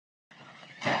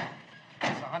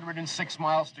106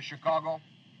 miles to Chicago.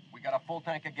 We got a full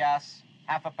tank of gas,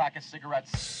 half a pack of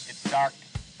cigarettes. It's dark,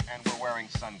 and we're wearing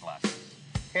sunglasses.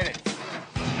 Hit it.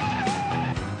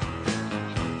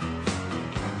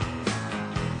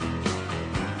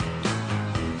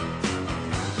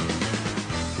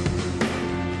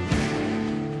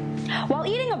 While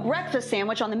eating a breakfast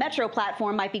sandwich on the metro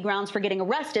platform might be grounds for getting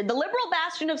arrested, the liberal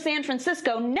bastion of San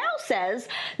Francisco now says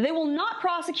they will not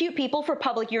prosecute people for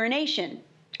public urination,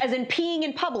 as in peeing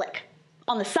in public,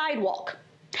 on the sidewalk.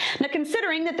 Now,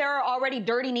 considering that there are already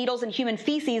dirty needles and human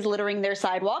feces littering their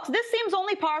sidewalks, this seems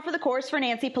only par for the course for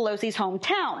Nancy Pelosi's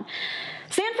hometown.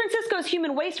 San Francisco's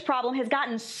human waste problem has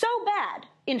gotten so bad,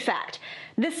 in fact,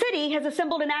 the city has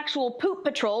assembled an actual poop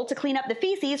patrol to clean up the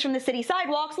feces from the city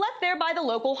sidewalks left there by the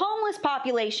local homeless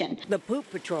population. The poop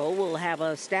patrol will have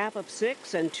a staff of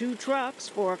 6 and 2 trucks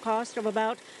for a cost of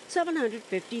about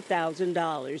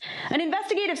 $750,000. An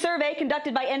investigative survey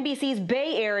conducted by NBC's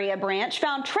Bay Area branch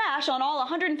found trash on all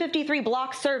 153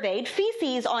 blocks surveyed,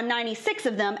 feces on 96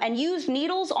 of them, and used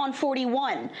needles on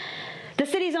 41. The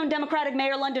city's own Democratic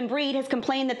Mayor London Breed has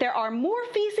complained that there are more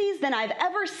feces than I've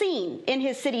ever seen in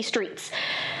his city streets.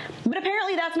 But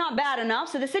apparently that's not bad enough,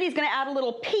 so the city's going to add a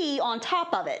little pee on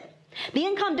top of it. The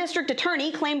Income District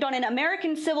Attorney claimed on an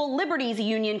American Civil Liberties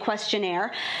Union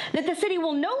questionnaire that the city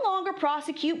will no longer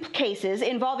prosecute cases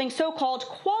involving so-called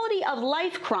quality of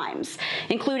life crimes,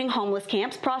 including homeless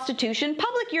camps, prostitution,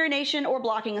 public urination, or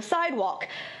blocking a sidewalk.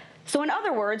 So in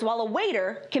other words, while a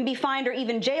waiter can be fined or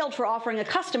even jailed for offering a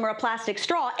customer a plastic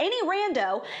straw, any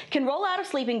rando can roll out a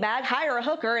sleeping bag, hire a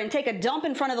hooker, and take a dump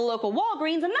in front of the local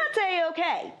Walgreens, and that's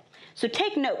A-okay. So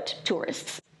take note,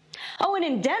 tourists. Oh, and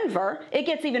in Denver, it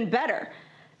gets even better.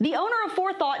 The owner of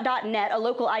Forethought.net, a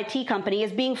local IT company,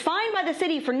 is being fined by the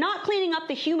city for not cleaning up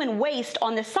the human waste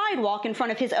on the sidewalk in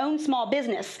front of his own small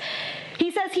business.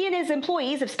 He says he and his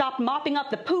employees have stopped mopping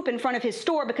up the poop in front of his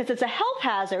store because it's a health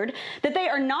hazard that they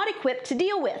are not equipped to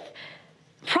deal with.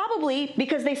 Probably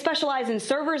because they specialize in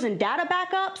servers and data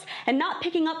backups and not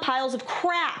picking up piles of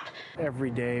crap. Every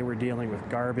day we're dealing with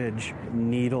garbage,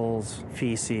 needles,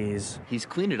 feces. He's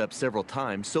cleaned it up several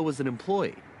times, so has an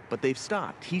employee. But they've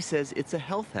stopped. He says it's a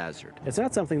health hazard. It's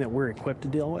not something that we're equipped to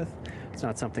deal with. It's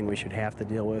not something we should have to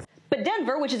deal with. But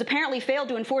Denver, which has apparently failed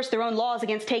to enforce their own laws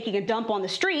against taking a dump on the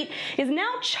street, is now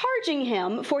charging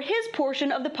him for his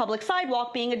portion of the public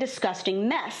sidewalk being a disgusting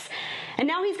mess. And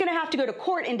now he's going to have to go to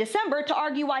court in December to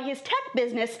argue why his tech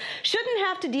business shouldn't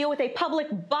have to deal with a public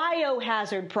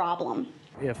biohazard problem.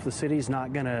 If the city's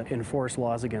not going to enforce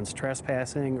laws against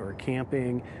trespassing or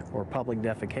camping or public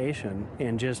defecation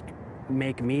and just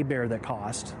make me bear the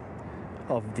cost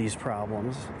of these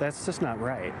problems, that's just not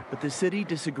right. But the city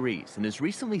disagrees and has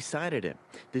recently cited him.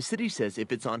 The city says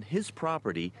if it's on his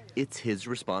property, it's his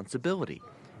responsibility.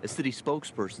 A city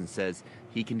spokesperson says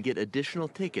he can get additional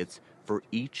tickets for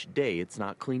each day it's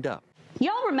not cleaned up.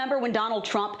 Y'all remember when Donald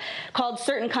Trump called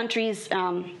certain countries,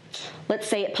 let's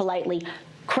say it politely,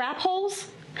 crap holes?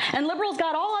 And liberals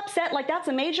got all upset like that's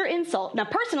a major insult. Now,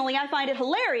 personally, I find it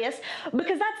hilarious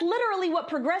because that's literally what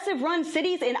progressive-run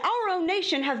cities in our own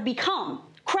nation have become,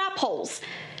 crap holes.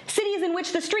 Cities in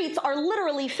which the streets are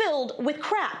literally filled with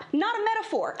crap, not a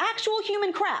metaphor, actual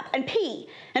human crap and pee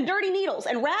and dirty needles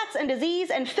and rats and disease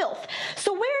and filth.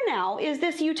 So where now is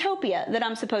this utopia that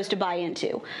I'm supposed to buy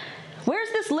into?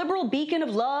 Where's this liberal beacon of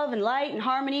love and light and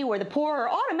harmony where the poor are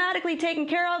automatically taken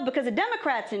care of because a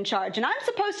Democrat's in charge and I'm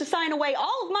supposed to sign away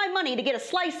all of my money to get a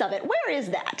slice of it? Where is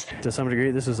that? To some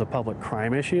degree, this is a public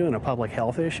crime issue and a public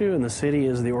health issue, and the city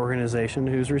is the organization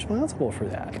who's responsible for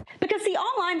that. Because see,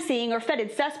 all I'm seeing are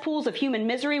fetid cesspools of human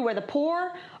misery where the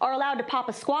poor are allowed to pop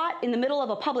a squat in the middle of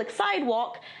a public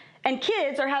sidewalk and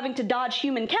kids are having to dodge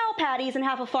human cow patties and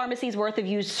half a pharmacy's worth of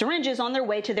used syringes on their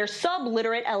way to their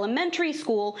subliterate elementary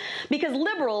school because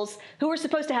liberals, who are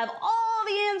supposed to have all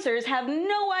the answers, have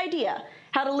no idea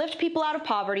how to lift people out of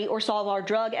poverty or solve our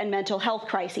drug and mental health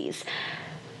crises.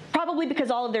 Probably because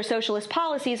all of their socialist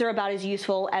policies are about as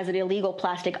useful as an illegal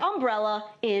plastic umbrella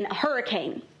in a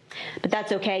hurricane. But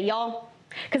that's okay, y'all.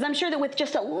 Because I'm sure that with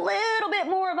just a little bit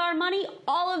more of our money,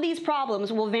 all of these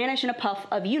problems will vanish in a puff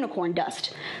of unicorn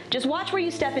dust. Just watch where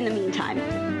you step in the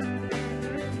meantime.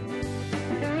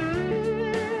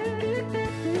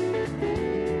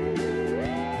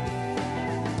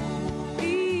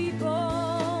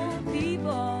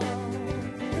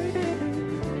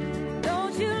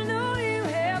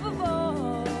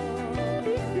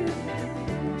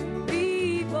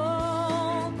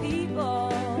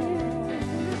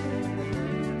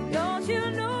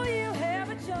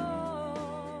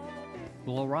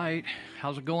 Well, all right.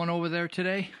 How's it going over there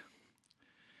today?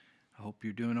 I hope Hope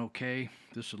you're doing okay.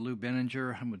 This is Lou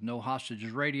Benninger. I'm with No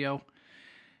Hostages Radio.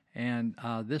 And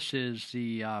this is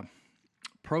the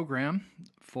program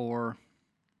for,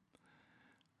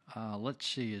 let's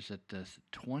see, is it the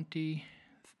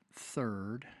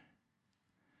 23rd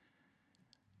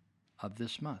of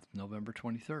this month, November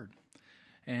 23rd.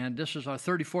 And this is our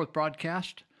 34th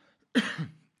broadcast.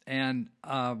 And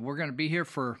we're going to be here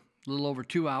for a little over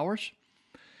 2 hours.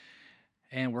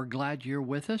 And we're glad you're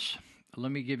with us.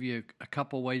 Let me give you a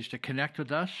couple ways to connect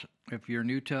with us. If you're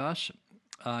new to us,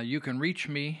 you can reach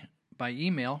me by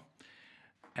email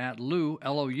at Lou,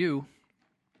 L-O-U,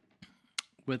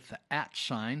 with the @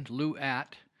 sign, Lou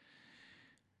at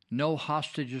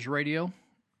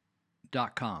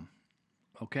nohostagesradio.com.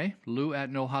 Okay? Lou at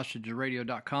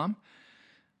nohostagesradio.com.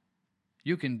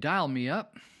 You can dial me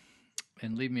up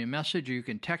and leave me a message, or you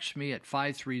can text me at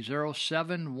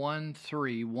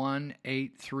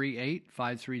 530-713-1838,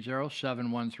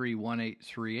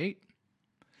 530-713-1838.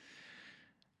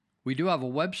 We do have a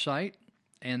website,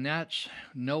 and that's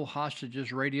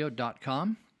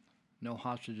nohostagesradio.com,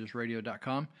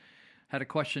 nohostagesradio.com. Had a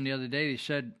question the other day. They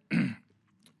said,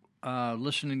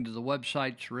 listening to the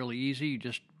website's really easy. You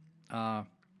just, on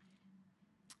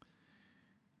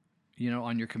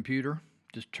your computer,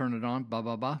 just turn it on, blah,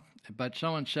 blah, blah. But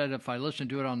someone said if I listen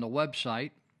to it on the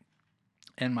website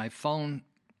and my phone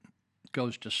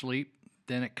goes to sleep,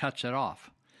 then it cuts it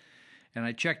off. And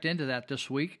I checked into that this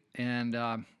week,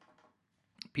 and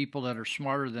people that are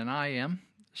smarter than I am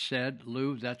said,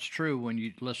 Lou, that's true when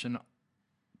you listen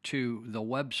to the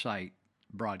website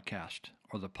broadcast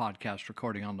or the podcast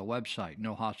recording on the website,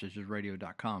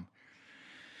 nohostagesradio.com.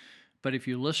 But if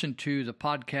you listen to the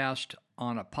podcast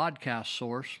on a podcast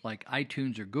source like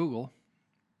iTunes or Google,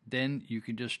 then you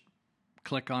can just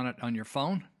click on it on your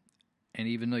phone, and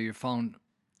even though your phone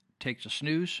takes a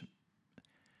snooze,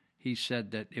 he said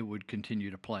that it would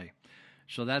continue to play.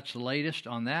 So that's the latest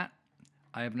on that.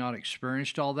 I have not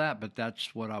experienced all that, but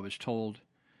that's what I was told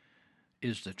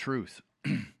is the truth.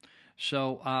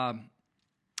 So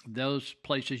those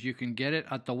places you can get it.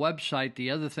 At the website, the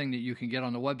other thing that you can get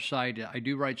on the website, I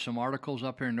do write some articles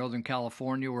up here in Northern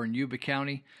California or in Yuba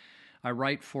County. I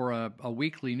write for a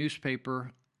weekly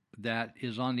newspaper that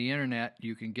is on the internet.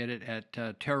 You can get it at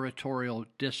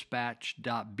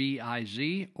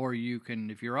territorialdispatch.biz, or you can,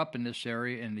 if you're up in this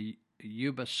area in the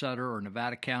Yuba, Sutter, or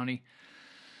Nevada County,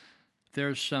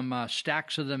 there's some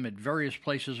stacks of them at various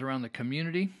places around the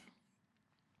community.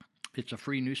 It's a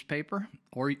free newspaper,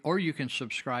 or you can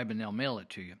subscribe and they'll mail it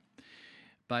to you.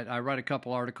 But I write a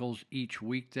couple articles each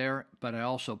week there, but I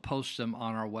also post them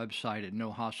on our website at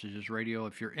No Hostages Radio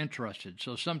if you're interested.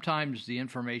 So sometimes the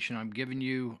information I'm giving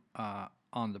you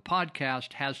on the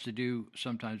podcast has to do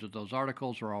sometimes with those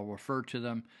articles, or I'll refer to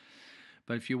them.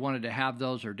 But if you wanted to have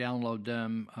those or download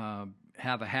them,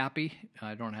 have a happy.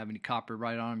 I don't have any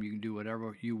copyright on them. You can do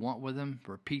whatever you want with them,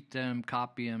 repeat them,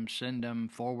 copy them, send them,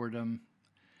 forward them.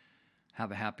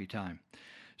 Have a happy time.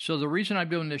 So the reason I'm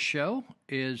doing this show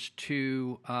is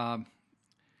to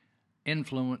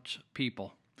influence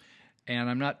people. And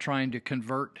I'm not trying to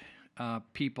convert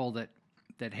people that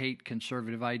hate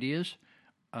conservative ideas.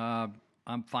 I'm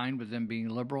fine with them being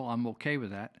liberal. I'm okay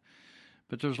with that.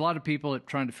 But there's a lot of people that are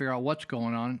trying to figure out what's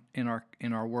going on in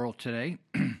our world today.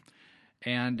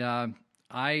 And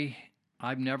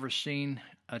I've never seen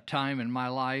a time in my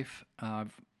life,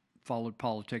 I've followed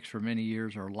politics for many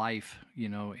years, or life,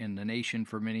 in the nation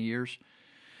for many years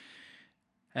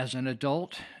as an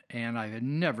adult, and I had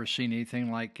never seen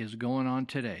anything like is going on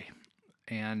today.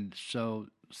 And so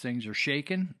things are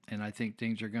shaking, and I think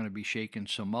things are going to be shaken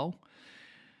some more.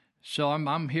 So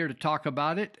I'm here to talk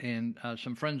about it, and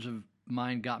some friends of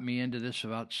mine got me into this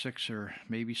about 6 or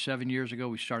maybe 7 years ago.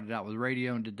 We started out with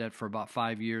radio and did that for about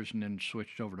 5 years, and then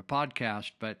switched over to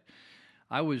podcast. But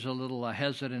I was a little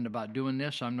hesitant about doing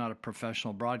this. I'm not a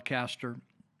professional broadcaster.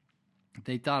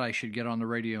 They thought I should get on the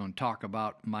radio and talk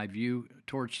about my view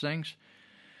towards things.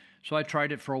 So I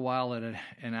tried it for a while at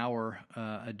an hour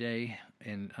a day,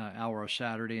 and an hour a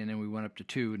Saturday, and then we went up to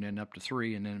 2, and then up to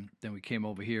 3, and then we came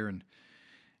over here, and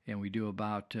we do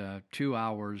about 2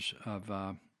 hours of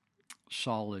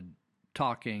solid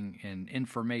talking and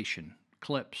information,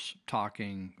 clips,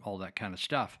 talking, all that kind of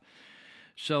stuff.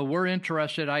 So we're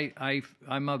interested.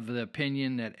 I'm of the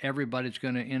opinion that everybody's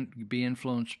going to be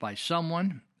influenced by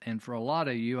someone, and for a lot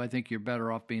of you, I think you're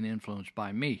better off being influenced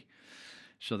by me.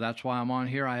 So that's why I'm on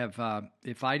here. I have,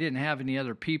 if I didn't have any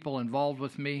other people involved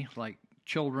with me, like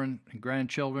children and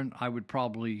grandchildren, I would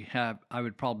probably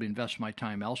invest my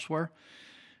time elsewhere.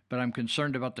 But I'm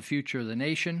concerned about the future of the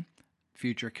nation,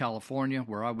 future of California,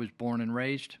 where I was born and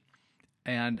raised,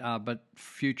 and but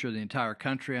future of the entire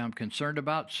country I'm concerned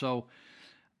about. So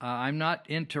I'm not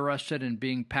interested in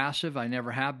being passive. I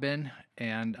never have been,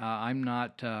 and I'm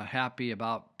not happy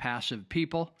about passive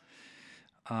people.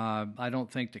 I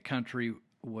don't think the country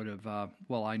would have,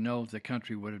 I know the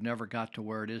country would have never got to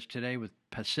where it is today with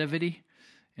passivity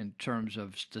in terms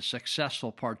of the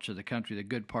successful parts of the country, the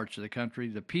good parts of the country.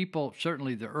 The people,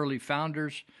 certainly the early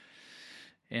founders,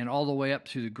 and all the way up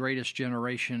to the greatest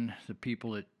generation, the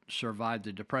people that survived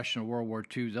the Depression of World War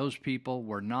II, those people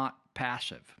were not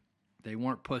passive. They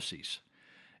weren't pussies.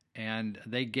 And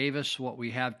they gave us what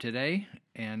we have today,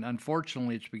 and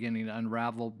unfortunately it's beginning to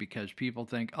unravel because people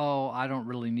think, oh, I don't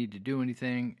really need to do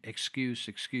anything, excuse,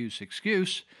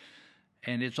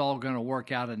 and it's all going to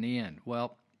work out in the end.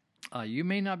 Well, you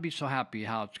may not be so happy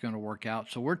how it's going to work out.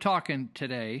 So we're talking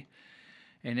today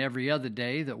and every other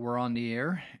day that we're on the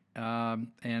air, and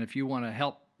if you want to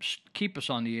help keep us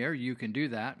on the air, you can do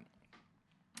that.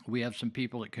 We have some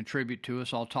people that contribute to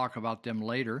us. I'll talk about them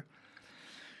later.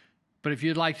 But if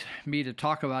you'd like me to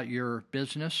talk about your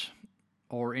business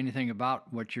or anything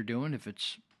about what you're doing, if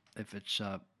it's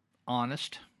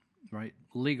honest, right,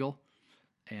 legal,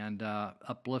 and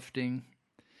uplifting,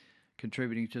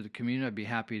 contributing to the community, I'd be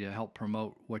happy to help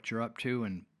promote what you're up to,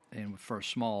 and for a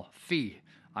small fee.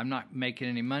 I'm not making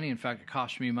any money. In fact, it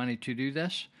costs me money to do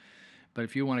this. But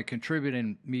if you want to contribute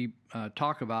and me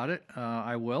talk about it,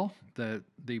 I will. The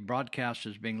broadcast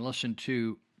is being listened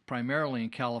to primarily in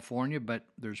California, but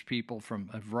there's people from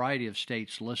a variety of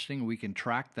states listening. We can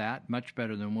track that much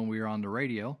better than when we were on the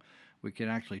radio. We can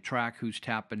actually track who's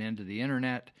tapping into the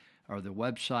internet or the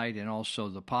website, and also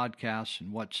the podcasts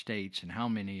and what states and how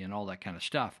many and all that kind of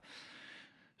stuff.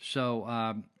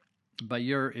 So, but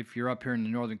if you're up here in the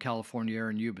Northern California area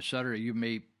and Yuba Sutter, you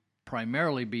may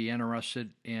primarily be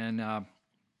interested in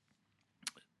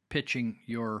pitching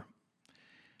your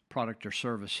product or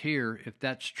service here. If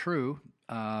that's true,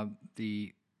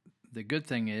 the good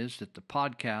thing is that the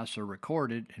podcasts are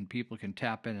recorded and people can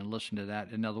tap in and listen to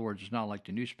that. In other words, it's not like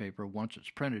the newspaper. Once it's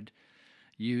printed,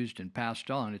 used, and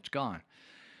passed on, it's gone.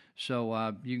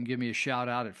 So you can give me a shout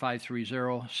out at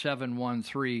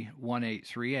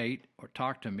 530-713-1838 or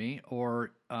talk to me,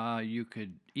 or you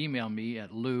could email me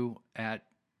at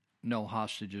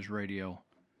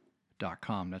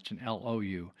lou@nohostagesradio.com. That's an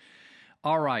L-O-U.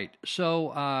 All right.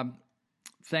 So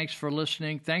thanks for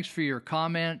listening. Thanks for your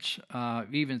comments.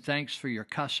 Even thanks for your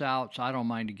cuss outs. I don't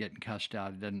mind getting cussed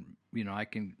out. It doesn't,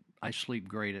 I sleep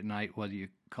great at night, whether you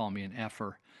call me an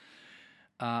effer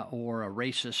or a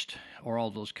racist or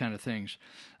all those kind of things.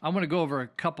 I'm going to go over a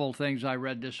couple of things I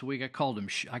read this week. I call them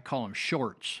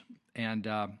shorts, and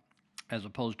as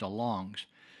opposed to longs.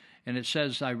 And it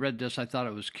says, I read this, I thought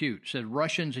it was cute. It said,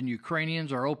 Russians and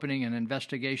Ukrainians are opening an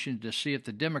investigation to see if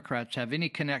the Democrats have any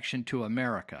connection to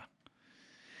America.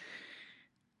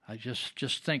 I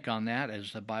just think on that,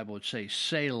 as the Bible would say,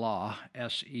 Selah,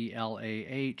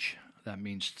 S-E-L-A-H. That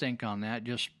means think on that.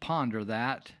 Just ponder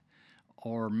that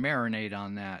or marinate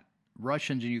on that.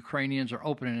 Russians and Ukrainians are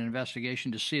opening an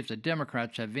investigation to see if the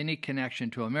Democrats have any connection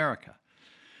to America.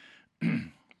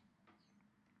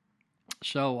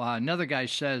 So another guy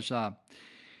says,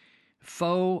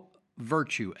 faux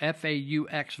virtue,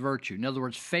 F-A-U-X virtue. In other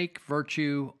words, fake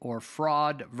virtue or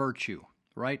fraud virtue,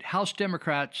 right? House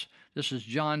Democrats, this is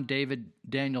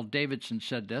Daniel Davidson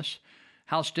said this,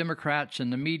 House Democrats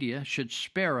and the media should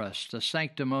spare us the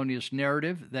sanctimonious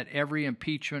narrative that every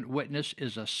impeachment witness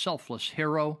is a selfless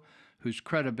hero whose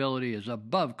credibility is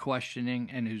above questioning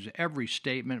and whose every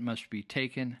statement must be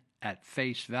taken at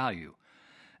face value.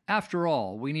 After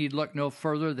all, we need look no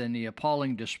further than the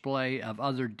appalling display of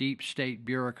other deep state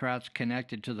bureaucrats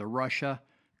connected to the Russia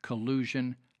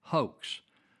collusion hoax,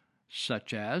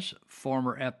 such as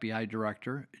former FBI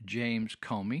Director James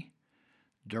Comey,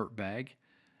 dirtbag,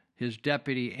 his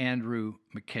deputy Andrew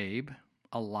McCabe,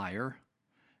 a liar,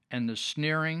 and the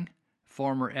sneering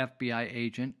former FBI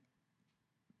agent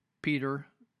Peter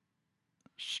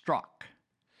Strzok,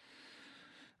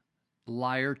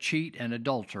 liar, cheat, and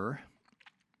adulterer.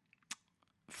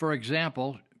 For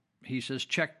example, he says,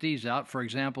 check these out for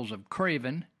examples of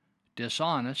craven,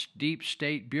 dishonest, deep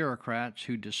state bureaucrats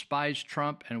who despise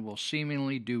Trump and will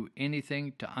seemingly do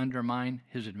anything to undermine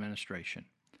his administration.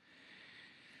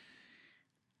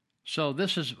 So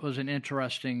this was an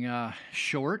interesting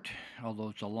short, although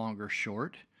it's a longer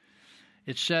short.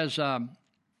 It says,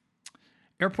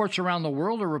 airports around the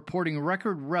world are reporting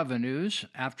record revenues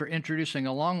after introducing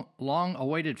a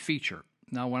long-awaited feature.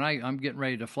 Now, when I'm getting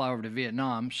ready to fly over to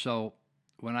Vietnam, so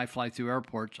when I fly through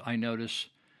airports, I notice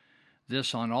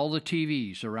this on all the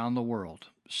TVs around the world.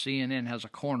 CNN has a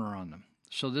corner on them.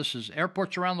 So this is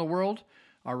airports around the world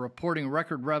are reporting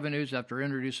record revenues after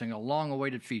introducing a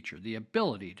long-awaited feature, the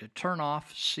ability to turn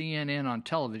off CNN on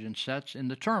television sets in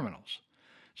the terminals.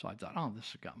 So I thought, oh,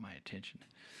 this has got my attention.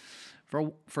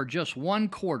 For just one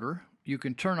quarter, you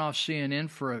can turn off CNN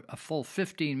for a full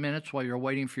 15 minutes while you're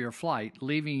waiting for your flight,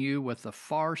 leaving you with the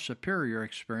far superior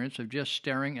experience of just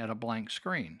staring at a blank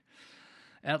screen.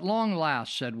 At long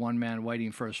last, said one man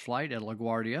waiting for his flight at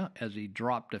LaGuardia as he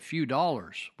dropped a few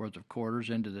dollars worth of quarters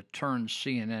into the turn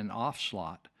CNN off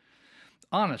slot.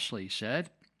 Honestly, he said,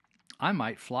 I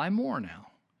might fly more now.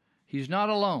 He's not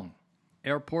alone.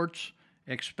 Airports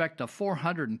expect a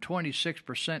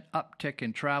 426% uptick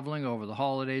in traveling over the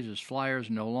holidays as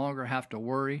flyers no longer have to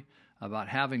worry about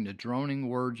having the droning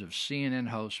words of CNN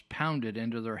hosts pounded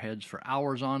into their heads for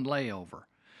hours on layover.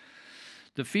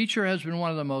 The feature has been one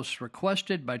of the most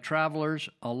requested by travelers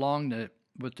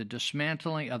with the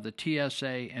dismantling of the TSA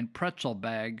and pretzel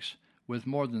bags with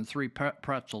more than 3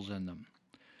 pretzels in them.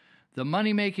 The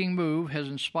money-making move has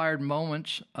inspired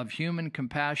moments of human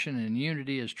compassion and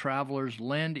unity as travelers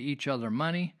lend each other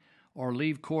money or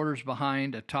leave quarters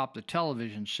behind atop the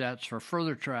television sets for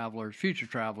future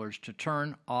travelers to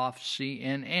turn off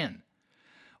CNN.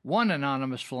 One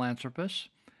anonymous philanthropist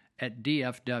at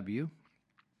DFW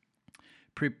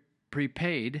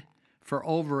prepaid for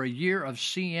over a year of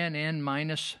CNN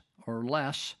minus or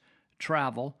less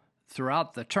travel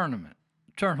throughout the terminal.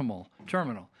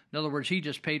 In other words, he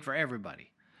just paid for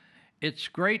everybody. It's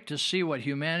great to see what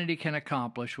humanity can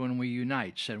accomplish when we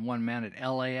unite, said one man at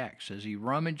LAX as he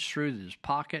rummaged through his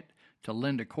pocket to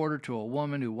lend a quarter to a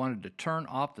woman who wanted to turn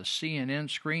off the CNN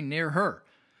screen near her.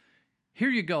 Here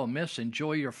you go, miss.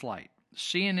 Enjoy your flight.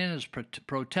 CNN is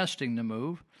protesting the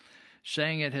move,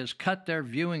 saying it has cut their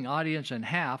viewing audience in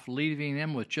half, leaving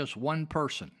them with just one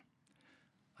person.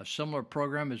 A similar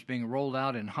program is being rolled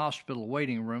out in hospital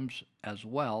waiting rooms as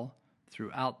well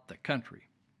throughout the country.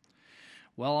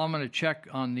 Well, I'm going to check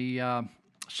on the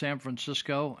San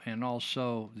Francisco and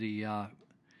also the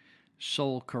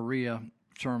Seoul, Korea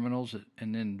terminals,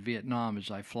 and then Vietnam as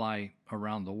I fly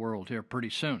around the world here pretty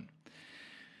soon.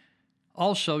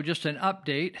 Also, just an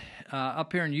update,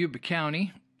 up here in Yuba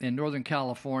County in Northern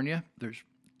California, there's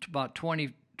about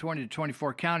 20 to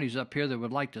 24 counties up here that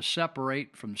would like to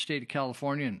separate from the state of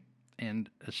California and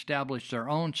establish their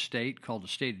own state called the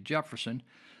state of Jefferson.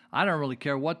 I don't really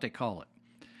care what they call it,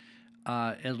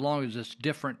 as long as it's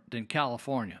different than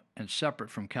California and separate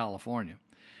from California.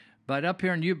 But up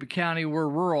here in Yuba County, we're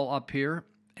rural up here,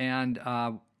 and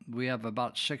we have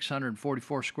about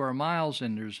 644 square miles,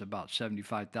 and there's about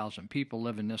 75,000 people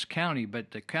live in this county.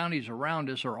 But the counties around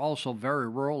us are also very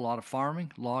rural, a lot of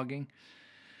farming, logging,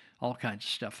 all kinds of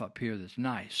stuff up here that's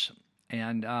nice.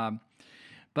 And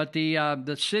but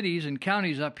the cities and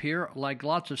counties up here, like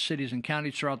lots of cities and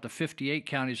counties throughout the 58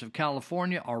 counties of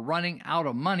California, are running out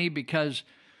of money because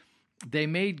they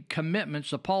made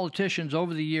commitments. The politicians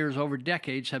over the years, over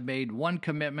decades, have made one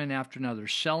commitment after another,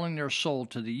 selling their soul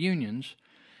to the unions,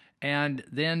 and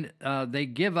then they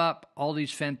give up all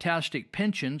these fantastic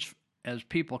pensions as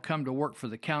people come to work for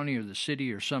the county or the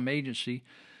city or some agency.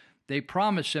 They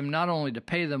promise them not only to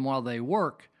pay them while they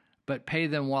work, but pay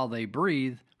them while they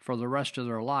breathe for the rest of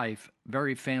their life.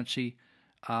 Very fancy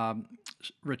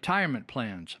retirement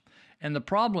plans. And the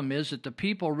problem is that the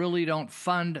people really don't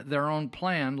fund their own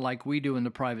plan like we do in the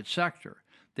private sector.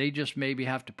 They just maybe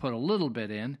have to put a little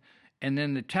bit in, and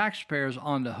then the taxpayer's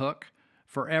on the hook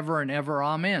forever and ever,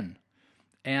 amen.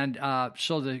 And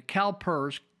so the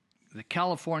CalPERS, the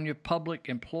California Public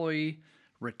Employee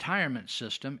Retirement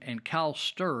System, and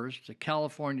CalSTRS, the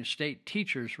California State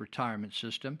Teachers Retirement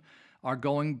System, are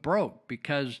going broke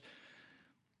because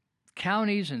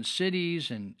counties and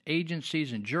cities and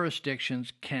agencies and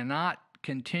jurisdictions cannot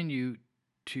continue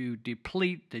to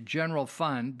deplete the general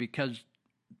fund because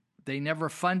they never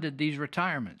funded these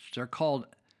retirements. They're called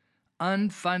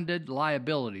unfunded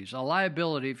liabilities. A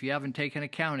liability, if you haven't taken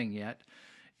accounting yet,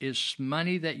 is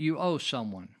money that you owe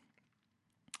someone.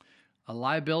 A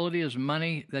liability is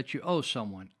money that you owe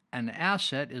someone. An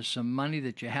asset is some money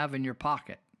that you have in your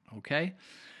pocket, okay?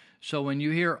 So when you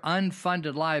hear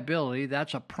unfunded liability,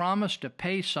 that's a promise to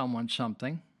pay someone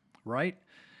something, right?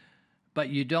 But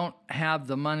you don't have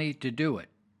the money to do it.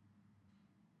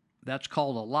 That's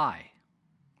called a lie,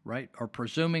 right? Or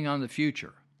presuming on the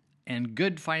future. And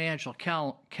good financial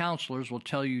counselors will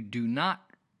tell you do not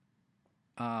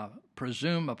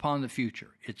presume upon the future.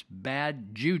 It's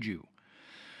bad juju.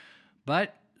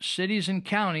 But cities and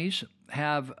counties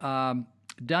have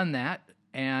done that,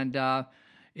 and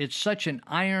it's such an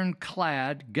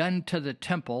ironclad, gun to the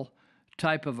temple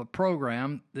type of a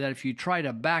program that if you try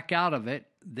to back out of it,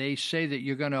 they say that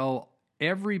you're going to owe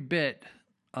every bit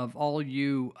of all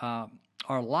you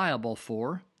are liable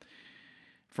for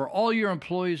all your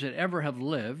employees that ever have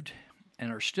lived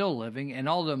and are still living, and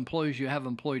all the employees you have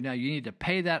employed now, you need to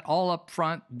pay that all up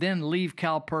front, then leave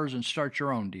CalPERS and start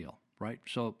your own deal, right?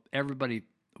 So everybody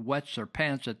wets their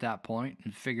pants at that point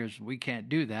and figures we can't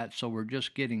do that, so we're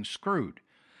just getting screwed.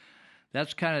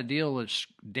 That's kind of deal that's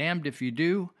damned if you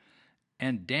do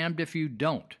and damned if you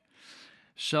don't.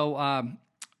 So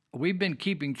we've been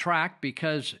keeping track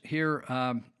because here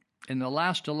in the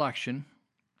last election,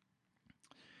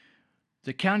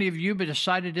 the county of Yuba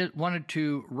decided it wanted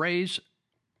to raise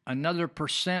another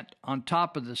percent on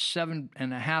top of the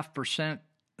 7.5%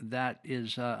 that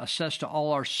is assessed to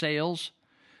all our sales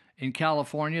in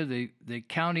California. The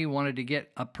county wanted to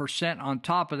get a percent on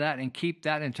top of that and keep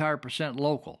that entire percent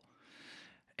local.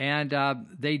 And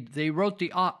they wrote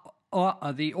the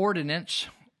ordinance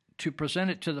to present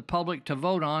it to the public to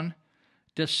vote on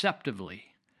deceptively.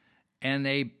 And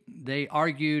they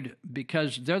argued,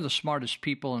 because they're the smartest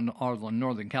people in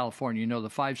Northern California. You know, the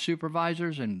 5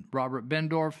 supervisors and Robert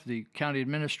Bendorf, the county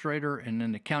administrator, and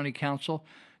then the county council.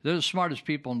 They're the smartest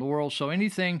people in the world. So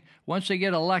anything, once they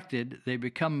get elected, they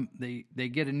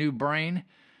get a new brain,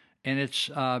 and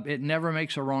it never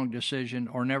makes a wrong decision,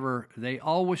 or never. They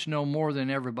always know more than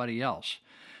everybody else.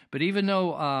 But even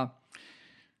though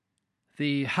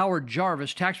the Howard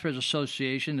Jarvis Taxpayers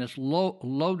Association is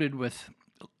loaded with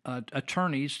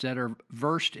attorneys that are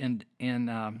versed in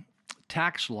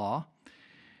tax law,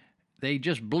 they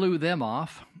just blew them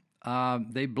off.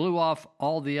 They blew off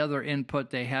all the other input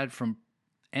they had from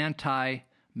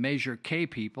anti-Measure K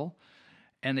people,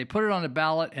 and they put it on the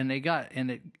ballot, and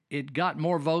it got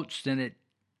more votes than it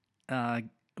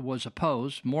was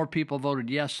opposed. More people voted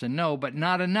yes than no, but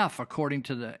not enough according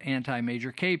to the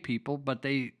anti-Measure K people. But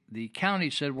the county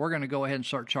said, we're going to go ahead and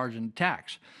start charging the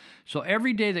tax. So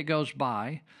every day that goes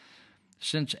by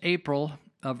since April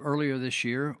of earlier this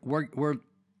year, about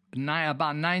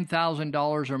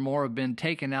 $9,000 or more have been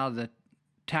taken out of the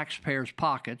taxpayers'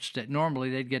 pockets that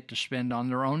normally they'd get to spend on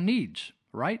their own needs,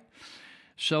 right?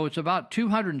 So it's about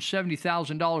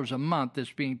 $270,000 a month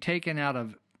that's being taken out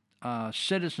of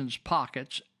citizens'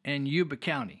 pockets in Yuba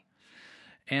County.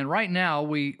 And right now,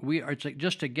 it's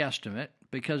just a guesstimate,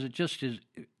 because it just is.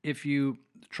 If you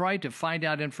try to find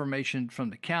out information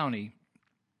from the county,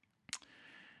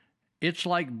 it's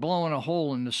like blowing a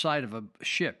hole in the side of a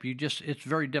ship. It's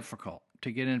very difficult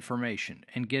to get information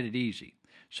and get it easy.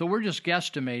 So we're just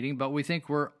guesstimating, but we think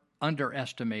we're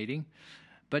underestimating.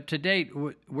 But to date,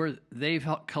 they've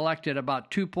collected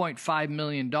about $2.5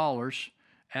 million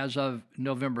as of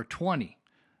November 20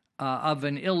 of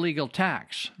an illegal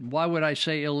tax. Why would I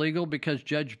say illegal? Because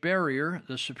Judge Barrier,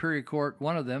 the Superior Court,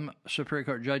 one of them, Superior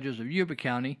Court judges of Yuba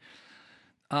County,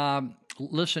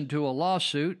 listened to a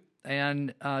lawsuit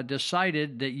and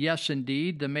decided that, yes,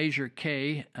 indeed, the Measure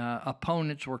K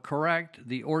opponents were correct.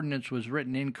 The ordinance was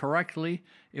written incorrectly.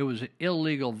 It was an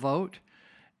illegal vote,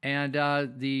 and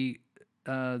the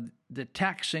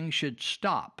taxing should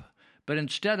stop. But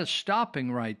instead of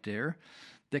stopping right there,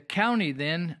 the county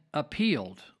then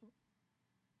appealed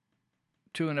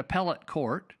to an appellate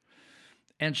court,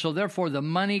 and so therefore the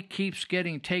money keeps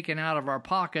getting taken out of our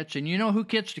pockets. And you know who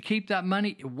gets to keep that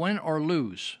money, win or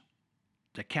lose?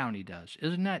 The county does.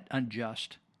 Isn't that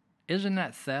unjust? Isn't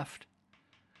that theft?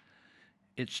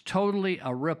 It's totally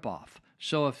a ripoff.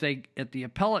 So if at the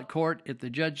appellate court, if the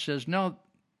judge says, no,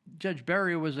 Judge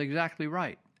Barrier was exactly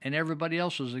right, and everybody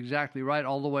else was exactly right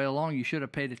all the way along, you should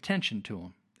have paid attention to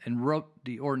him and wrote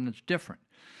the ordinance different.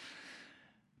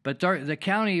 But the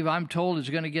county, I'm told, is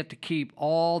going to get to keep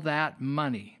all that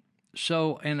money.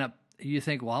 So, you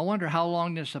think, well, I wonder how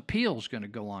long this appeal is going to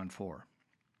go on for.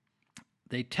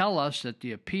 They tell us that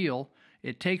the appeal,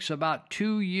 it takes about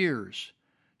 2 years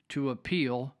to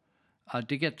appeal,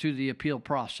 to get through the appeal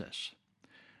process.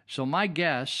 So my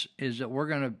guess is that we're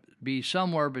going to be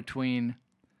somewhere between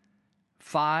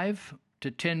 $5 to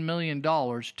 $10 million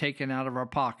taken out of our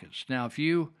pockets. Now, if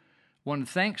you want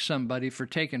to thank somebody for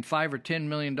taking $5 or $10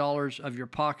 million of your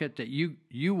pocket that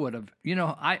you would have,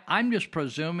 I'm just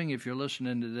presuming, if you're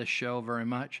listening to this show very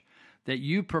much, that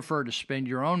you prefer to spend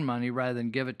your own money rather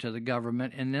than give it to the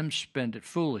government and them spend it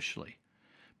foolishly.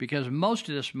 Because most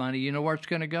of this money, you know where it's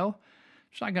going to go?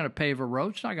 It's not going to pave a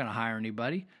road. It's not going to hire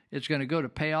anybody. It's going to go to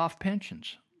pay off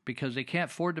pensions because they can't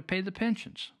afford to pay the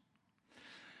pensions.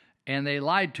 And they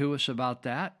lied to us about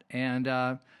that. And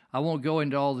I won't go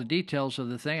into all the details of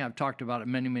the thing. I've talked about it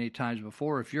many, many times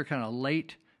before. If you're kind of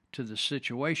late to the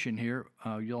situation here,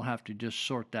 you'll have to just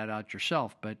sort that out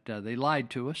yourself. But they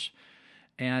lied to us.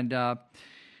 And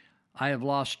I have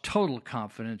lost total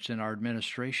confidence in our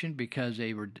administration because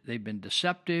they've been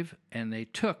deceptive, and they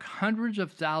took hundreds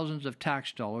of thousands of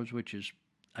tax dollars, which is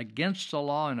against the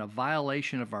law and a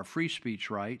violation of our free speech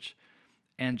rights,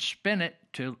 and spent it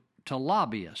to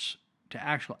lobby us, to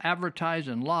actually advertise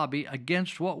and lobby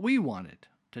against what we wanted,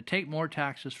 to take more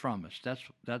taxes from us.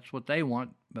 That's what they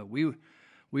want, but we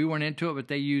weren't into it, but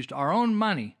they used our own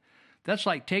money. That's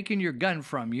like taking your gun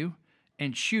from you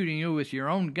and shooting you with your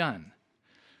own gun.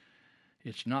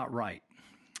 It's not right.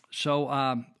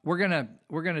 So we're gonna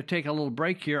take a little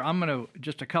break here. I'm gonna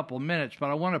just a couple of minutes, but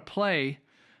I want to play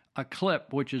a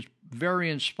clip which is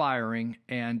very inspiring.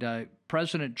 And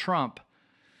President Trump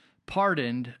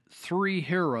pardoned 3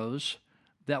 heroes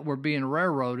that were being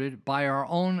railroaded by our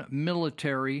own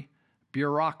military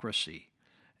bureaucracy.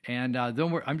 And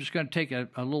then I'm just going to take a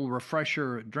little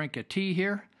refresher drink of tea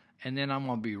here, and then I'm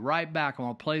going to be right back. I'm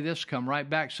going to play this, come right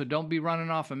back. So don't be running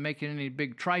off and making any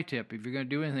big tri-tip. If you're going to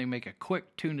do anything, make a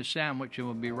quick tuna sandwich, and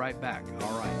we'll be right back.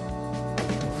 All right.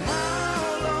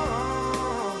 How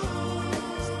long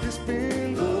has this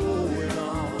been going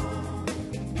on?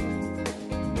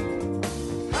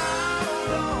 How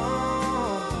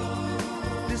long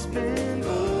has this been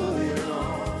going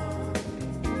on?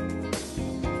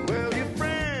 Well, your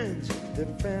friends, their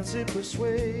fancy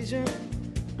persuasion,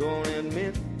 don't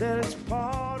admit that it's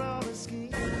part of a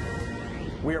scheme.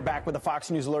 We are back with a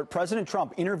Fox News alert. President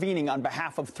Trump intervening on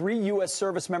behalf of 3 U.S.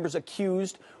 service members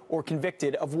accused or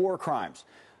convicted of war crimes.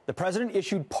 The president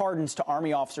issued pardons to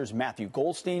Army officers Matthew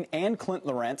Goldstein and Clint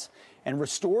Lorentz and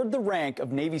restored the rank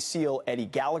of Navy SEAL Eddie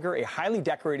Gallagher, a highly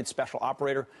decorated special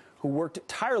operator who worked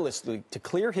tirelessly to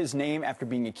clear his name after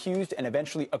being accused and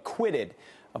eventually acquitted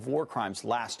of war crimes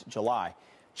last July.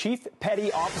 Chief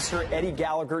Petty Officer Eddie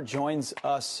Gallagher joins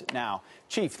us now.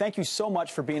 Chief, thank you so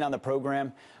much for being on the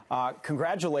program.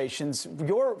 Congratulations.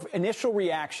 Your initial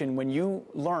reaction when you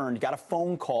got a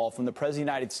phone call from the President of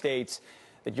the United States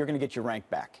that you're going to get your rank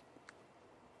back?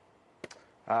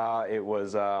 It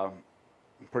was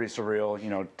pretty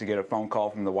surreal, to get a phone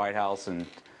call from the White House and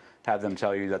have them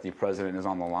tell you that the president is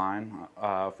on the line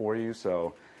for you.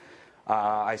 So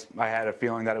I had a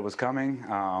feeling that it was coming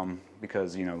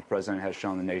because, the president has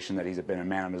shown the nation that he's been a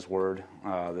man of his word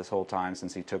this whole time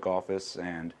since he took office.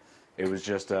 And it was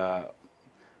just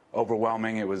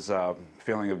overwhelming. It was a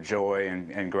feeling of joy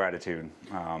and gratitude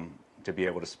to be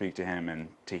able to speak to him and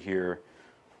to hear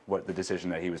what the decision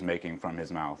that he was making from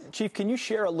his mouth. Chief, can you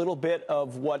share a little bit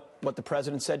of what the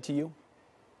president said to you?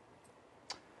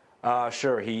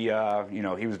 Sure. He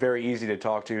was very easy to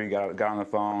talk to. He got on the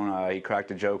phone. He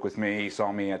cracked a joke with me. He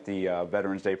saw me at the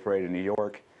Veterans Day Parade in New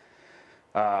York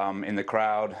in the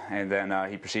crowd, and then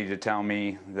he proceeded to tell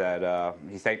me that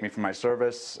he thanked me for my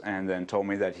service and then told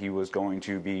me that he was going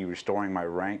to be restoring my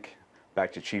rank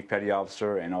back to Chief Petty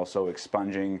Officer and also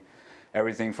expunging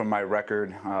everything from my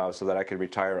record so that I could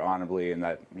retire honorably, and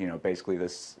that, basically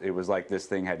it was like this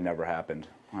thing had never happened.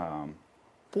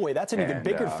 Boy, that's an even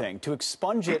bigger thing, to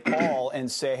expunge it all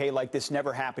and say, hey, like this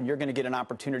never happened. You're going to get an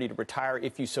opportunity to retire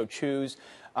if you so choose,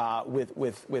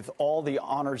 with all the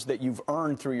honors that you've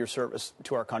earned through your service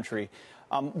to our country.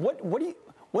 What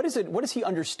does he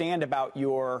understand about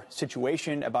your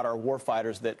situation, about our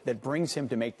warfighters, that brings him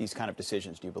to make these kind of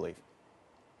decisions, do you believe?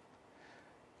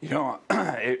 He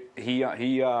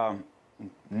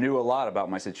knew a lot about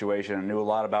my situation and knew a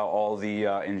lot about all the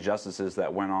injustices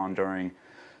that went on during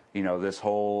this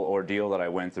whole ordeal that I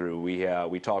went through.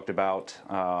 We talked about,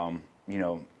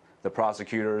 the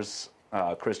prosecutors,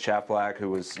 Chris Chaplack, who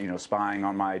was, spying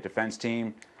on my defense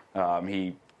team.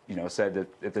 He, said that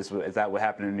if that would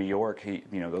happen in New York,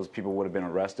 those people would have been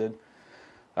arrested.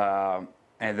 And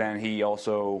then he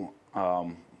also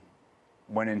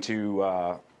went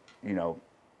into,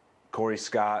 Corey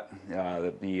Scott,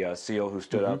 the SEAL who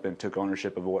stood up and took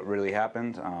ownership of what really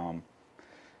happened.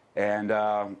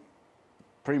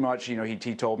 Pretty much,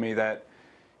 he told me that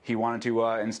he wanted to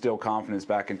instill confidence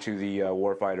back into the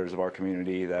warfighters of our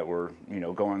community that were,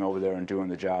 going over there and doing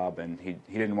the job. And he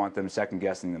didn't want them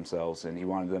second-guessing themselves, and he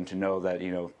wanted them to know that,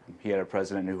 he had a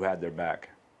president who had their back.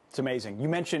 It's amazing. You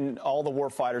mentioned all the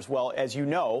warfighters. Well, as you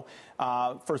know,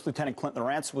 First Lieutenant Clint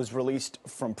Lorentz was released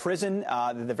from prison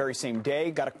the very same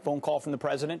day, got a phone call from the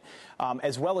president,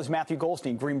 as well as Matthew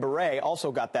Goldstein, Green Beret,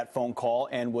 also got that phone call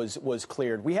and was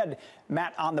cleared. We had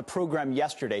Matt on the program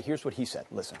yesterday. Here's what he said.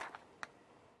 Listen.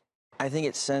 I think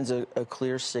it sends a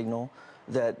clear signal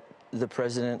that the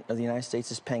President of the United States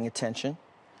is paying attention,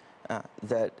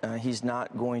 that he's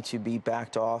not going to be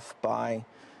backed off by,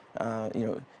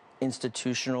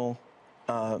 institutional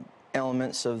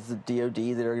elements of the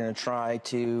DOD that are going to try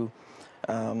to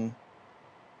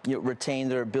retain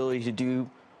their ability to do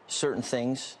certain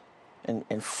things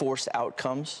and force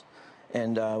outcomes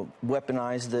and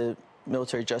weaponize the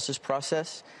military justice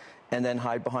process and then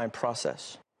hide behind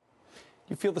process. Do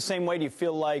you feel the same way? Do you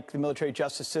feel like the military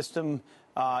justice system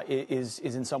is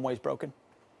in some ways broken?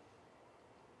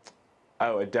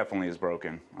 Oh, it definitely is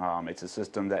broken. It's a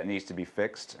system that needs to be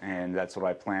fixed, and that's what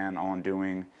I plan on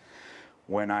doing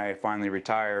when I finally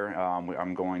retire.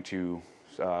 I'm going to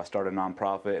start a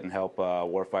nonprofit and help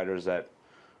warfighters that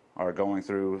are going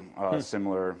through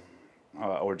similar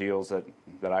ordeals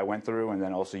that I went through, and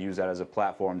then also use that as a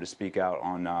platform to speak out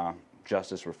on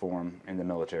justice reform in the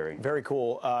military. Very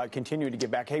cool. Continuing to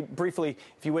give back. Hey, briefly,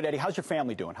 if you would, Eddie, how's your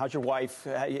family doing? How's your wife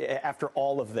after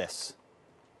all of this?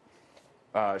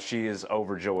 She is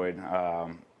overjoyed.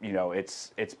 You know,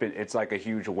 it's like a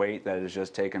huge weight that is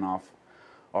just taken off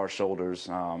our shoulders.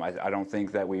 I don't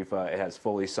think that it has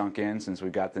fully sunk in since we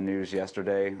got the news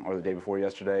yesterday or the day before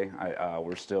yesterday.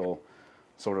 We're still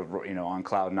sort of, on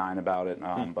cloud 9 about it.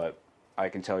 But I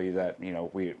can tell you that,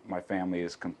 my family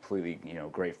is completely,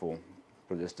 grateful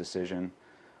for this decision.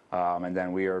 And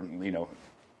then we are,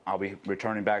 I'll be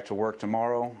returning back to work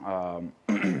tomorrow,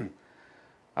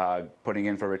 putting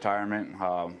in for retirement.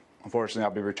 Unfortunately,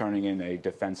 I'll be returning in a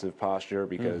defensive posture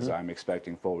because I'm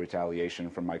expecting full retaliation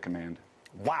from my command.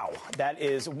 Wow,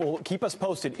 will keep us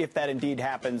posted if that indeed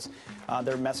happens.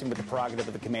 They're messing with the prerogative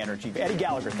of the Commander-in-Chief. Eddie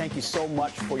Gallagher, thank you so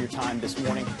much for your time this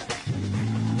morning.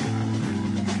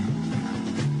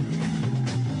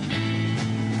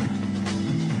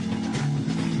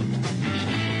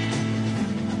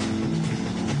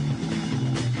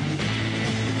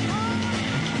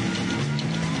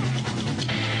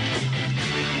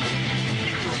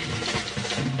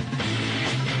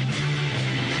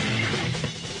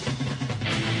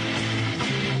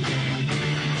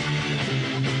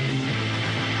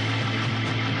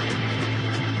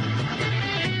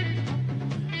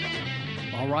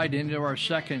 Right into our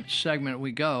second segment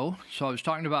we go. So I was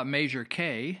talking about Measure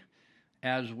K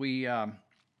as we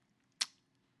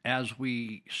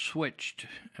switched,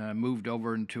 moved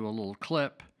over into a little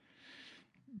clip,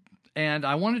 and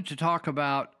I wanted to talk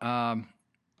about an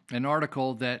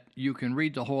article that you can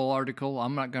read the whole article.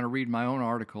 I'm not going to read my own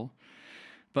article,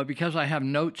 but because I have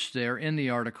notes there in the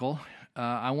article,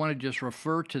 I want to just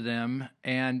refer to them.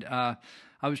 And I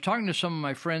was talking to some of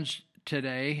my friends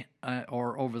today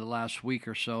or over the last week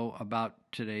or so about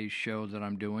today's show that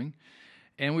I'm doing.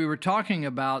 And we were talking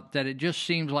about that it just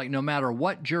seems like no matter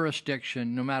what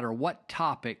jurisdiction, no matter what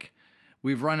topic,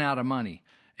 we've run out of money.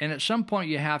 And at some point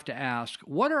you have to ask,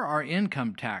 what are our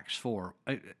income tax for?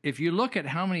 If you look at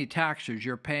how many taxes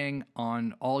you're paying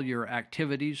on all your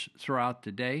activities throughout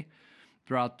the day,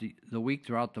 throughout the week,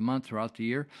 throughout the month, throughout the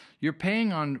year, you're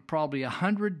paying on probably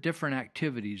 100 different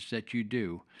activities that you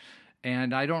do.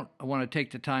 And I don't want to take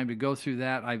the time to go through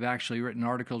that. I've actually written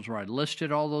articles where I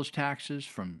listed all those taxes,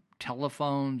 from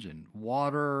telephones and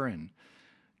water and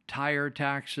tire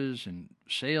taxes and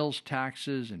sales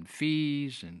taxes and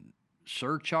fees and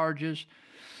surcharges.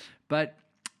 But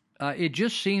it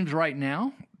just seems right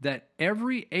now that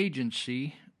every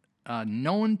agency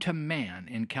known to man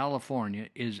in California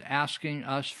is asking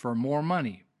us for more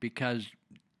money because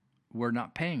we're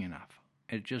not paying enough.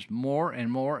 It's just more and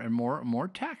more and more and more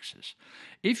taxes.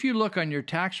 If you look on your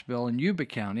tax bill in Yuba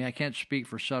County, I can't speak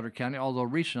for Sutter County, although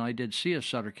recently I did see a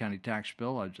Sutter County tax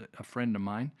bill, a friend of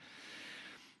mine.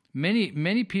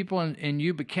 Many people in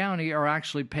Yuba County are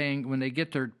actually paying, when they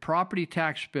get their property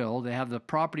tax bill, they have the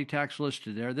property tax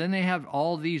listed there. Then they have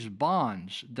all these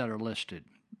bonds that are listed.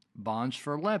 Bonds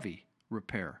for levee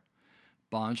repair,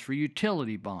 bonds for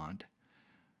utility bond,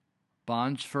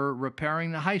 bonds for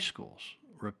repairing the high schools,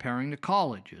 repairing the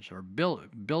colleges, or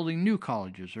building new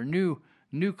colleges or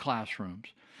new classrooms.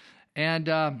 And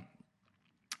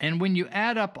when you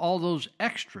add up all those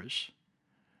extras,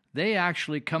 they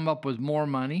actually come up with more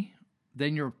money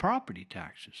than your property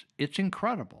taxes. It's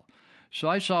incredible. So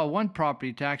I saw one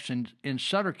property tax in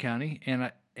Sutter County,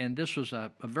 and this was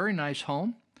a very nice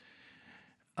home,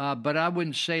 but I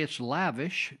wouldn't say it's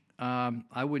lavish. I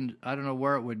don't know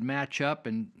where it would match up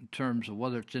in terms of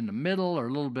whether it's in the middle or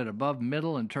a little bit above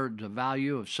middle in terms of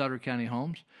value of Sutter County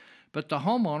homes. But the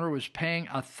homeowner was paying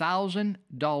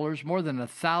 $1,000, more than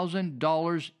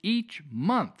 $1,000 each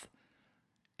month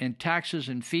in taxes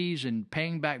and fees and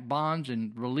paying back bonds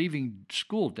and relieving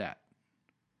school debt.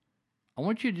 I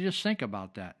want you to just think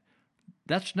about that.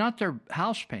 That's not their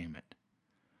house payment.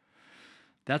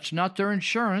 That's not their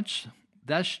insurance.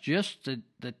 That's just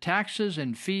the taxes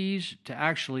and fees to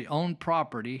actually own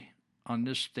property on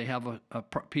this. They have a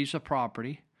piece of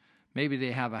property. Maybe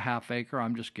they have a half acre,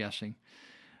 I'm just guessing,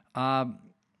 and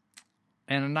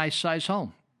a nice size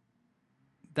home.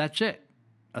 That's it,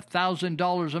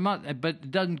 $1,000 a month, but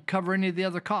it doesn't cover any of the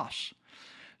other costs.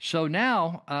 So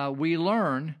now we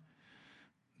learn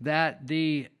that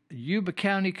the Yuba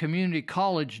County Community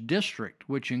College District,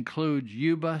 which includes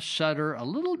Yuba, Sutter, a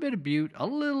little bit of Butte, a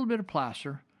little bit of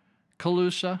Placer,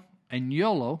 Colusa, and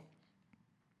Yolo,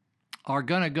 are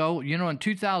going to go, in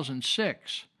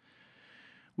 2006,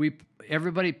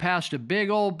 everybody passed a big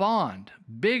old bond,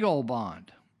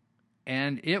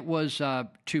 and it was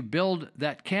to build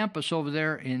that campus over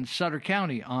there in Sutter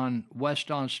County on West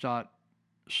Onstott,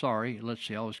 I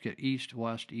always get East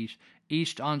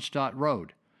Onstott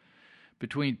Road,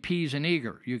 between Pease and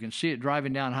Eager. You can see it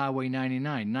driving down Highway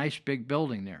 99. Nice big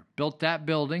building there. Built that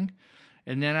building,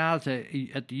 and then out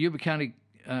at the Yuba County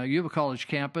Yuba College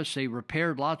campus, they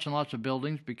repaired lots and lots of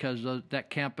buildings because that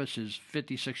campus is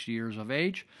 50, 60 years of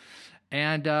age.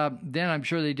 And then I'm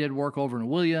sure they did work over in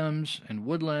Williams and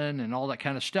Woodland and all that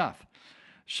kind of stuff.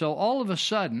 So all of a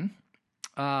sudden,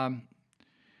 now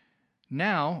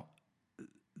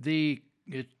the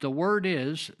word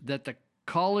is that the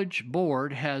College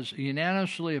Board has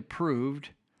unanimously approved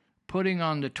putting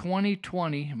on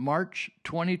the March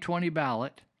 2020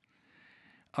 ballot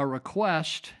a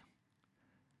request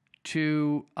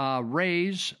to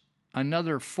raise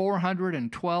another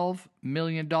 $412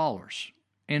 million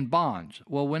in bonds.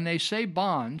 Well, when they say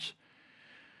bonds,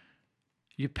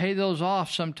 you pay those off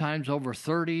sometimes over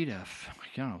 30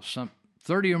 or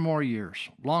more years,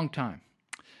 long time.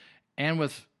 And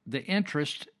with the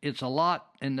interest, it's a lot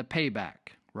in the payback,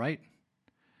 right?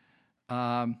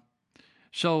 So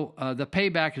the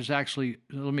payback is actually,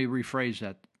 let me rephrase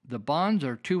that. The bonds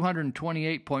are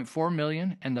 $228.4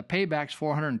 million, and the payback's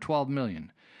 $412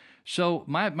 million. So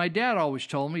my dad always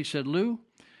told me, he said, Lou,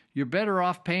 you're better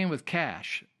off paying with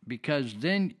cash because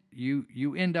then you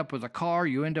end up with a car,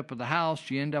 you end up with a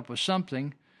house, you end up with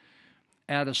something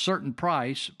at a certain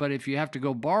price. But if you have to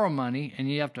go borrow money and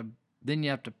you have to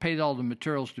pay all the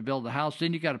materials to build the house,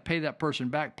 then you got to pay that person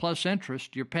back plus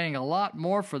interest. You're paying a lot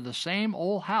more for the same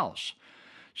old house.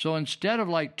 So instead of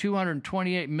like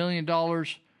 $228 million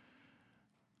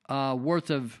worth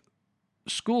of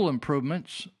school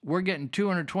improvements, we're getting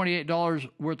 $228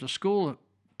 worth of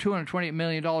 $228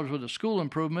 million worth of school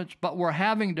improvements, but we're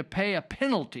having to pay a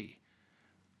penalty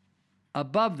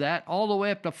above that all the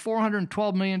way up to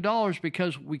 $412 million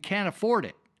because we can't afford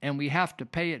it, and we have to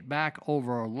pay it back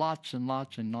over lots and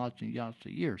lots and lots and lots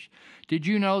of years. Did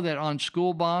you know that on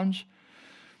school bonds,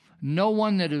 no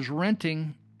one that is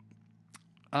renting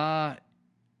in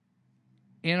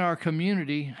our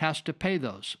community has to pay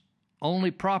those?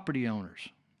 Only property owners,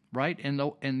 right? And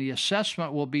the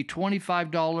assessment will be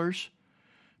 $25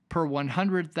 per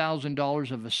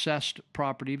 $100,000 of assessed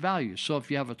property value. So if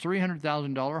you have a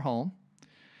 $300,000 home,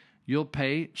 you'll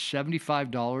pay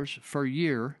 $75 per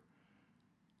year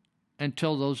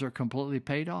until those are completely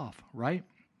paid off, right?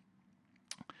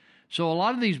 So a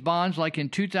lot of these bonds, like in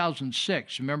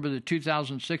 2006, remember the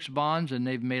 2006 bonds, and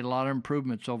they've made a lot of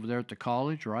improvements over there at the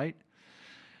college, right?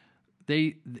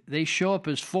 They show up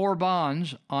as 4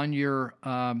 bonds on your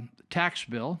tax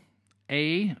bill: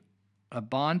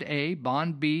 Bond A,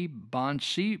 Bond B, Bond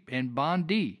C, and Bond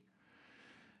D.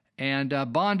 And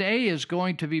Bond A is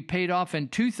going to be paid off in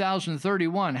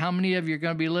 2031. How many of you are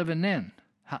going to be living then?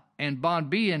 And Bond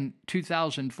B in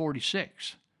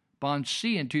 2046. Bond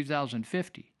C in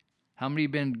 2050. How many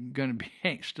been going to be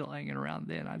still hanging around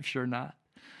then? I'm sure not.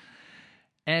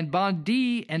 And Bond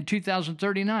D in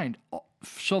 2039.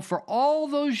 So for all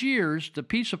those years, the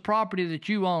piece of property that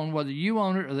you own, whether you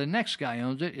own it or the next guy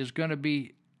owns it, is going to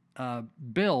be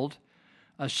billed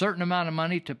a certain amount of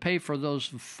money to pay for those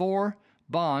 4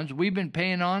 bonds we've been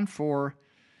paying on for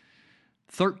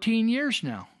 13 years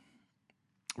now,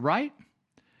 right?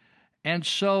 And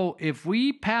so if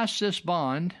we pass this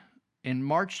bond in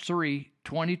March 3,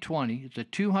 2020, it's a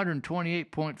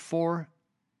 $228.4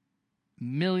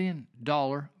 million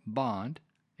bond.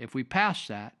 If we pass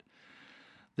that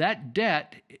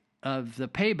debt of the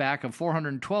payback of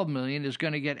 $412 million is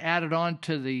going to get added on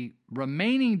to the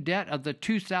remaining debt of the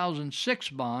 2006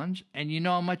 bonds. And you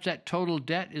know how much that total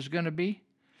debt is going to be?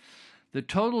 The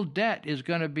total debt is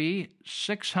going to be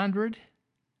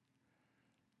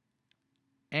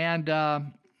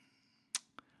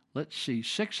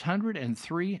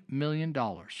 $603 million.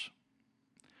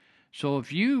 So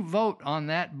if you vote on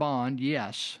that bond,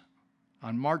 yes,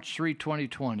 on March 3,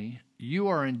 2020, you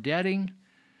are indebting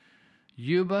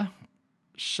Yuba,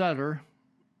 Sutter,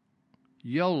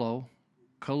 Yolo,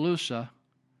 Colusa,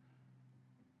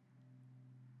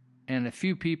 and a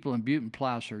few people in Butte and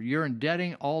Placer. You're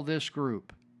indebting all this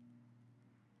group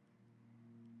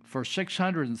for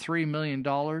 $603 million,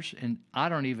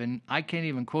 and I can't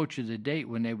even quote you the date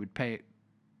when they would pay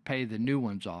the new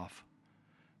ones off.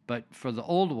 But for the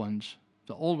old ones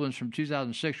from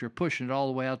 2006, you're pushing it all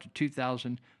the way out to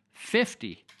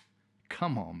 2050.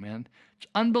 Come on, man. It's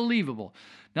unbelievable.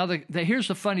 Now, here's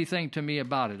the funny thing to me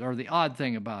about it, or the odd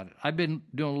thing about it. I've been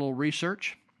doing a little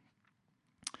research,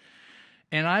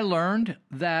 and I learned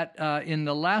that in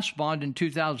the last bond in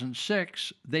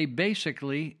 2006, they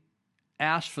basically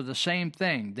asked for the same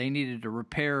thing. They needed to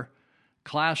repair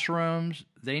classrooms.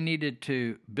 They needed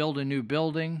to build a new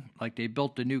building, like they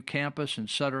built the new campus in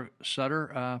Sutter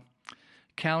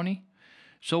County.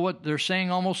 So what they're saying,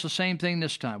 almost the same thing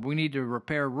this time. We need to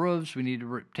repair roofs. We need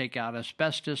to take out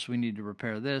asbestos. We need to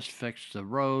repair this, fix the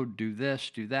road, do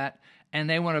this, do that. And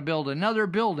they want to build another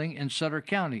building in Sutter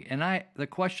County. And the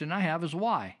question I have is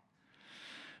why?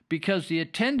 Because the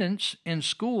attendance in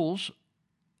schools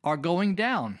are going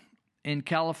down in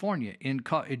California, in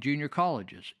junior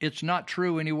colleges. It's not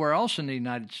true anywhere else in the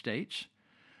United States,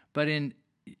 but in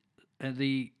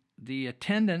the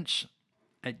attendance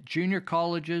at junior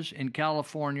colleges in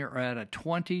California are at a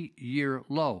 20-year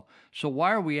low. So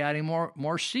why are we adding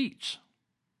more seats?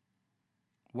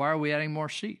 Why are we adding more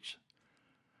seats?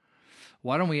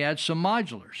 Why don't we add some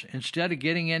modulars? Instead of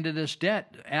getting into this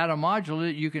debt, add a modular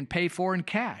that you can pay for in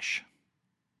cash,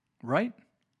 right?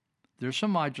 There's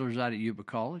some modulars out at Yuba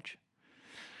College.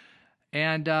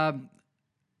 And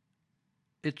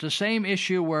it's the same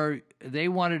issue where they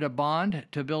wanted a bond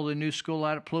to build a new school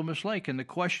out at Plumas Lake. And the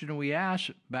question we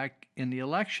asked back in the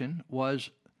election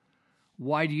was,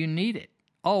 why do you need it?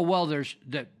 Oh, well, there's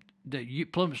the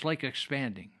Plumas Lake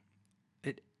expanding.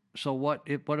 So what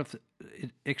if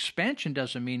expansion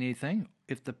doesn't mean anything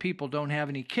if the people don't have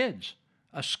any kids?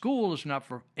 A school is not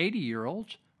for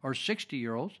 80-year-olds or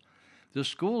 60-year-olds. The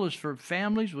school is for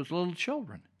families with little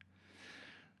children.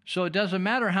 So it doesn't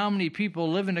matter how many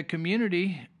people live in a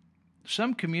community.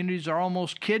 Some communities are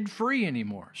almost kid-free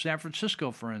anymore. San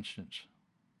Francisco, for instance.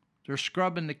 They're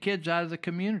scrubbing the kids out of the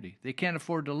community. They can't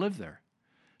afford to live there.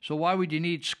 So why would you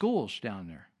need schools down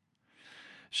there?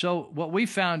 So what we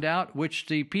found out, which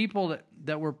the people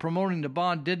that were promoting the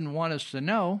bond didn't want us to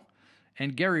know,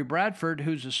 and Gary Bradford,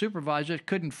 who's the supervisor,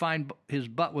 couldn't find his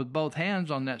butt with both hands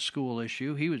on that school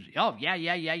issue. He was,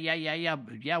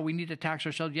 yeah, we need to tax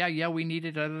ourselves. Yeah, we need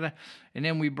it. And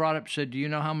then we brought up, said, do you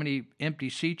know how many empty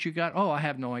seats you got? Oh, I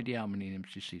have no idea how many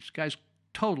empty seats. The guy's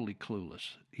totally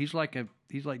clueless. He's like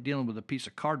dealing with a piece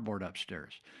of cardboard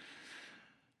upstairs.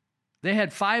 They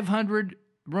had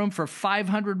room for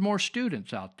 500 more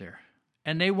students out there.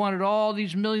 And they wanted all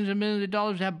these millions and millions of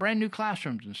dollars to have brand new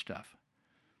classrooms and stuff.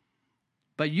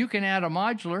 But you can add a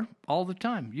modular all the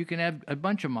time. You can add a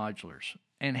bunch of modulars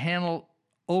and handle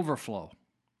overflow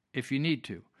if you need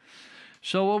to.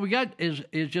 So what we got is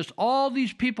just all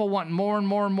these people wanting more and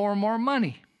more and more and more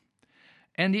money.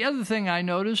 And the other thing I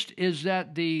noticed is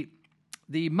that the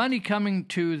money coming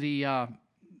to the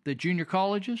junior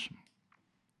colleges,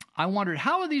 I wondered,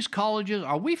 how are these colleges,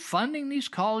 are we funding these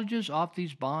colleges off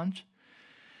these bonds?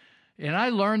 And I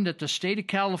learned that the state of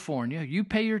California, you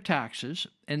pay your taxes,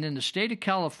 and then the state of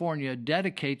California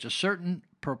dedicates a certain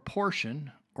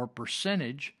proportion or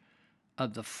percentage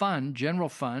of the fund, general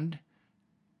fund,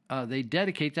 they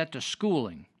dedicate that to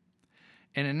schooling.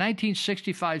 And in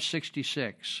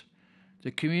 1965-66,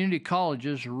 the community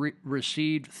colleges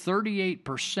received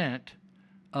 38%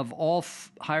 of all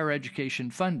higher education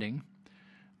funding,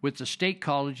 with the state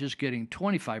colleges getting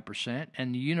 25%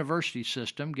 and the university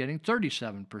system getting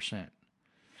 37%.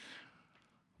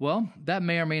 Well, that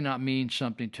may or may not mean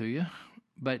something to you,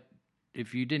 but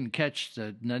if you didn't catch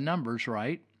the numbers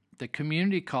right, the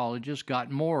community colleges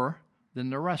got more than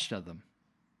the rest of them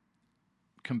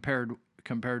compared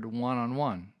to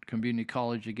one-on-one, community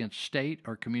college against state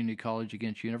or community college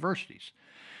against universities.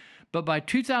 But by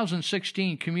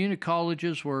 2016, community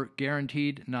colleges were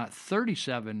guaranteed not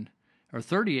 37 or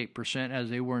 38% as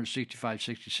they were in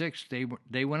 65-66,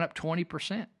 they went up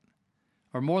 20%,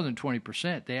 or more than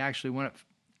 20%. They actually went up,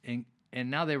 and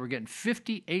now they were getting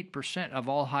 58% of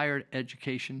all higher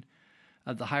education,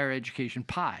 of the higher education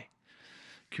pie.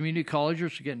 Community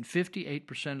colleges are getting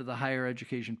 58% of the higher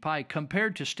education pie,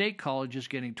 compared to state colleges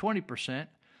getting 20%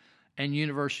 and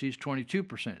universities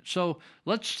 22%. So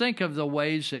let's think of the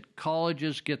ways that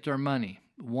colleges get their money.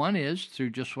 One is through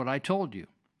just what I told you.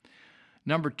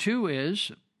 Number two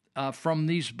is from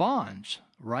these bonds,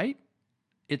 right?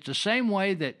 It's the same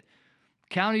way that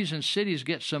counties and cities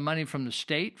get some money from the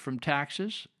state, from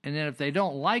taxes, and then if they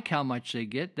don't like how much they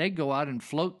get, they go out and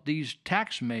float these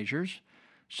tax measures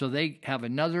So they have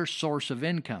another source of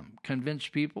income. Convince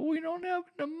people, we don't have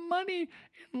the money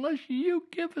unless you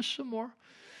give us some more.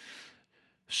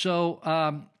 So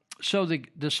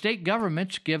the state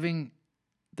government's giving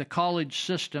the college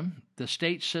system, the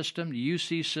state system, the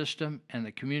UC system, and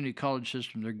the community college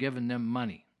system, they're giving them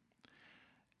money.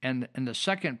 And the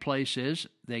second place is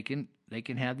they can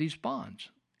have these bonds.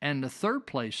 And the third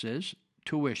place is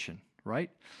tuition, right?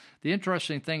 The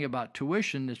interesting thing about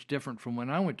tuition that's different from when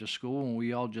I went to school, when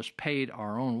we all just paid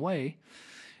our own way,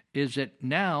 is that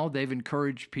now they've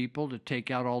encouraged people to take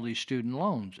out all these student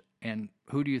loans. And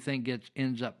who do you think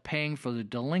ends up paying for the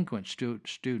delinquent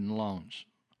student loans?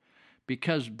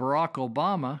 Because Barack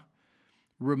Obama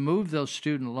removed those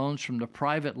student loans from the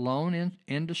private loan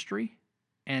industry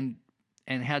and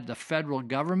had the federal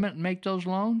government make those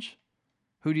loans,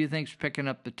 who do you think's picking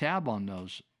up the tab on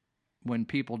those when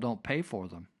people don't pay for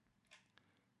them?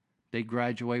 They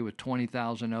graduate with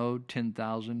 $20,000 owed, $10,000,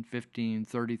 $15,000,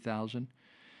 $30,000,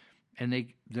 and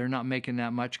they're not making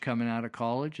that much coming out of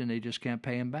college, and they just can't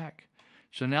pay them back.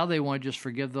 So now they want to just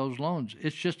forgive those loans.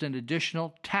 It's just an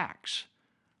additional tax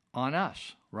on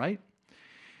us, right?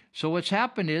 So what's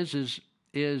happened is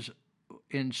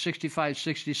in 65,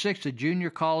 66, the junior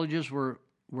colleges were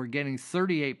getting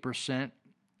 38%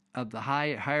 of the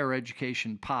higher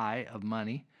education pie of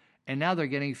money, and now they're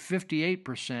getting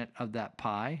 58% of that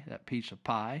pie, that piece of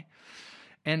pie.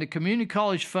 And the community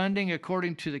college funding,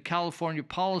 according to the California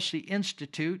Policy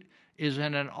Institute, is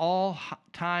at an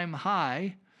all-time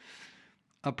high,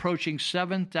 approaching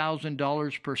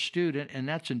 $7,000 per student, and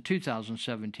that's in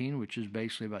 2017, which is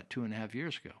basically about 2.5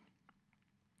 years ago.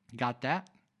 Got that?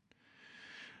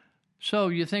 So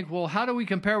you think, well, how do we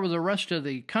compare with the rest of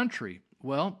the country?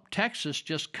 Well, Texas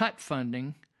just cut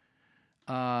funding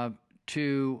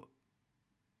to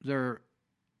their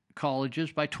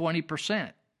colleges by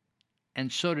 20%,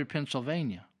 and so did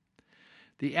Pennsylvania.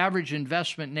 The average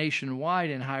investment nationwide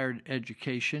in higher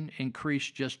education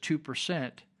increased just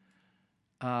 2%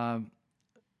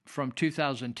 from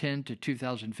 2010 to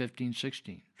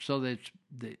 2015-16. So they've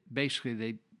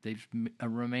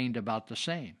remained about the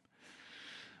same.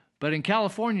 But in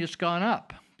California, it's gone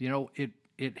up. You know,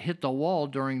 it hit the wall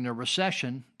during the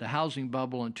recession, the housing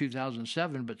bubble in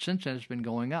 2007, but since then it's been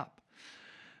going up.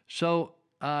 So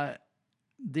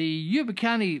the Yuba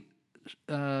County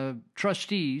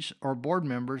trustees or board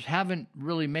members haven't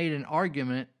really made an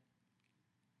argument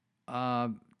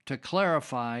to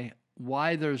clarify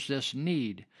why there's this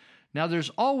need. Now,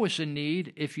 there's always a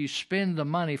need if you spend the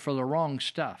money for the wrong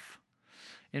stuff.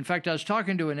 In fact, I was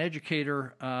talking to an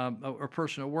educator, a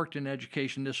person who worked in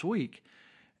education this week,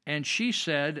 and she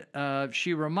said,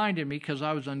 she reminded me, because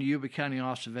I was on the Yuba County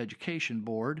Office of Education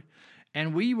Board,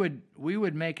 and we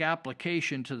would make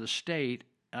application to the state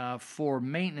for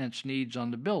maintenance needs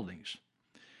on the buildings.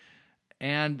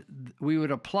 And we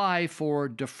would apply for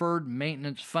deferred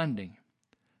maintenance funding.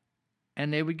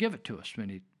 And they would give it to us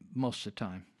most of the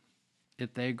time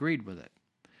if they agreed with it.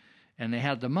 And they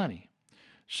had the money.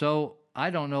 So I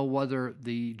don't know whether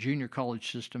the junior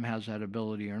college system has that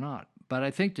ability or not. But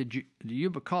I think the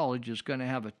Yuba College is going to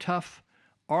have a tough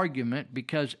argument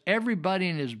because everybody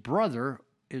and his brother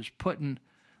is putting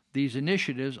these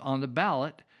initiatives on the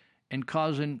ballot and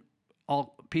causing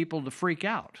all people to freak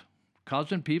out.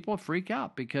 Causing people to freak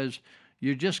out because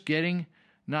you're just getting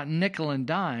not nickel and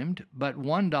dimed, but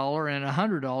 $1 and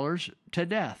 $100 to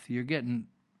death. You're getting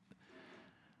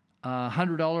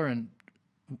 $100 and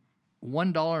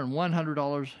 $1 and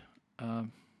 $100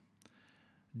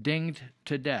 dinged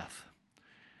to death.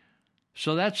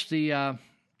 So that's the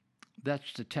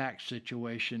tax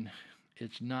situation.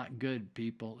 It's not good,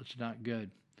 people. It's not good.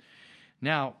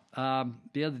 Now,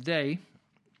 the other day,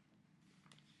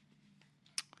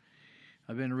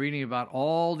 I've been reading about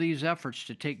all these efforts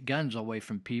to take guns away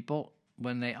from people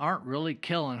when they aren't really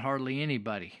killing hardly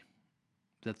anybody.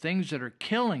 The things that are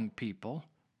killing people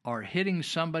are hitting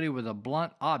somebody with a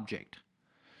blunt object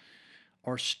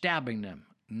or stabbing them,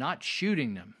 not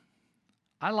shooting them.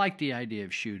 I like the idea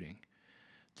of shooting.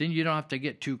 Then you don't have to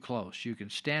get too close. You can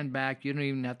stand back. You don't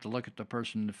even have to look at the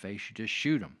person in the face. You just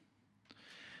shoot them.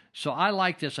 So I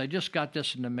like this. I just got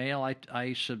this in the mail.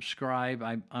 I subscribe.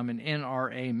 I'm an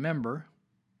NRA member,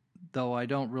 though I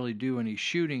don't really do any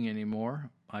shooting anymore.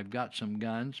 I've got some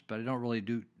guns, but I don't really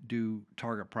do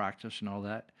target practice and all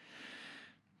that.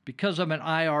 Because I'm an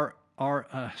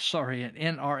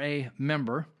NRA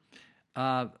member,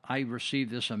 I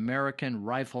received this American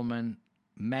Rifleman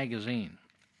magazine.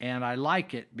 And I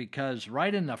like it because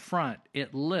right in the front,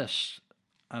 it lists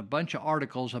a bunch of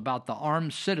articles about the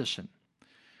armed citizen.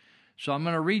 So I'm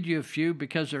going to read you a few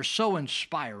because they're so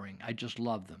inspiring. I just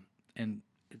love them. And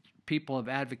people have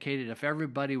advocated if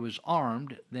everybody was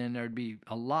armed, then there'd be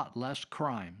a lot less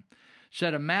crime.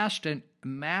 Said a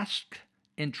masked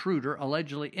intruder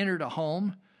allegedly entered a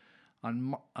home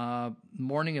on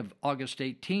morning of August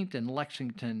 18th in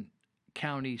Lexington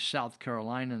County, South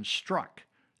Carolina, and struck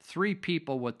 3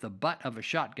 people with the butt of a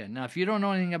shotgun. Now, if you don't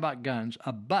know anything about guns,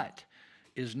 a butt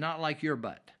is not like your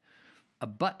butt. A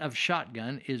butt of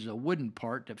shotgun is a wooden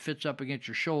part that fits up against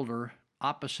your shoulder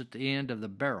opposite the end of the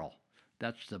barrel.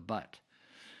 That's the butt.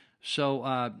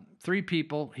 So 3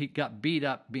 people, he got beat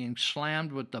up being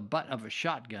slammed with the butt of a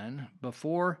shotgun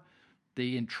before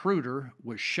the intruder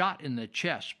was shot in the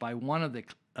chest by one of the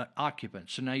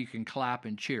occupants. So now you can clap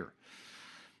and cheer.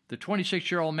 The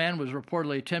 26-year-old man was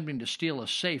reportedly attempting to steal a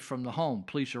safe from the home.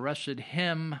 Police arrested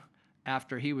him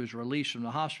after he was released from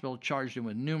the hospital, charged him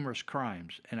with numerous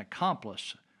crimes. An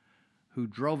accomplice who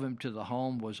drove him to the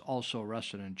home was also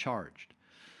arrested and charged.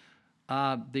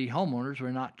 The homeowners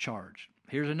were not charged.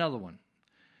 Here's another one.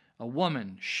 A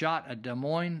woman shot a Des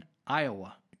Moines,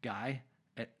 Iowa guy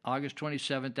at August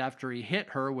 27th after he hit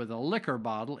her with a liquor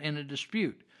bottle in a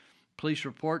dispute. Police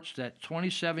reports that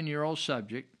 27-year-old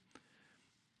subject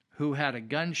who had a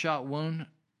gunshot wound,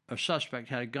 or suspect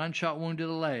had a gunshot wound to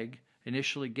the leg,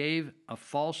 initially gave a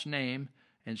false name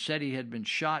and said he had been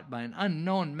shot by an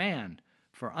unknown man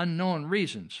for unknown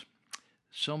reasons.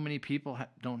 So many people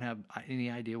don't have any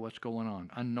idea what's going on.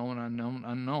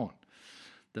 Unknown.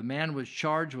 The man was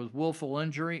charged with willful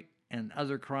injury and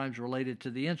other crimes related to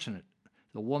the incident.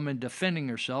 The woman defending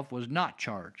herself was not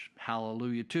charged.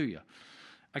 Hallelujah to you.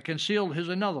 Here's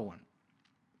another one.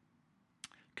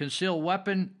 Concealed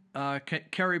weapon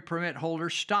carry permit holder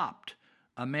stopped.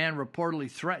 A man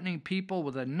reportedly threatening people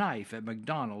with a knife at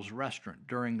McDonald's restaurant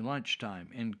during lunchtime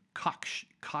in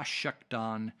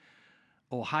Coshocton,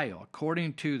 Ohio.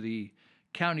 According to the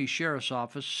county sheriff's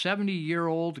office,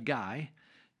 70-year-old guy,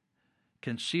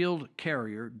 concealed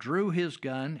carrier, drew his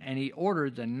gun and he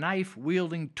ordered the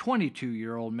knife-wielding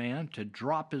 22-year-old man to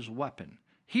drop his weapon.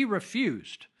 He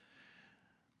refused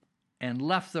and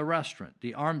left the restaurant.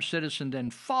 The armed citizen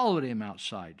then followed him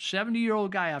outside.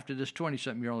 70-year-old guy, after this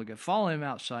 20-something-year-old guy, followed him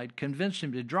outside, convinced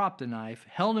him to drop the knife,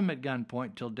 held him at gunpoint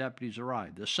until deputies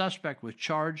arrived. The suspect was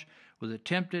charged with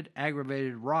attempted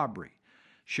aggravated robbery.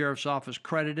 Sheriff's office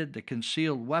credited the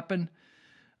concealed weapon,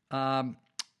 a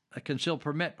concealed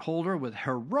permit holder, with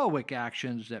heroic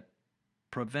actions that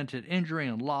prevented injury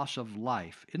and loss of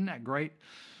life. Isn't that great?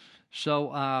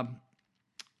 So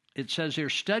it says here,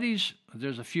 studies,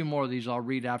 there's a few more of these I'll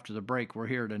read after the break. We're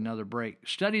here at another break.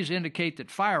 Studies indicate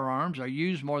that firearms are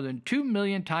used more than 2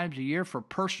 million times a year for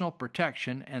personal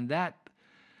protection, and that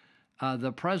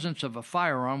the presence of a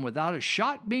firearm without a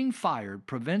shot being fired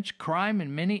prevents crime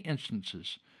in many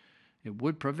instances. It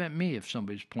would prevent me if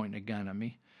somebody's pointing a gun at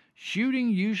me. Shooting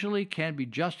usually can be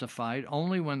justified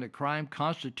only when the crime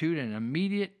constitutes an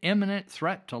immediate, imminent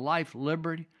threat to life,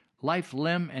 liberty, life,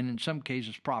 limb, and in some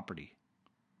cases, property.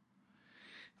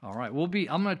 All right,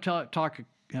 I'm going to talk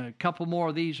a couple more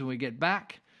of these when we get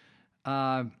back.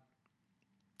 I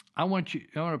want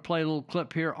to play a little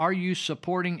clip here. Are you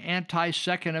supporting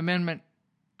anti-Second Amendment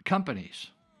companies?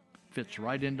 Fits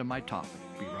right into my topic.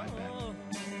 Be right back.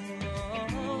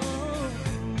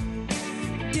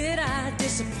 Did I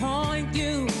disappoint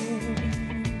you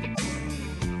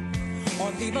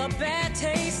or leave a bad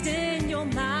taste in your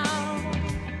mouth?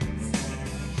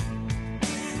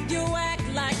 You act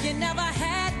like you never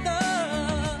had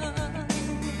love,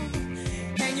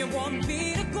 and you want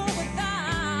me to go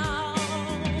without.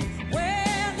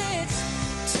 Well,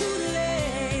 it's too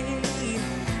late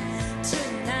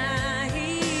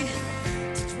tonight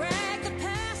to drag the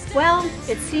past. Well,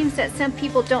 it seems that some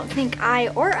people don't think I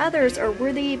or others are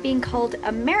worthy of being called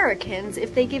Americans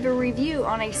if they give a review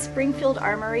on a Springfield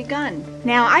Armory gun.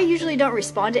 Now, I usually don't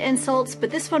respond to insults, but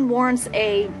this one warrants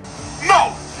a...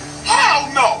 No!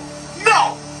 Hell no!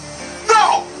 No!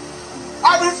 No!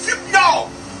 I refuse! No!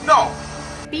 No!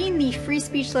 Being the free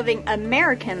speech loving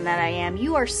American that I am,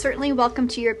 you are certainly welcome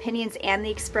to your opinions and the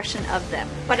expression of them.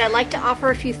 But I'd like to offer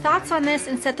a few thoughts on this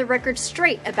and set the record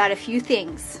straight about a few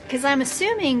things. Because I'm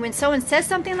assuming when someone says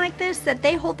something like this that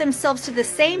they hold themselves to the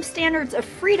same standards of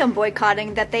freedom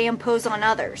boycotting that they impose on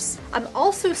others. I'm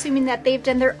also assuming that they've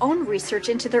done their own research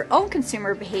into their own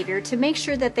consumer behavior to make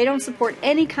sure that they don't support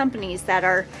any companies that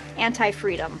are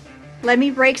anti-freedom. Let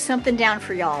me break something down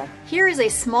for y'all. Here is a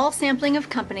small sampling of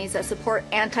companies that support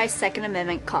anti-Second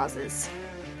Amendment causes.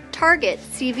 Target,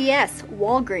 CVS,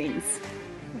 Walgreens,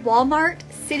 Walmart,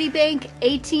 Citibank,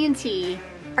 AT&T.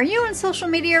 Are you on social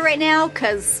media right now?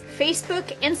 Because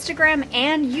Facebook, Instagram,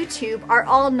 and YouTube are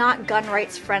all not gun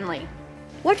rights friendly.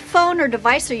 What phone or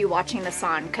device are you watching this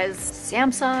on? Because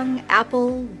Samsung,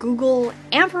 Apple, Google,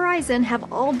 and Verizon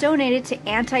have all donated to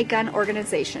anti-gun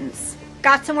organizations.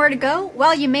 Got somewhere to go?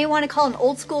 Well, you may want to call an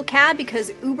old school cab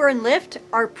because Uber and Lyft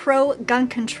are pro-gun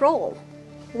control.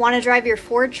 Want to drive your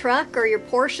Ford truck or your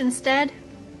Porsche instead?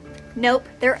 Nope,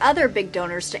 they're other big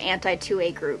donors to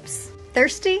anti-2A groups.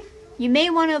 Thirsty? You may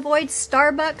want to avoid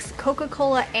Starbucks,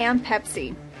 Coca-Cola, and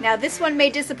Pepsi. Now this one may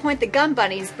disappoint the gun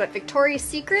bunnies, but Victoria's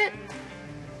Secret?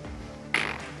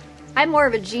 I'm more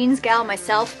of a jeans gal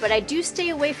myself, but I do stay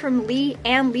away from Lee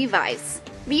and Levi's.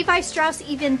 Levi Strauss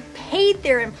even paid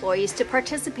their employees to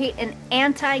participate in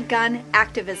anti-gun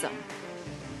activism.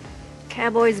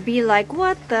 Cowboys be like,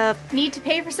 what the? Need to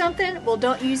pay for something? Well,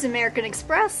 don't use American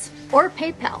Express or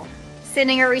PayPal.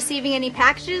 Sending or receiving any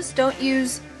packages? Don't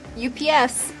use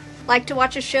UPS. Like to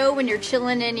watch a show when you're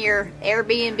chilling in your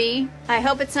Airbnb? I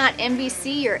hope it's not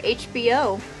NBC or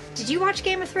HBO. Did you watch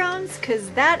Game of Thrones? Cause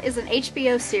that is an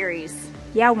HBO series.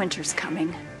 Yeah, winter's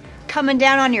coming. Coming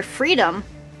down on your freedom?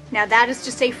 Now that is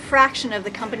just a fraction of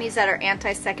the companies that are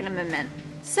anti-Second Amendment.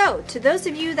 So, to those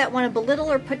of you that want to belittle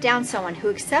or put down someone who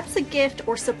accepts a gift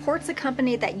or supports a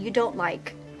company that you don't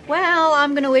like, well,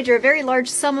 I'm going to wager a very large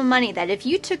sum of money that if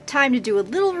you took time to do a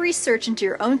little research into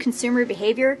your own consumer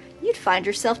behavior, you'd find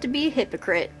yourself to be a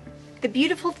hypocrite. The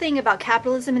beautiful thing about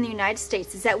capitalism in the United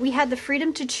States is that we have the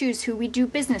freedom to choose who we do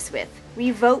business with. We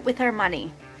vote with our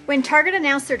money. When Target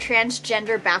announced their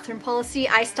transgender bathroom policy,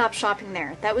 I stopped shopping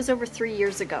there. That was over 3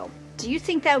 years ago. Do you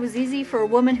think that was easy for a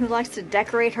woman who likes to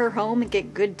decorate her home and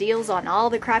get good deals on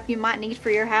all the crap you might need for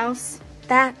your house?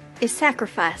 That is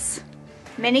sacrifice.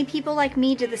 Many people like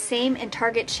me did the same, and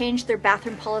Target changed their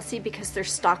bathroom policy because their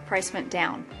stock price went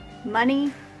down.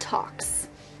 Money talks.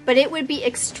 But it would be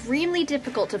extremely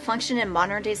difficult to function in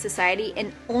modern day society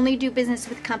and only do business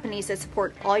with companies that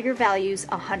support all your values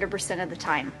 100% of the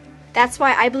time. That's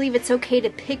why I believe it's okay to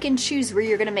pick and choose where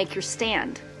you're going to make your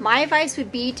stand. My advice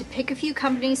would be to pick a few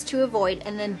companies to avoid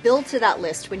and then build to that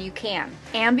list when you can.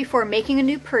 And before making a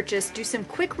new purchase, do some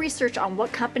quick research on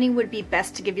what company would be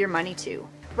best to give your money to.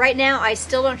 Right now, I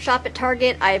still don't shop at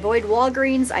Target, I avoid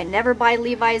Walgreens, I never buy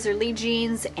Levi's or Lee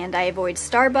jeans, and I avoid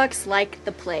Starbucks like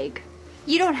the plague.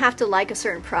 You don't have to like a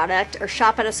certain product or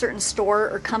shop at a certain store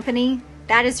or company.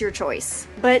 That is your choice.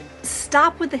 But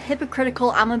stop with the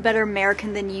hypocritical I'm a better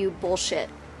American than you bullshit.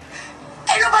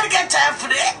 Ain't nobody got time for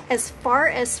that. As far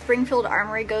as Springfield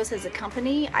Armory goes as a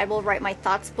company, I will write my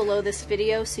thoughts below this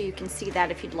video so you can see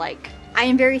that if you'd like. I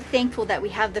am very thankful that we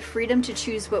have the freedom to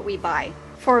choose what we buy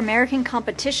for American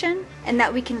competition, and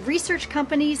that we can research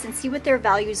companies and see what their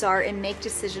values are and make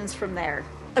decisions from there.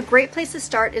 A great place to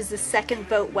start is the Second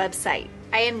Vote website.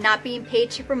 I am not being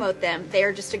paid to promote them. They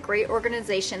are just a great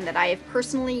organization that I have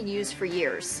personally used for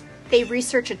years. They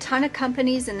research a ton of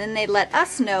companies and then they let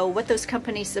us know what those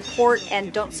companies support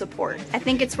and don't support. I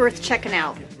think it's worth checking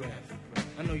out.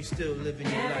 I know you still living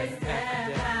your life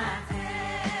after death.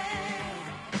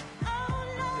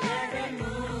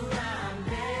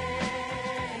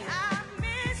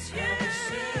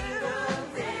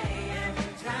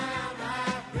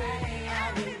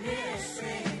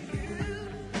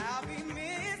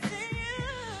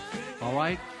 All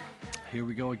right, here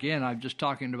we go again. I'm just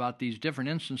talking about these different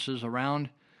instances around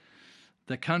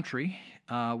the country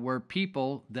where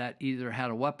people that either had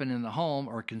a weapon in the home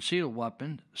or a concealed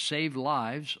weapon saved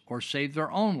lives or saved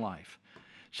their own life.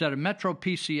 Said a Metro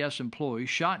PCS employee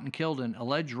shot and killed an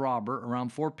alleged robber around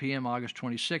 4 p.m. August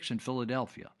 26 in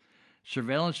Philadelphia.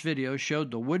 Surveillance video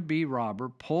showed the would-be robber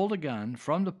pulled a gun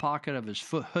from the pocket of his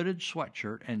hooded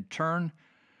sweatshirt and turned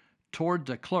toward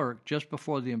the clerk just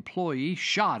before the employee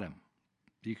shot him.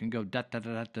 You can go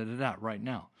da-da-da-da-da-da right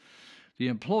now. The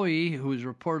employee, who is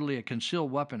reportedly a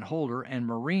concealed weapon holder and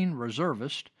Marine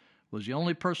reservist, was the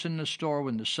only person in the store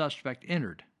when the suspect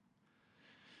entered.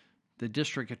 The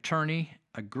district attorney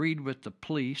agreed with the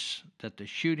police that the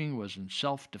shooting was in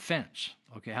self-defense.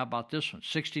 Okay, how about this one?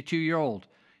 62-year-old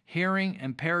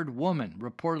hearing-impaired woman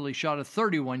reportedly shot a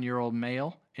 31-year-old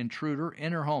male intruder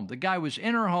in her home. The guy was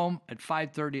in her home at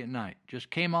 5:30 at night, just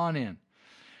came on in.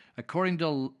 According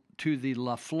to the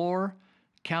LaFleur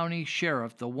County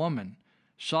Sheriff, the woman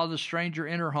saw the stranger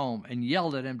in her home and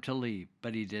yelled at him to leave,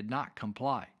 but he did not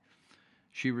comply.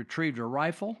 She retrieved a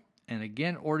rifle and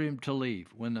again ordered him to leave.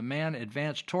 When the man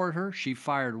advanced toward her, she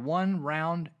fired one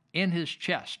round in his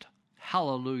chest.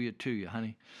 Hallelujah to you,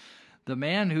 honey. The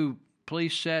man, who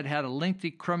police said had a lengthy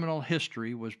criminal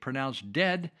history, was pronounced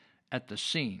dead at the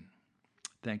scene.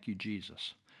 Thank you,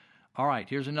 Jesus. All right,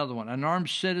 here's another one. An armed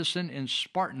citizen in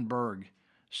Spartanburg,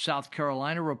 South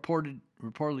Carolina,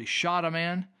 reportedly shot a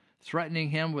man,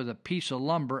 threatening him with a piece of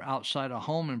lumber outside a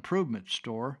home improvement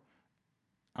store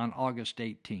on August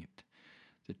 18th.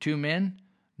 The two men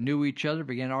knew each other,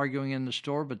 began arguing in the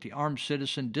store, but the armed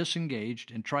citizen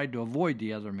disengaged and tried to avoid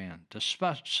the other man. The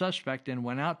suspect then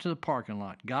went out to the parking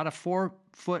lot, got a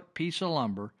 4-foot piece of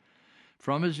lumber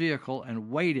from his vehicle,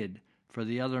 and waited for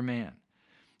the other man.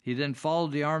 He then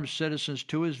followed the armed citizens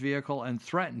to his vehicle and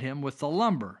threatened him with the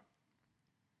lumber,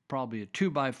 probably a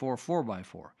 2x4,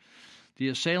 4x4. The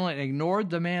assailant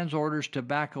ignored the man's orders to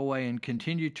back away and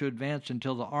continued to advance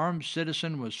until the armed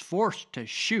citizen was forced to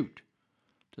shoot.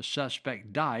 The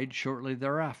suspect died shortly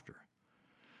thereafter.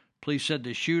 Police said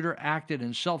the shooter acted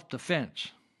in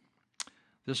self-defense.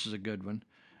 This is a good one.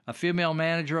 A female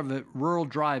manager of a rural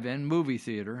drive-in movie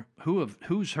theater.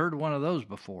 Who's heard one of those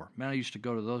before? Man, I used to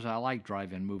go to those. I like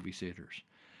drive-in movie theaters.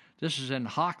 This is in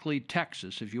Hockley,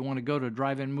 Texas. If you want to go to a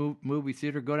drive-in movie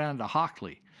theater, go down to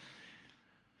Hockley.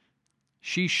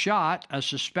 She shot a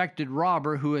suspected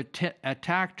robber who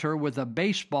attacked her with a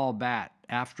baseball bat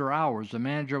after hours. The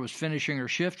manager was finishing her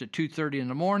shift at 2:30 in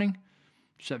the morning,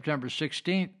 September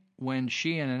 16th, when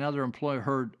she and another employee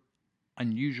heard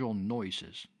unusual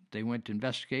noises. They went to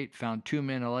investigate, found two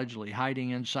men allegedly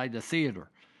hiding inside the theater.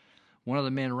 One of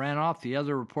the men ran off. The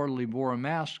other reportedly wore a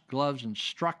mask, gloves, and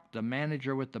struck the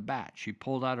manager with the bat. She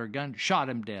pulled out her gun, shot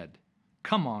him dead.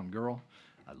 Come on, girl.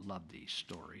 I love these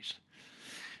stories.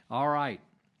 All right.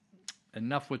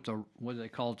 Enough with what do they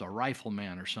call it, the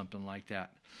rifleman or something like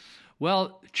that.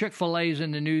 Well, Chick-fil-A's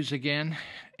in the news again,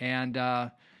 and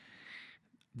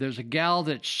there's a gal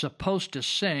that's supposed to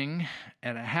sing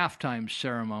at a halftime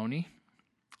ceremony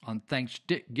on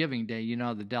Thanksgiving Day. You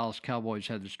know, the Dallas Cowboys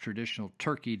have this traditional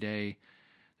Turkey Day.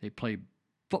 They play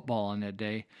football on that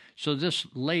day. So this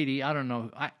lady, I don't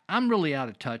know, I'm really out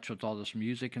of touch with all this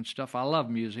music and stuff. I love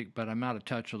music, but I'm out of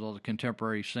touch with all the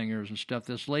contemporary singers and stuff.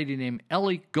 This lady named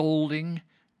Ellie Goulding,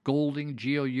 Goulding,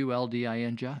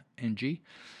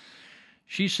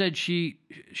 she said she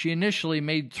initially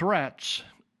made threats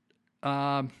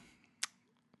that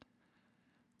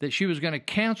she was going to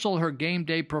cancel her game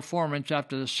day performance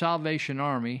after the Salvation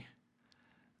Army.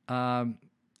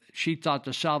 She thought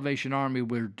the Salvation Army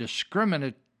were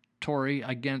discriminatory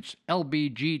against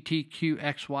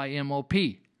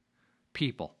LBGTQXYMOP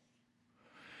people.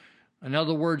 In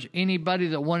other words, anybody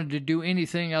that wanted to do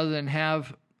anything other than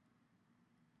have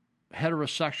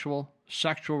heterosexual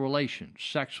sexual relations,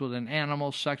 sex with an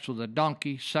animal, sex with a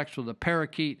donkey, sex with a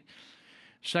parakeet,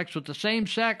 sex with the same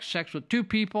sex, sex with two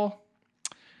people,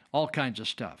 all kinds of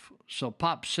stuff. So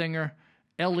pop singer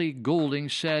Ellie Goulding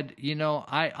said, you know,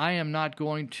 I am not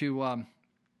going to,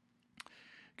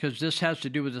 because this has to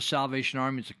do with the Salvation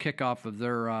Army. It's a kickoff of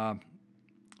their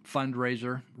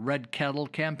fundraiser, Red Kettle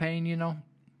campaign, you know.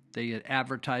 They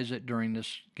advertise it during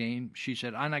this game. She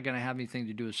said, I'm not going to have anything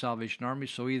to do with Salvation Army,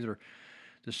 so either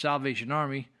the Salvation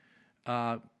Army,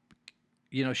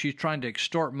 you know, she's trying to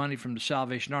extort money from the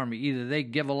Salvation Army. Either they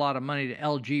give a lot of money to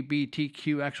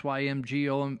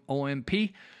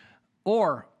LGBTQXYMGOMP,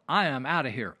 or I am out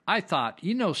of here. I thought,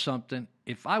 you know something,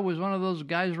 if I was one of those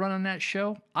guys running that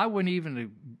show, I wouldn't even have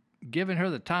given her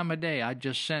the time of day. I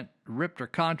just ripped her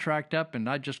contract up, and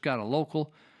I just got a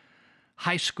local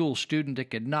high school student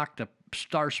that could knock the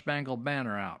Star-Spangled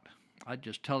Banner out. I'd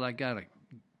just tell that guy to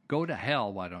go to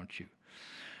hell, why don't you?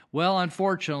 Well,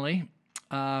 unfortunately,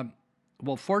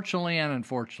 fortunately and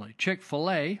unfortunately,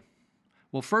 Chick-fil-A,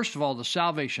 well, first of all, the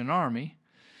Salvation Army,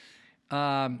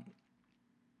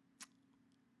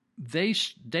 they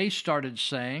started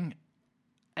saying,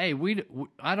 hey,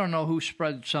 I don't know who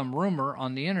spread some rumor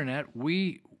on the internet.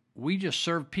 We just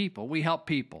serve people. We help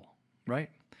people, right?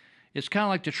 It's kind of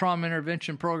like the trauma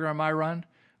intervention program I run.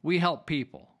 We help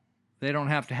people. They don't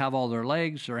have to have all their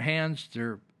legs, their hands,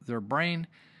 their brain.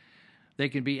 They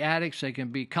can be addicts. They can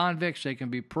be convicts. They can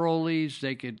be parolees.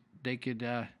 They could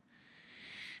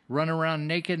run around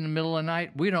naked in the middle of the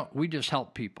night. We just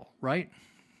help people, right?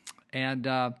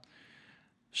 And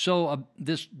so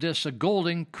this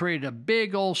Goulding created a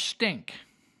big old stink,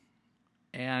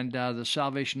 and the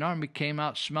Salvation Army came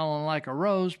out smelling like a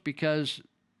rose because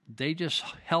they just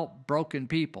help broken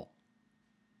people.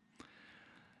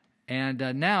 And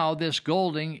now this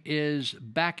Goulding is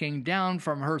backing down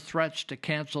from her threats to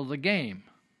cancel the game.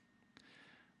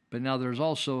 But now there's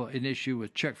also an issue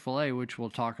with Chick-fil-A, which we'll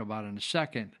talk about in a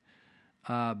second,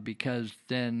 because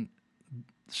then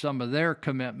some of their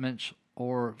commitments,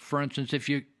 or for instance, if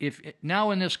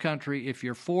now in this country, if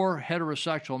you're for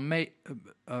heterosexual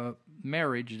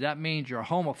marriage, that means you're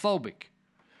homophobic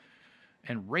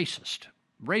and racist.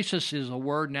 Racist is a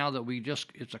word now that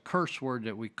it's a curse word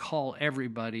that we call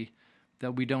everybody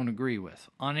that we don't agree with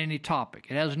on any topic.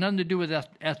 It has nothing to do with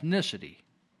ethnicity,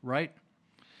 right?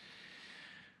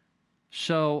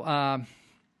 So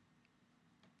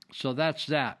So that's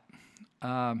that.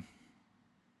 I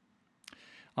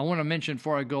want to mention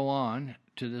before I go on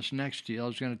to this next deal, I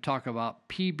was going to talk about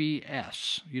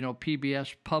PBS. You know,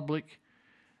 PBS, Public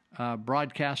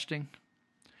Broadcasting.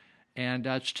 And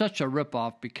it's such a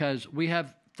ripoff because we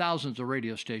have thousands of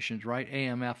radio stations, right?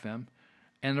 AM, FM.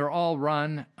 And they're all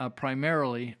run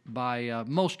primarily by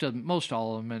most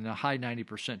all of them in the high 90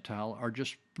 percentile are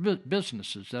just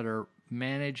businesses that are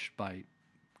managed by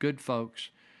good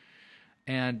folks,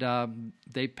 and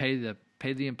they pay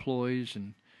the employees,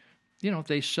 and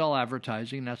they sell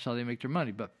advertising. And that's how they make their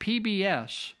money. But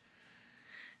PBS,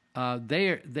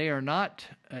 they are not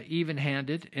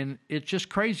even-handed, and it's just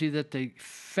crazy that the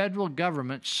federal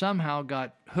government somehow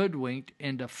got hoodwinked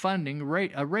into funding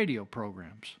radio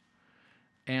programs.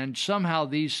 And somehow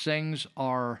these things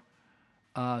are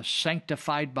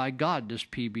sanctified by God, this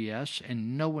PBS,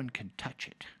 and no one can touch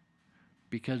it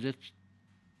because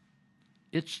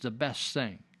it's the best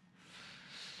thing.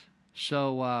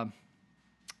 So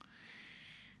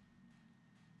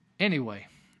anyway,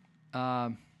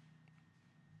 well,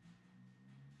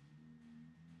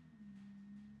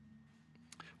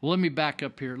 let me back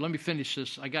up here. Let me finish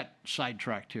this. I got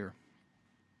sidetracked here.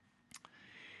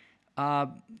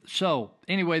 So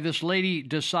anyway, this lady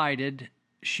decided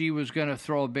she was going to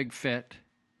throw a big fit,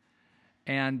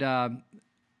 and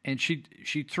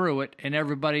she threw it, and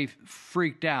everybody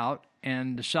freaked out.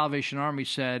 And the Salvation Army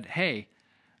said, "Hey,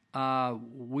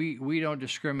 we don't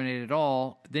discriminate at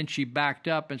all." Then she backed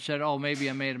up and said, "Oh, maybe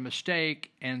I made a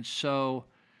mistake, and so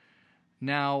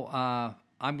now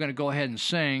I'm going to go ahead and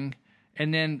sing."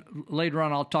 And then later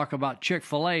on, I'll talk about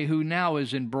Chick-fil-A, who now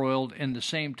is embroiled in the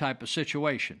same type of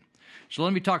situation. So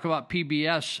let me talk about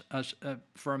PBS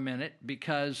for a minute,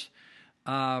 because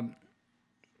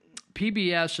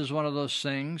PBS is one of those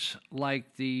things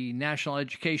like the National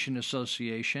Education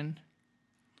Association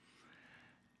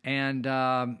and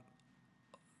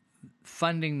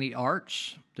funding the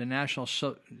arts, the national,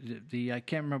 I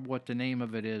can't remember what the name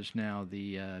of it is now.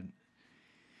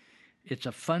 It's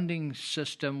a funding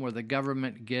system where the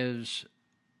government gives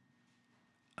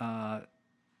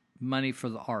money for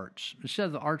the arts, instead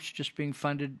of the arts just being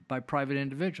funded by private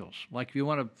individuals. Like if you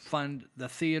want to fund the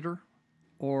theater,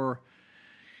 or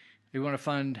you want to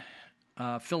fund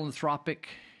philanthropic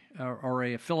or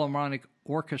a philharmonic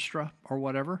orchestra or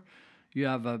whatever, you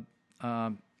have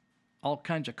all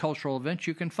kinds of cultural events,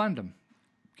 you can fund them,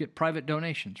 get private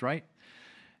donations, right?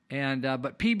 And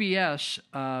but PBS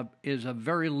is a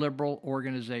very liberal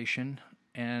organization,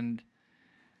 and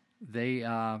they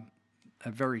a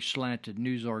very slanted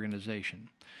news organization.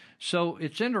 So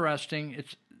it's interesting.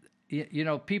 It's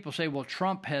people say, well,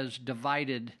 Trump has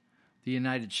divided the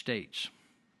United States.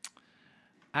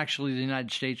 Actually, the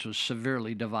United States was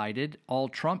severely divided. All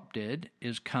Trump did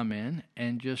is come in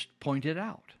and just point it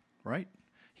out, right?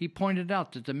 He pointed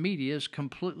out that the media is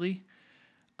completely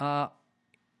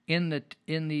in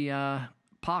the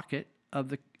pocket of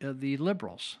the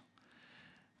liberals.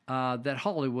 That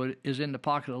Hollywood is in the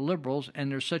pocket of liberals,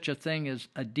 and there's such a thing as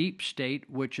a deep state,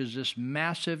 which is this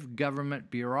massive government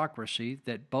bureaucracy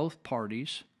that both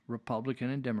parties, Republican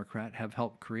and Democrat, have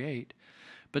helped create.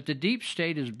 But the deep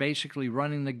state is basically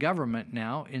running the government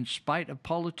now in spite of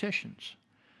politicians.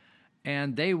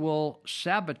 And they will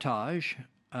sabotage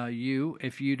you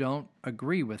if you don't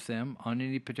agree with them on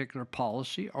any particular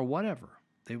policy or whatever.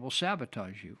 They will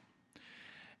sabotage you.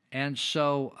 And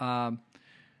so, I'm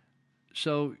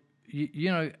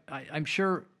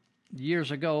sure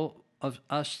years ago of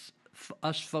us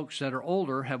folks that are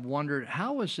older have wondered,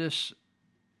 how is this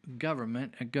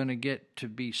government going to get to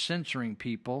be censoring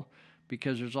people?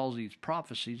 Because there's all these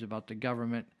prophecies about the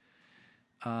government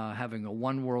having a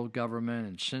one world government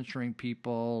and censoring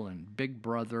people and Big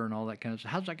Brother and all that kind of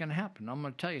stuff. How's that going to happen? I'm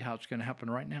going to tell you how it's going to happen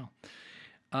right now.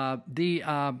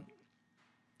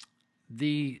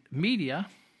 The media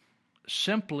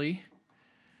simply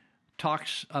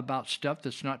talks about stuff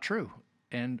that's not true,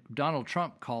 and Donald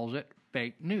Trump calls it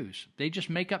fake news. They just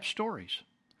make up stories.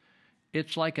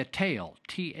 It's like a tale,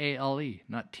 T-A-L-E,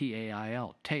 not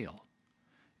T-A-I-L, tale.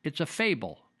 It's a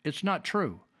fable. It's not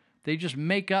true. They just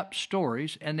make up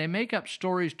stories, and they make up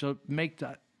stories to make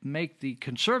the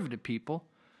conservative people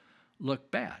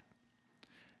look bad.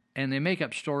 And they make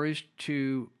up stories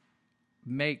to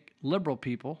make liberal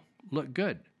people look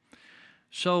good.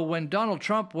 So when Donald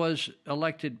Trump was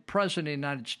elected president of the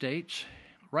United States,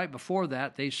 right before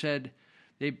that, they said,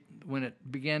 when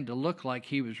it began to look like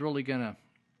he was really going to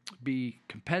be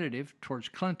competitive towards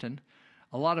Clinton,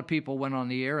 a lot of people went on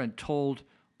the air and told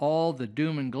all the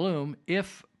doom and gloom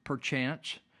if,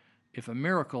 perchance, if a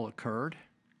miracle occurred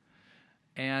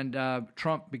and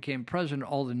Trump became president,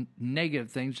 all the negative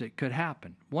things that could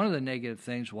happen. One of the negative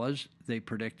things they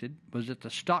predicted was that the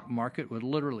stock market would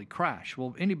literally crash.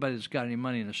 Well, anybody that's got any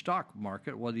money in the stock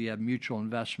market, whether you have mutual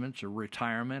investments or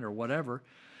retirement or whatever,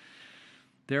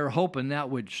 they're hoping that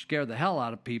would scare the hell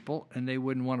out of people and they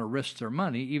wouldn't want to risk their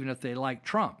money, even if they like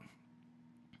Trump.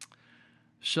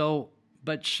 So,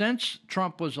 but since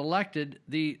Trump was elected,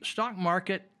 the stock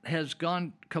market has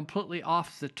gone completely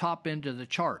off the top end of the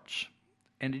charts.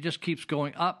 And it just keeps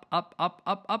going up, up, up,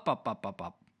 up, up, up, up, up,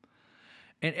 up.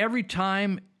 And every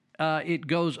time it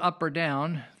goes up or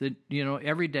down,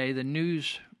 every day the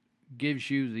news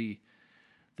gives you the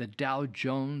Dow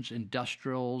Jones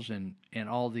Industrials and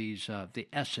all these, the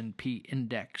S&P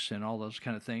Index and all those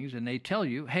kind of things. And they tell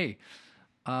you, hey,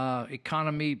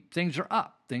 economy, things are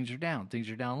up, things are down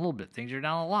a little bit, things are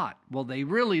down a lot. Well, they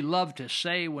really love to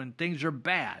say when things are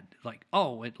bad, like,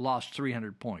 oh, it lost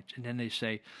 300 points. And then they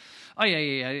say, oh, yeah,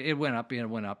 it went up,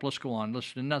 Let's go on.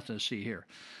 There's nothing to see here.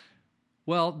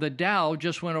 Well, the Dow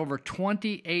just went over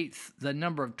the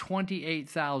number of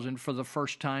 28,000 for the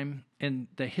first time in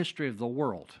the history of the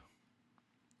world.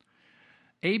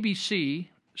 ABC,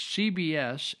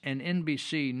 CBS, and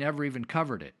NBC never even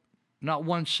covered it. Not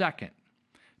 1 second.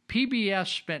 PBS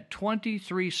spent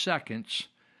 23 seconds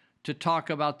to talk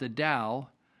about the Dow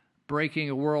breaking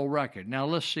a world record. Now,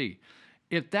 let's see.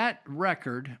 If that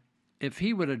record, if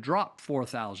he would have dropped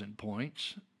 4,000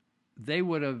 points, they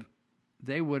would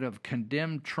have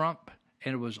condemned Trump,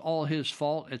 and it was all his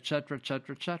fault, et cetera, et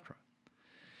cetera, et cetera.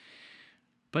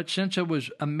 But since it was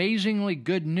amazingly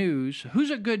good news, who's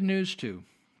it good news to?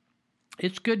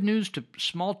 It's good news to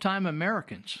small-time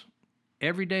Americans,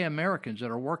 everyday Americans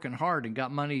that are working hard and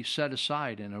got money set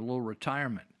aside in a little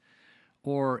retirement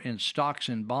or in stocks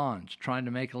and bonds, trying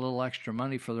to make a little extra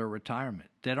money for their retirement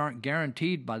that aren't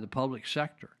guaranteed by the public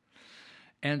sector.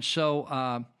 And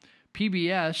so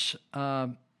PBS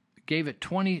gave it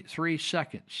 23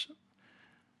 seconds.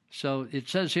 So it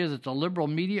says here that the liberal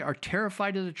media are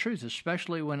terrified of the truth,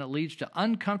 especially when it leads to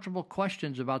uncomfortable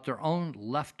questions about their own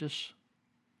leftist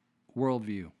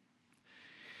worldview.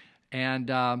 And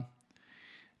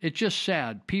it's just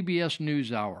sad. PBS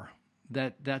NewsHour,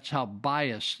 that's how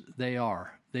biased they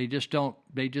are. They just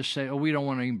say, oh, we don't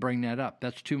want to even bring that up.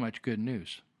 That's too much good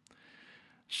news.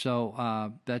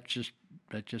 So that's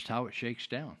just how it shakes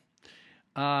down.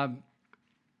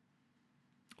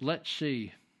 Let's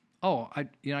see. Oh,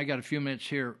 I got a few minutes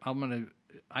here.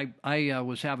 I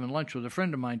was having lunch with a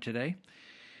friend of mine today,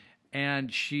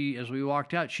 and she, as we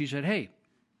walked out, she said, hey,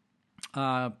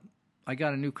 I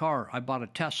got a new car. I bought a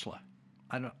Tesla.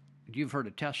 You've heard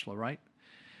of Tesla, right?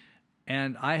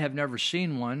 And I have never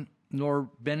seen one nor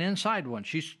been inside one.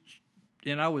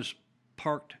 And I was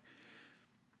parked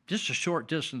just a short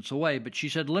distance away, but she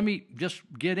said, let me just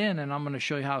get in and I'm going to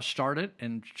show you how to start it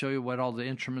and show you what all the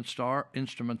instruments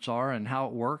are and how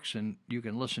it works, and you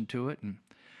can listen to it. And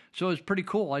so it was pretty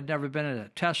cool. I'd never been in a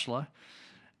Tesla.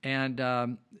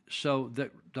 And so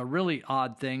the really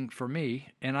odd thing for me,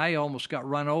 and I almost got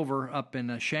run over up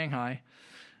in Shanghai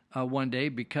one day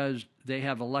because they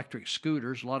have electric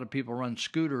scooters. A lot of people run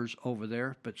scooters over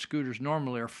there, but scooters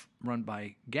normally are run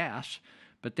by gas,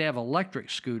 but they have electric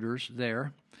scooters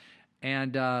there.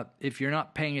 And if you're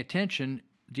not paying attention,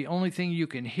 the only thing you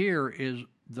can hear is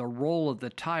the roll of the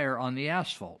tire on the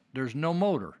asphalt. There's no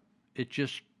motor.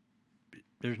 There's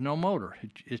no motor.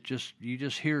 You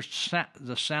just hear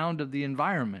the sound of the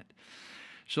environment.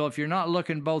 So if you're not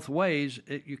looking both ways,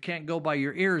 you can't go by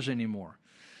your ears anymore.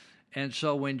 And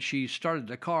so when she started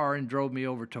the car and drove me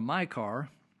over to my car,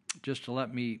 just to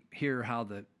let me hear how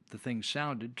the thing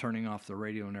sounded, turning off the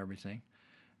radio and everything,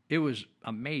 it was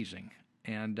amazing.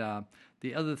 And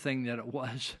the other thing that it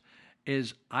was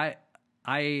is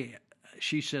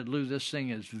she said, Lou, this thing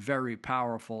is very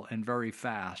powerful and very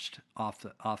fast off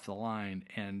the line.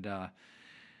 And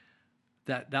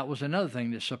that was another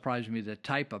thing that surprised me, the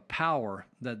type of power.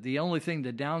 That the only thing,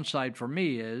 the downside for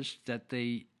me is that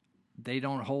they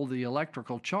don't hold the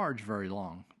electrical charge very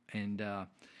long.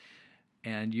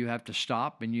 And you have to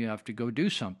stop and you have to go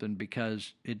do something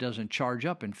because it doesn't charge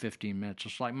up in 15 minutes.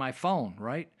 It's like my phone,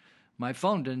 right? My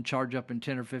phone doesn't charge up in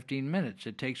 10 or 15 minutes.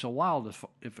 It takes a while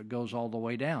if it goes all the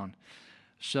way down.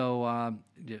 So on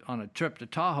a trip to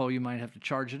Tahoe, you might have to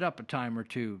charge it up a time or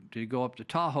two to go up to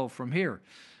Tahoe from here.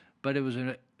 But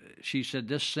she said,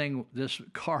 this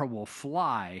car will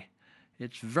fly.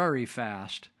 It's very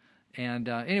fast. And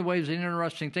anyways, an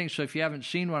interesting thing. So if you haven't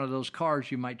seen one of those cars,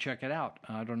 you might check it out.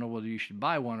 I don't know whether you should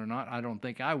buy one or not. I don't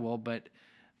think I will, but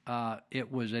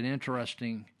it was an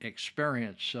interesting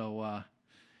experience. So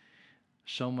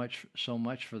so much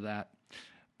for that.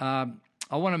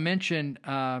 I want to mention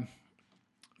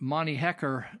Monty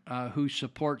Hecker, who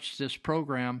supports this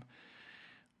program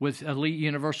with Elite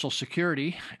Universal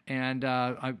Security, and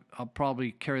I'll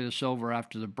probably carry this over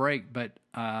after the break, but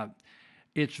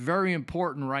it's very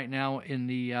important right now in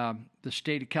the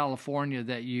state of California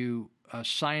that you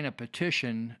sign a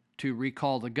petition to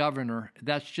recall the governor.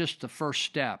 That's just the first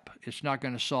step. It's not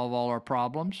going to solve all our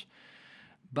problems,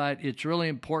 but it's really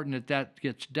important that that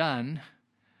gets done.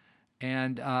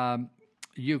 And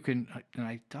you can,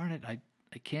 and darn it, I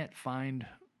can't find.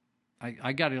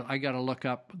 I gotta look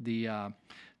up the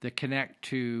Connect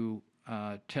to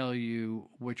tell you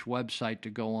which website to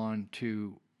go on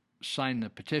to sign the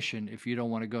petition if you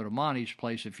don't want to go to Monty's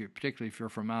place, particularly if you're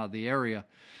from out of the area.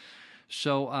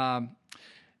 So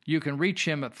you can reach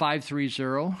him at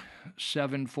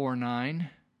 530-749-0280,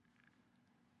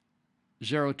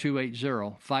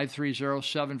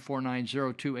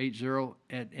 530-749-0280,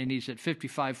 and he's at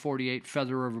 5548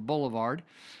 Feather River Boulevard.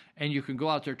 And you can go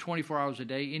out there 24 hours a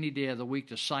day, any day of the week,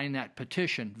 to sign that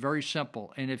petition. Very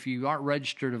simple. And if you aren't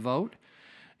registered to vote,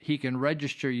 he can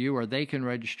register you, or they can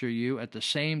register you at the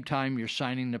same time you're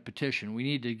signing the petition. We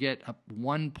need to get up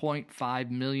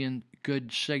 1.5 million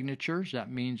good signatures.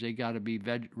 That means they got to be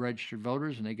registered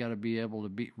voters, and they got to be able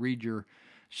to read your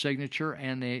signature,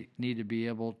 and they need to be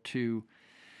able to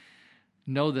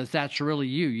know that that's really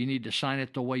you. You need to sign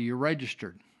it the way you're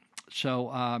registered.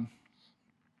 So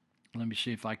let me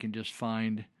see if I can just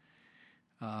find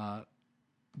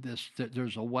this.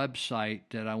 There's a website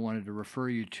that I wanted to refer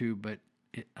you to, but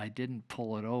I didn't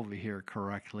pull it over here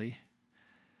correctly.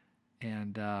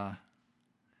 And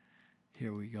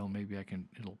here we go. Maybe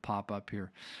it'll pop up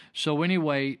here. So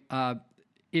anyway,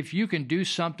 if you can do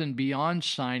something beyond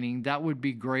signing, that would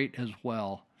be great as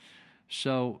well.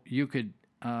 So you could,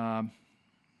 doggone,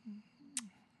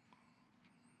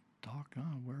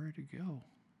 where did it go?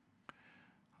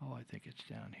 Oh, I think it's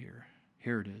down here.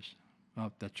 Here it is.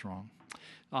 Oh, that's wrong.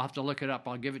 I'll have to look it up.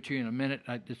 I'll give it to you in a minute.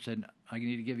 I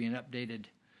need to give you an updated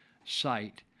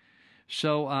site.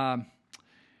 So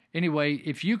anyway,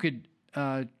 if you could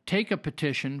take a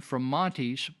petition from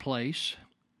Monty's place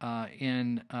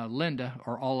in Linda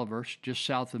or Oliver, just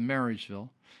south of Marysville.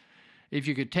 If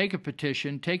you could take a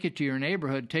petition, take it to your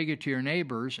neighborhood, take it to your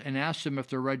neighbors, and ask them if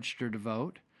they're registered to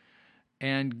vote,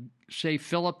 and say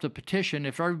fill up the petition.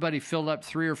 If everybody filled up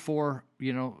 3 or 4,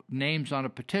 names on a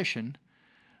petition,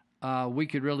 we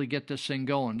could really get this thing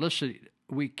going. Listen,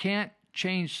 we can't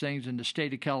change things in the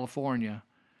state of California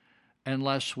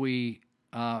unless we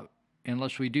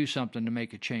do something to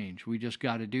make a change. We just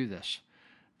got to do this,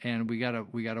 and we got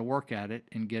to work at it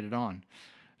and get it on.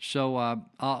 So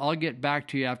I'll get back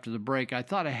to you after the break. I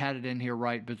thought I had it in here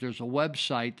right, but there's a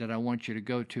website that I want you to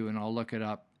go to, and I'll look it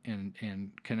up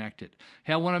and connect it.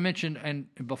 Hey, I want to mention, and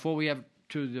before we have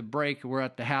to the break, we're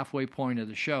at the halfway point of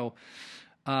the show.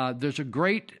 There's a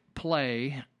great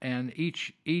play, and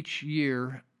each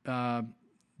year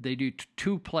they do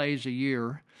 2 plays a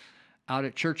year out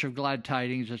at Church of Glad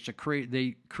Tidings. It's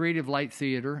the Creative Light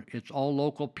Theater. It's all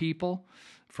local people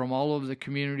from all over the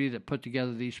community that put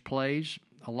together these plays.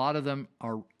 A lot of them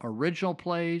are original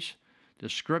plays. The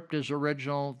script is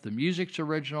original. The music's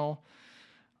original.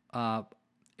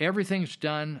 Everything's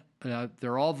done.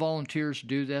 They're all volunteers to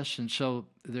do this, and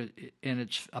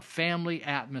it's a family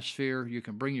atmosphere. You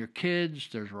can bring your kids.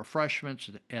 There's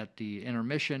refreshments at the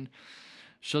intermission.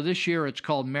 So this year it's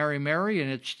called Mary Mary,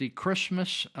 and it's the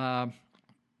Christmas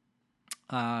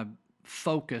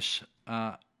focus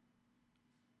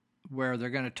where they're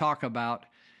going to talk about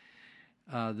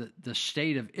the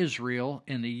state of Israel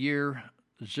in the year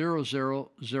 0000,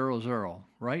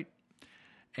 right?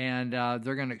 And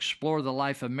they're going to explore the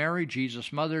life of Mary,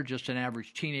 Jesus' mother, just an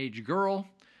average teenage girl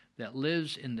that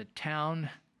lives in the town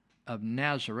of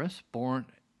Nazareth, born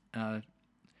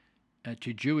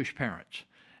to Jewish parents.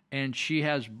 And she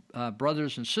has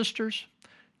brothers and sisters,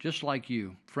 just like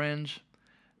you, friends,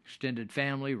 extended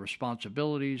family,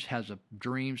 responsibilities, has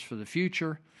dreams for the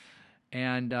future,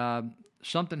 and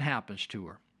something happens to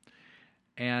her.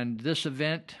 And this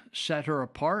event set her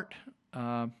apart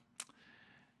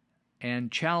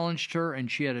and challenged her, and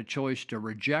she had a choice to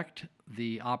reject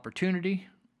the opportunity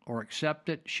or accept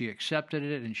it. She accepted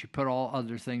it, and she put all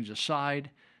other things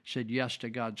aside, said yes to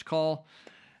God's call,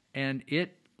 and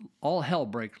all hell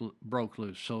broke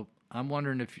loose. So I'm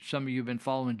wondering if some of you have been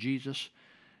following Jesus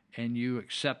and you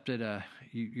accepted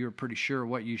you're pretty sure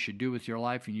what you should do with your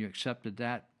life, and you accepted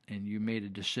that, and you made a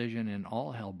decision, and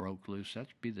all hell broke loose.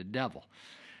 That'd be the devil.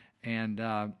 And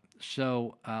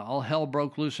so all hell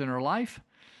broke loose in her life.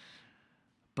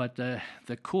 But the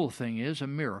cool thing is a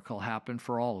miracle happened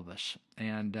for all of us.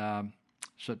 And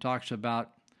so it talks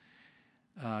about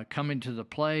coming to the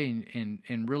play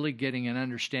and really getting an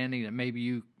understanding that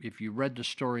maybe if you read the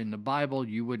story in the Bible,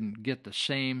 you wouldn't get the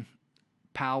same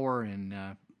power and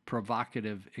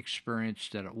provocative experience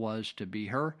that it was to be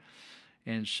her.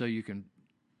 And so you can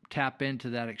tap into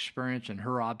that experience and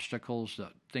her obstacles, the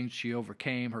things she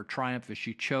overcame, her triumph as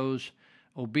she chose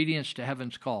obedience to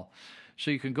heaven's call.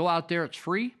 So you can go out there. It's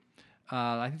free.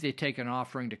 I think they take an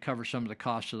offering to cover some of the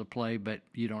costs of the play, but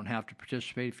you don't have to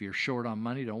participate. If you're short on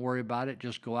money, don't worry about it.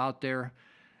 Just go out there,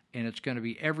 and it's going to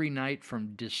be every night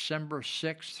from December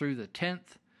 6th through the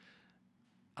 10th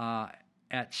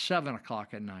at 7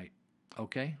 o'clock at night.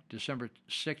 Okay? December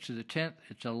 6th to the 10th,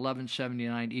 it's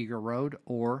 1179 Eager Road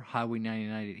or Highway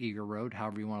 99 at Eager Road,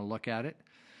 however you want to look at it.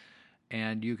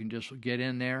 And you can just get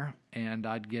in there, and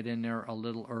I'd get in there a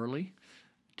little early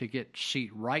to get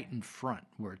seat right in front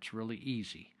where it's really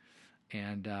easy.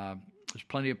 And there's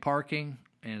plenty of parking,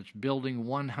 and it's building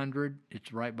 100.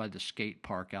 It's right by the skate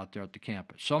park out there at the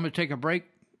campus. So I'm going to take a break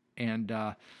and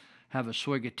have a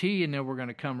swig of tea, and then we're going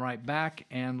to come right back.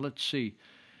 And let's see.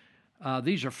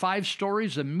 These are 5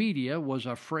 stories the media was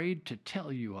afraid to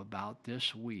tell you about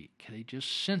this week. They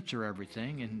just censor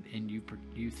everything, and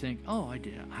you think, oh, I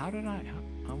did. How did I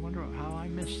wonder how I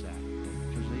missed that,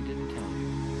 because they didn't tell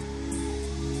you.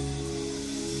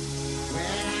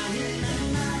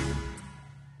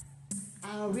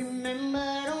 I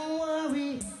remember, don't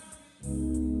worry.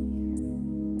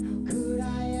 How could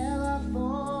I ever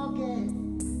forget?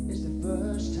 It's the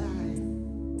first time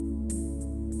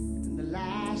and the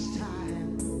last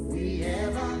time we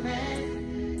ever met.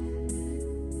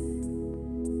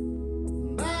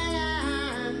 But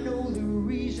I know the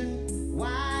reason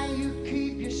why you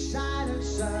keep your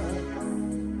silence up.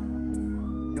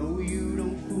 No, you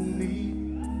don't fool me,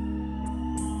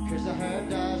 'cause the hurt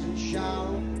doesn't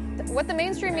show. What the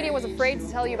mainstream media was afraid to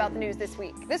tell you about the news this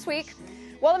week. This week,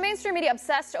 while the mainstream media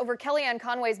obsessed over Kellyanne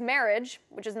Conway's marriage,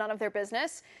 which is none of their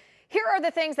business, here are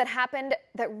the things that happened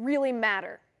that really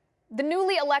matter. The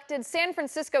newly elected San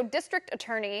Francisco district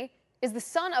attorney is the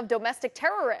son of domestic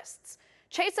terrorists.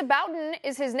 Chesa Bowden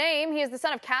is his name. He is the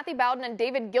son of Kathy Bowden and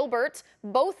David Gilbert,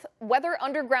 both Weather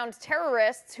Underground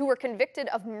terrorists who were convicted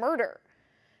of murder.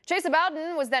 Chesa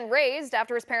Bowden was then raised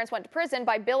after his parents went to prison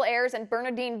by Bill Ayers and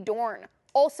Bernardine Dorn,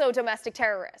 also domestic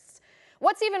terrorists.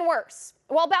 What's even worse,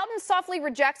 while Bowden softly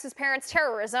rejects his parents'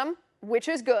 terrorism, which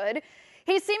is good,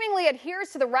 he seemingly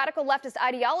adheres to the radical leftist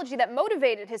ideology that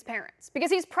motivated his parents, because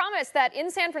he's promised that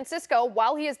in San Francisco,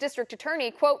 while he is district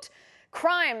attorney, quote,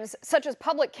 crimes such as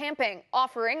public camping,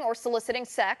 offering or soliciting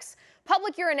sex,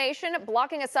 public urination,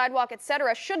 blocking a sidewalk,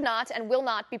 etc., should not and will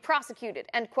not be prosecuted,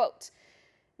 end quote.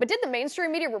 But did the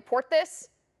mainstream media report this?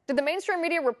 Did the mainstream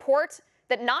media report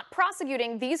that not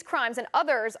prosecuting these crimes and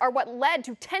others are what led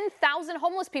to 10,000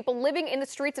 homeless people living in the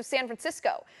streets of San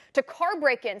Francisco, to car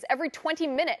break-ins every 20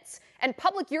 minutes, and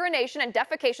public urination and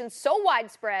defecation so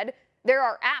widespread there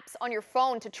are apps on your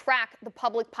phone to track the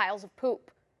public piles of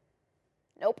poop?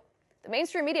 Nope. The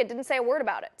mainstream media didn't say a word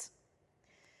about it.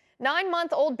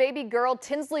 9-month-old baby girl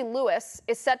Tinsley Lewis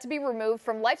is set to be removed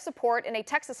from life support in a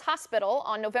Texas hospital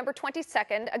on November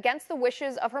 22nd against the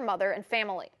wishes of her mother and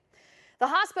family. The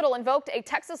hospital invoked a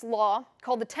Texas law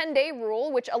called the 10-day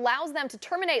rule, which allows them to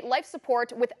terminate life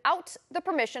support without the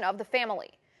permission of the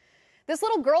family. This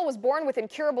little girl was born with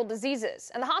incurable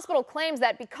diseases, and the hospital claims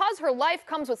that because her life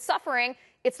comes with suffering,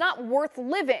 it's not worth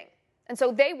living, and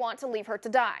so they want to leave her to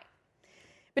die.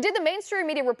 But did the mainstream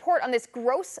media report on this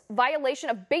gross violation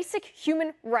of basic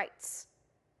human rights?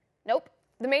 Nope.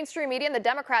 The mainstream media and the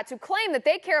Democrats who claim that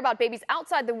they care about babies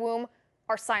outside the womb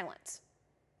are silent.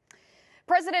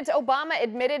 President Obama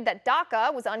admitted that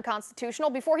DACA was unconstitutional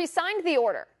before he signed the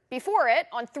order. Before it,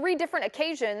 on 3 different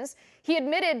occasions, he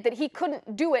admitted that he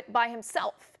couldn't do it by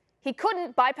himself. He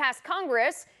couldn't bypass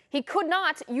Congress. He could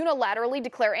not unilaterally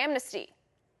declare amnesty.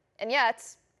 And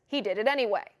yet, he did it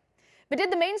anyway. But did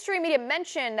the mainstream media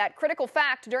mention that critical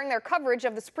fact during their coverage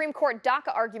of the Supreme Court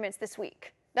DACA arguments this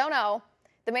week? No.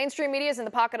 The mainstream media is in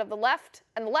the pocket of the left,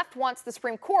 and the left wants the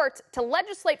Supreme Court to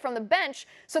legislate from the bench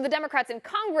so the Democrats in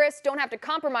Congress don't have to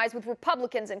compromise with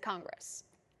Republicans in Congress.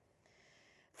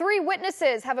 3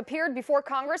 witnesses have appeared before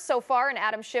Congress so far in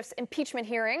Adam Schiff's impeachment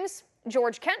hearings: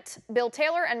 George Kent, Bill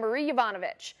Taylor, and Marie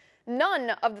Yovanovitch.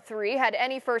 None of the 3 had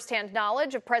any firsthand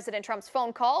knowledge of President Trump's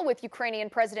phone call with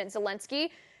Ukrainian President Zelensky.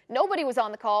 Nobody was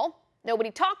on the call.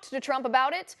 Nobody talked to Trump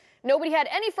about it. Nobody had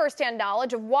any firsthand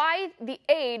knowledge of why the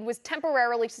aid was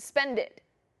temporarily suspended.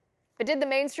 But did the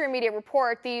mainstream media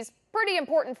report these pretty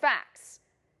important facts?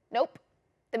 Nope.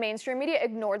 The mainstream media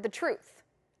ignored the truth.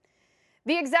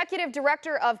 The executive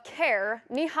director of CARE,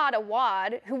 Nihad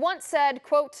Awad, who once said,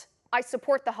 quote, "I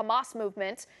support the Hamas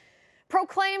movement,"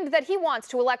 proclaimed that he wants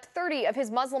to elect 30 of his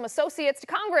Muslim associates to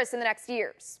Congress in the next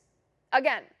years.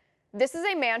 Again, this is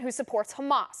a man who supports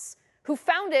Hamas, who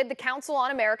founded the Council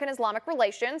on American Islamic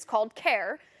Relations, called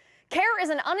CAIR. CAIR is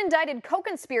an unindicted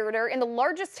co-conspirator in the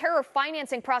largest terror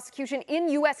financing prosecution in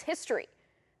U.S. history.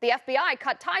 The FBI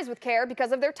cut ties with CAIR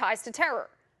because of their ties to terror.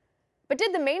 But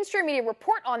did the mainstream media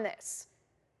report on this?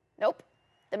 Nope.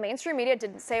 The mainstream media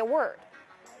didn't say a word.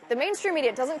 The mainstream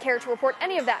media doesn't care to report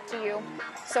any of that to you,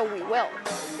 so we will.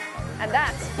 And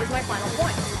that is my final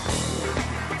point.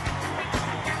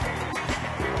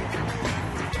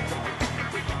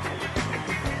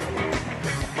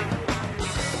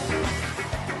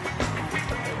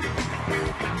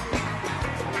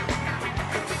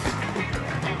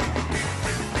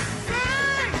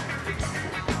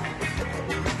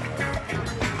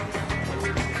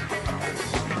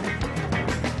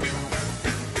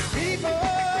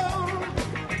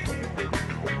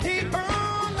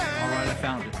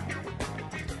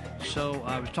 So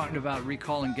I was talking about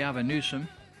recalling Gavin Newsom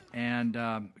and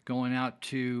going out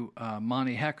to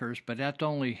Monty Heckers, but that's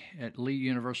only at Lee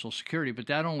Universal Security, but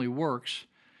that only works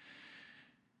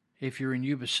if you're in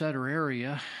Yuba Sutter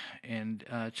area and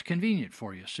it's convenient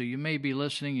for you. So you may be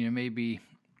listening, you may be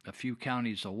a few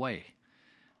counties away.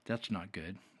 That's not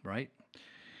good, right?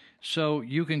 So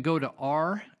you can go to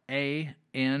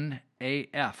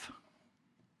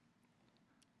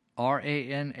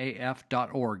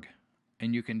RANAF.org.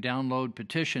 And you can download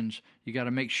petitions. You got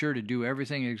to make sure to do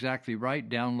everything exactly right.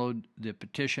 Download the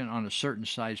petition on a certain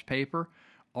size paper,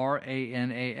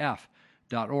 RANAF.org.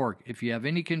 If you have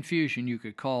any confusion, you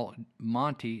could call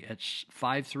Monty at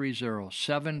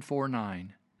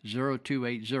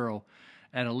 530-749-0280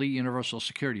 at Elite Universal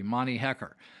Security, Monty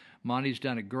Hecker. Monty's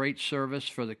done a great service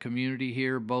for the community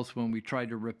here, both when we tried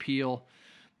to repeal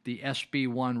the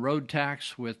SB1 road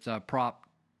tax with Prop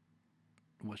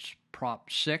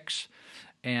 6,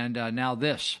 and now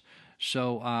this.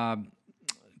 So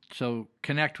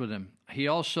connect with him. He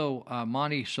also,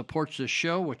 Monty supports this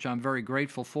show, which I'm very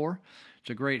grateful for. It's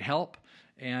a great help.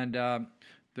 And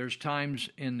there's times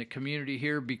in the community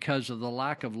here because of the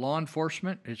lack of law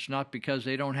enforcement. It's not because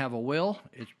they don't have a will.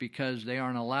 It's because they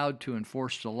aren't allowed to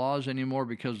enforce the laws anymore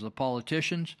because of the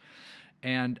politicians.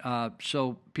 And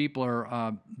so people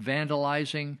are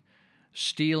vandalizing,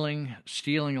 stealing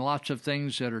lots of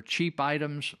things that are cheap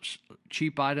items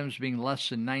being less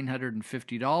than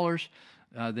 $950,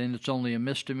 then it's only a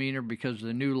misdemeanor because of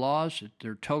the new laws.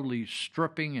 They're totally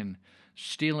stripping and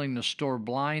stealing the store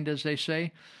blind, as they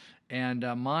say. And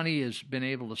Monty has been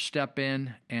able to step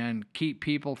in and keep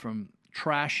people from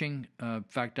trashing. In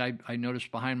fact, I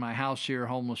noticed behind my house here,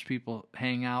 homeless people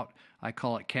hang out. I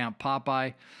call it Camp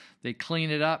Popeye. They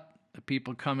clean it up. The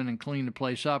people come in and clean the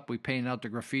place up. We painted out the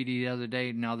graffiti the other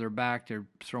day. Now they're back. They're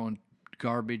throwing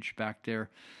garbage back there.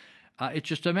 It's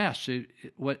just a mess.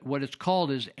 What it's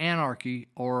called is anarchy,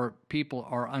 or people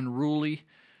are unruly,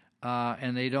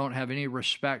 and they don't have any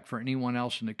respect for anyone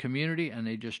else in the community, and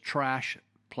they just trash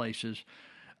places.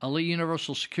 Elite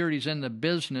Universal Security is in the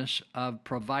business of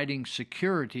providing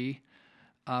security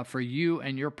for you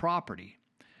and your property.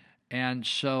 And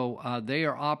so they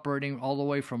are operating all the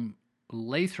way from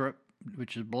Lathrop,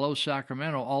 which is below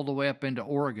Sacramento, all the way up into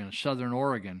Oregon, southern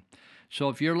Oregon. So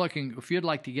if you'd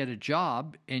like to get a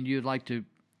job and you'd like to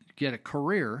get a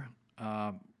career,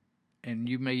 and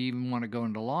you may even want to go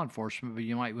into law enforcement, but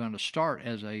you might want to start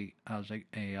as a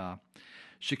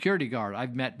security guard.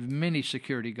 I've met many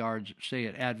security guards, say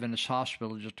at Adventist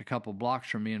Hospital, just a couple blocks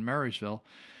from me in Marysville,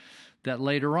 that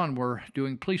later on were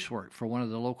doing police work for one of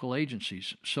the local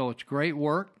agencies. So it's great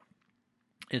work.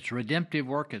 It's redemptive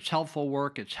work. It's helpful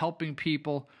work. It's helping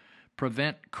people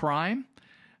prevent crime.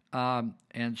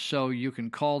 And so you can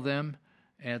call them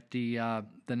at the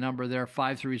number there,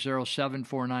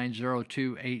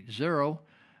 530-749-0280,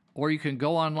 or you can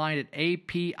go online at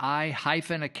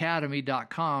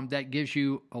api-academy.com. That gives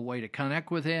you a way to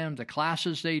connect with him, the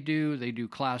classes they do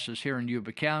classes here in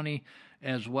Yuba County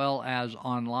as well as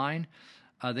online.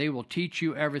 They will teach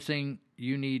you everything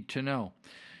you need to know.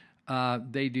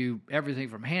 They do everything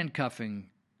from handcuffing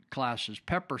classes,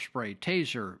 pepper spray,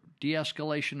 taser,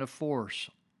 de-escalation of force,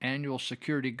 annual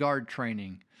security guard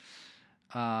training.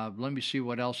 Let me see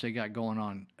what else they got going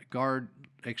on. Guard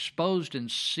exposed and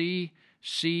CCW,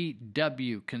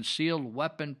 concealed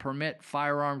weapon permit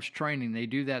firearms training. They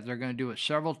do that. They're going to do it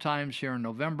several times here in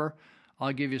November.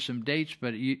 I'll give you some dates,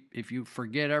 but if you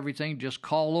forget everything, just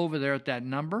call over there at that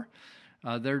number.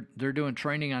 They're doing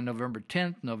training on November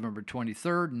 10th, November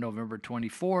 23rd, and November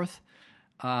 24th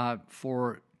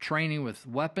for training with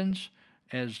weapons.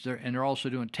 And they're also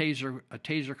doing a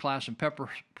taser class and pepper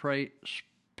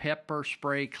pepper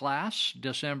spray class,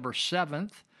 December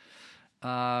 7th.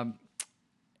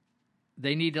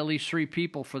 They need at least 3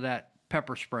 people for that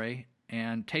pepper spray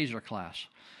and taser class.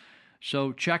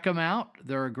 So check them out.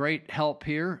 They're a great help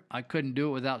here. I couldn't do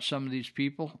it without some of these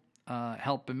people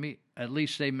helping me. At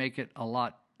least they make it a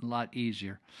lot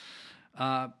easier.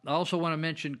 I also want to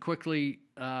mention quickly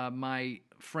my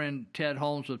friend Ted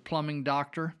Holmes with Plumbing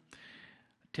Doctor.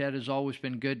 Ted has always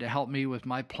been good to help me with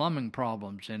my plumbing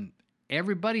problems, and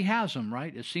everybody has them,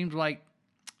 right? It seems like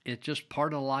it's just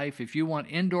part of life. If you want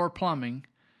indoor plumbing,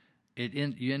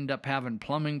 you end up having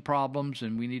plumbing problems,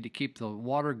 and we need to keep the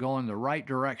water going the right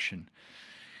direction.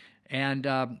 And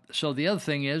so the other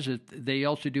thing is that they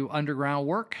also do underground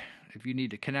work. If you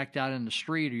need to connect out in the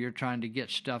street, or you're trying to get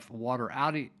water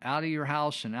out of your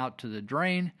house and out to the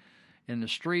drain in the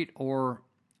street, or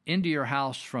into your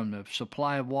house from the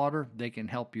supply of water, they can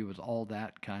help you with all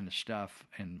that kind of stuff,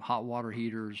 and hot water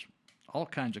heaters, all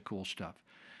kinds of cool stuff.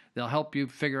 They'll help you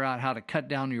figure out how to cut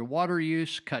down your water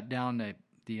use, cut down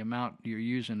the amount you're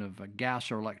using of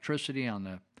gas or electricity on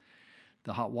the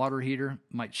hot water heater.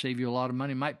 Might save you a lot of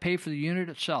money, might pay for the unit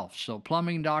itself. So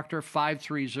Plumbing Doctor,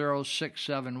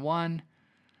 530-671-9111,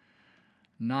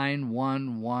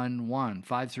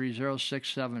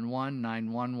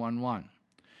 530-671-9111.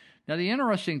 Now, the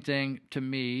interesting thing to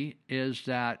me is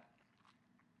that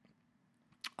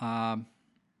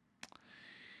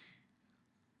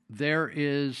there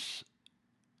is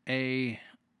a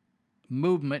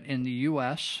movement in the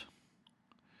U.S.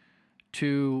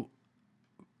 to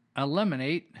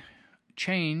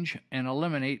change and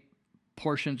eliminate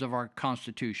portions of our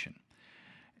Constitution.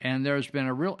 And there's been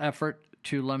a real effort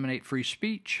to eliminate free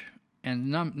speech, and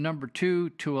number 2,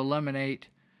 to eliminate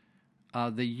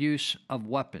the use of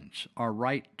weapons, our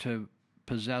right to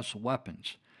possess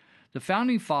weapons. The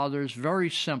Founding Fathers very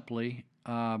simply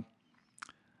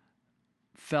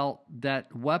felt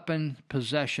that weapon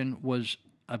possession was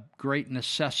a great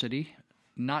necessity,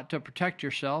 not to protect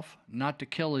yourself, not to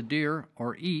kill a deer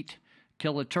or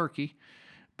kill a turkey,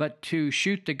 but to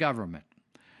shoot the government.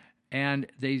 And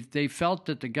they felt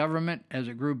that the government, as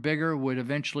it grew bigger, would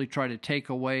eventually try to take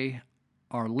away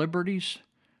our liberties,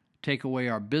 take away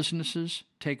our businesses,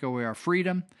 take away our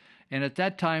freedom. And at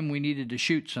that time, we needed to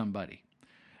shoot somebody,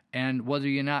 and whether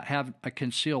you not have a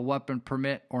concealed weapon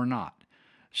permit or not.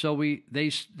 So they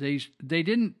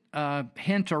didn't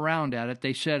hint around at it.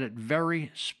 They said it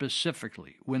very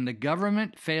specifically. When the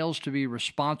government fails to be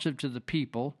responsive to the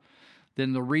people,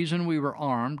 then the reason we were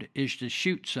armed is to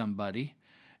shoot somebody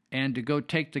and to go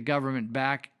take the government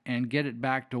back and get it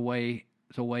back the way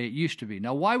it used to be.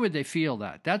 Now, why would they feel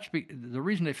that? The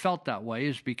reason they felt that way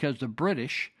is because the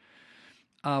British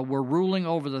were ruling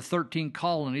over the 13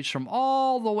 colonies from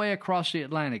all the way across the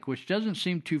Atlantic, which doesn't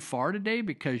seem too far today,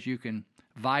 because you can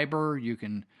Viber, you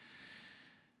can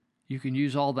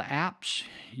use all the apps,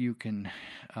 you can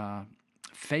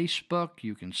Facebook,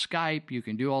 you can Skype, you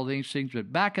can do all these things.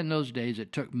 But back in those days,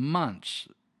 it took months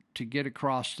to get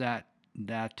across that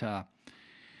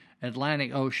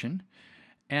Atlantic Ocean.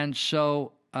 And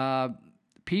so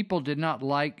people did not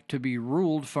like to be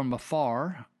ruled from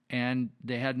afar, and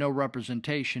they had no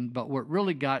representation. But what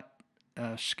really got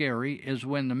scary is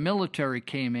when the military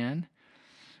came in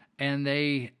and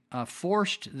they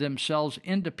forced themselves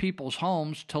into people's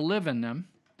homes to live in them,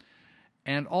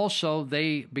 and also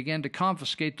they began to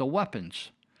confiscate the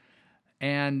weapons.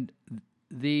 And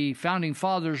the Founding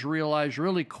Fathers realized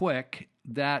really quick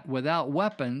that without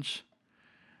weapons,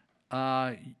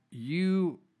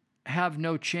 you have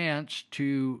no chance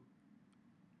to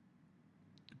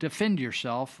defend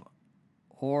yourself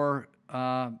or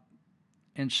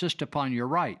insist upon your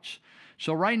rights.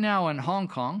 So right now in Hong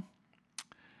Kong,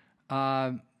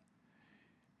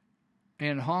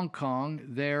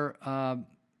 they're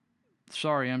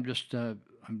sorry, I'm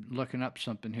looking up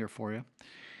something here for you.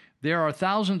 There are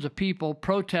thousands of people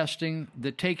protesting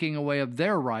the taking away of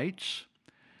their rights,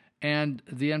 and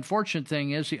the unfortunate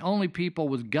thing is the only people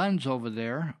with guns over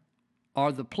there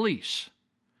are the police.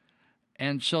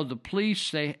 And so the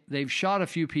police, they've shot a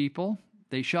few people.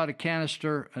 They shot a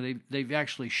canister. They've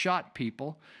actually shot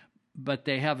people, but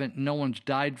no one's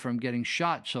died from getting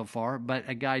shot so far. But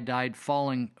a guy died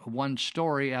falling one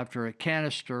story after a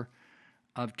canister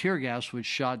of tear gas was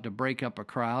shot to break up a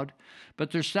crowd.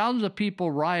 But there's thousands of people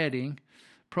rioting,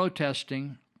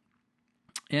 protesting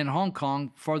in Hong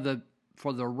Kong for the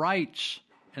rights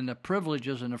and the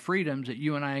privileges and the freedoms that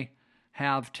you and I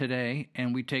have today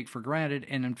and we take for granted.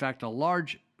 And in fact,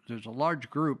 there's a large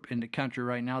group in the country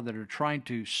right now that are trying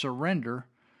to surrender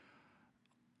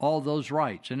all those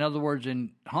rights. In other words,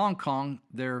 in Hong Kong,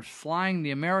 they're flying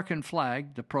the American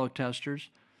flag, the protesters,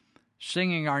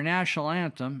 singing our national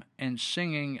anthem and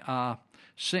singing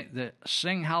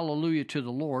Sing Hallelujah to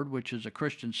the Lord, which is a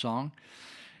Christian song.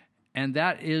 And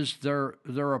that is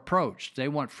their approach. They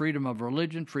want freedom of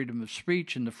religion, freedom of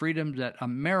speech, and the freedom that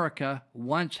America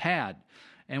once had.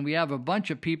 And we have a bunch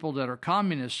of people that are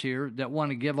communists here that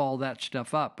want to give all that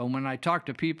stuff up. And when I talk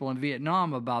to people in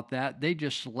Vietnam about that, they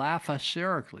just laugh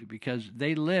hysterically because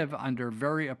they live under a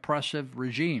very oppressive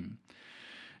regime.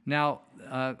 Now,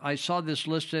 I saw this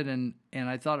listed, and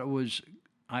I thought it was,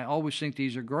 I always think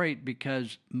these are great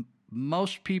because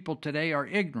most people today are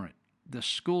ignorant. The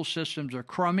school systems are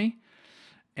crummy,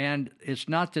 and it's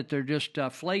not that they're just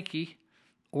flaky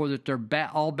or that they're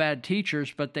all bad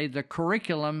teachers, but the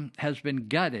curriculum has been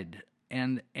gutted,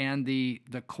 and the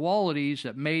qualities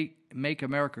that make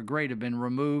America great have been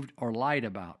removed or lied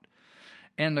about.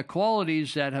 And the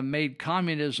qualities that have made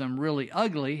communism really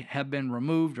ugly have been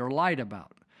removed or lied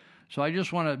about. So I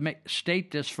just want to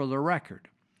state this for the record.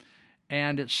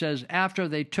 And it says, after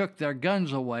they took their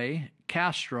guns away,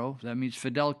 Castro, that means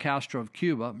Fidel Castro of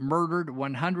Cuba, murdered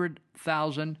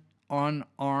 100,000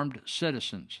 unarmed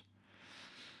citizens.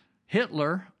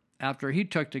 Hitler, after he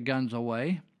took the guns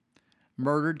away,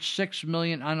 murdered 6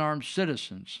 million unarmed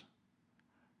citizens.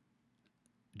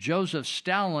 Joseph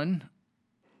Stalin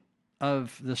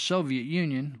of the Soviet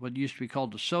Union, what used to be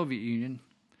called the Soviet Union,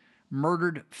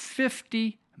 murdered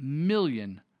 50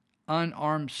 million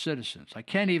unarmed citizens. I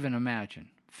can't even imagine.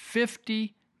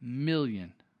 50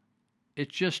 million.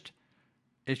 It's just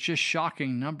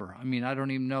shocking number. I mean, I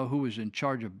don't even know who was in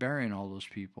charge of burying all those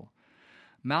people.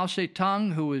 Mao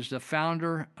Zedong, who was the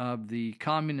founder of the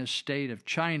Communist state of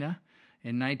China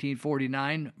in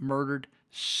 1949, murdered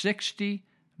 60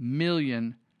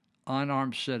 million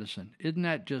unarmed citizens. Isn't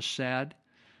that just sad?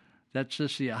 That's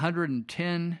just the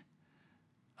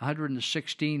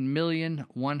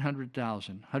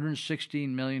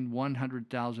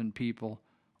 116,100,000 people,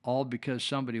 all because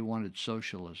somebody wanted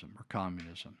socialism or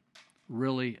communism.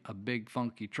 Really a big,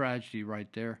 funky tragedy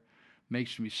right there.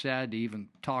 Makes me sad to even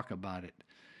talk about it.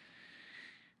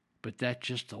 But that's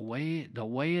just the way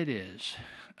it is.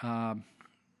 All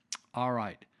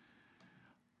right.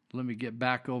 Let me get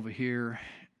back over here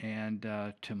and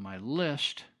to my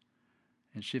list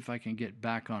and see if I can get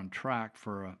back on track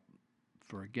for a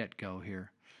get-go here.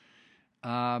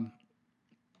 I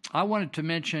wanted to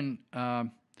mention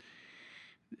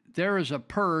there is a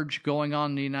purge going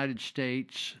on in the United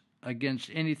States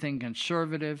against anything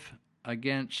conservative,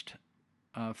 against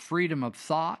freedom of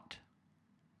thought,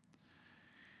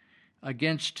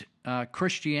 against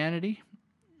Christianity,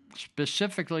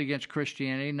 specifically against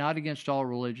Christianity, not against all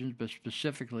religions, but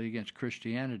specifically against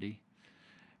Christianity.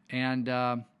 And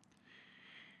I'm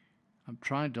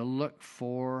trying to look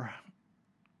for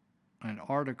an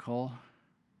article,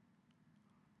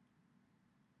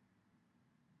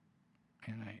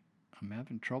 and I'm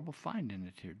having trouble finding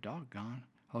it here. Doggone.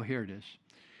 Oh, here it is.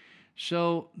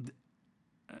 So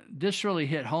this really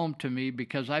hit home to me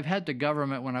because I've had the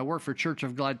government, when I worked for Church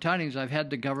of Glad Tidings, I've had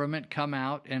the government come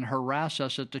out and harass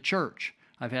us at the church.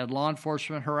 I've had law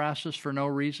enforcement harass us for no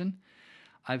reason.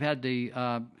 I've had the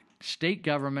state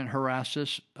government harass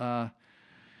us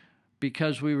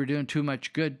because we were doing too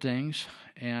much good things,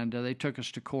 and they took us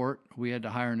to court. We had to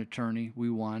hire an attorney. We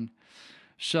won.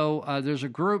 So there's a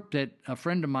group that a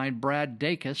friend of mine, Brad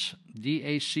Dacus,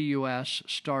 D-A-C-U-S,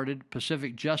 started,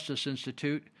 Pacific Justice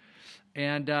Institute.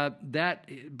 And that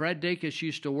Brad Dacus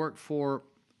used to work for,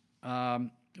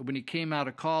 when he came out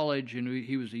of college, and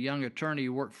he was a young attorney, he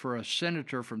worked for a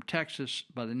senator from Texas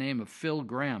by the name of Phil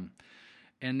Gramm.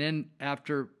 And then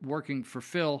after working for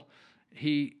Phil,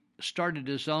 he started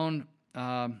his own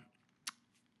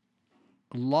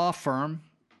law firm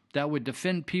that would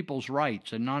defend people's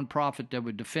rights, a nonprofit that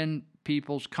would defend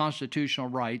people's constitutional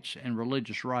rights and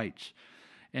religious rights.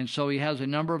 And so he has a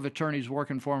number of attorneys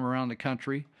working for him around the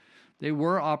country. They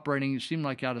were operating, it seemed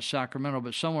like out of Sacramento,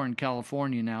 but somewhere in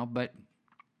California now. But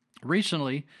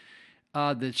recently,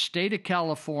 the state of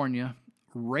California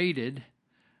raided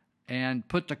and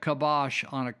put the kibosh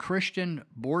on a Christian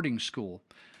boarding school.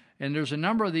 And there's a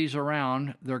number of these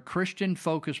around. They're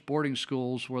Christian-focused boarding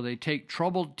schools where they take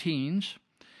troubled teens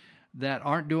that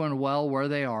aren't doing well where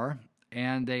they are,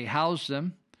 and they house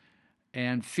them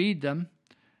and feed them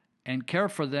and care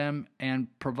for them and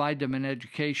provide them an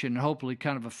education, hopefully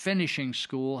kind of a finishing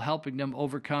school, helping them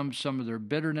overcome some of their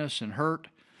bitterness and hurt,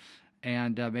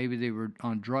 and maybe they were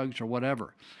on drugs or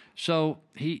whatever. So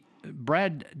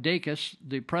Brad Dacus,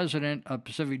 the president of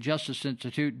Pacific Justice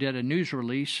Institute, did a news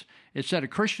release. It said a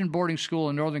Christian boarding school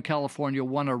in Northern California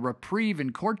won a reprieve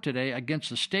in court today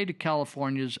against the state of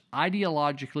California's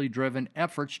ideologically driven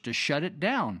efforts to shut it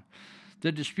down.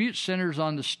 The dispute centers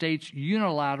on the state's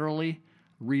unilaterally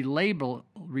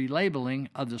relabeling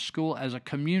of the school as a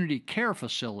community care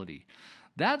facility.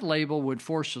 That label would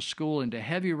force the school into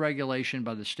heavy regulation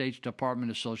by the state's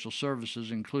Department of Social Services,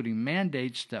 including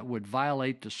mandates that would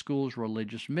violate the school's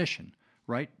religious mission,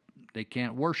 right? They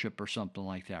can't worship or something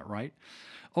like that, right?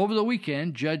 Over the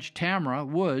weekend, Judge Tamara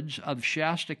Woods of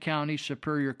Shasta County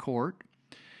Superior Court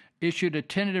issued a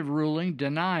tentative ruling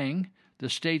denying the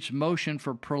state's motion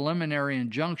for preliminary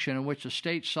injunction in which the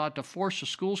state sought to force the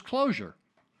school's closure.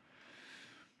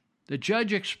 The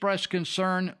judge expressed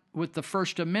concern with the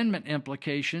First Amendment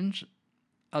implications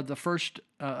of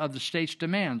the state's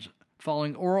demands.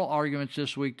 Following oral arguments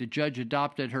this week, the judge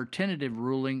adopted her tentative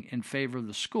ruling in favor of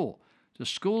the school. The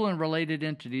school and related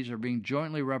entities are being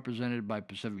jointly represented by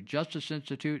Pacific Justice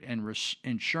Institute and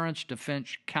Insurance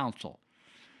Defense Council.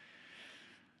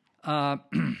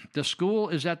 The school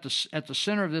is at the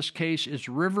center of this case is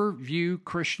Riverview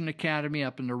Christian Academy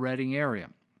up in the Redding area.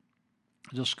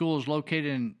 The school is located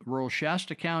in rural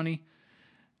Shasta County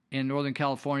in Northern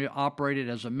California, operated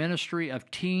as a ministry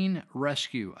of teen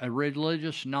rescue, a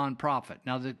religious nonprofit.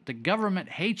 Now, the government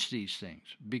hates these things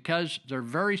because they're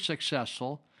very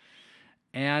successful,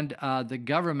 and the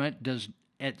government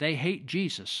they hate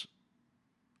Jesus.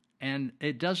 And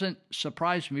it doesn't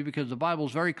surprise me because the Bible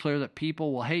is very clear that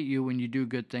people will hate you when you do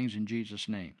good things in Jesus'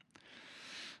 name.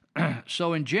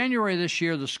 So in January this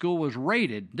year, the school was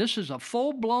raided. This is a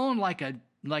full-blown, like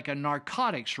a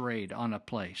narcotics raid on a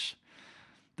place.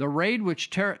 The raid,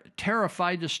 which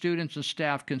terrified the students and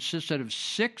staff, consisted of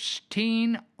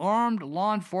 16 armed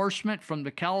law enforcement from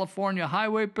the California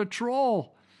Highway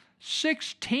Patrol.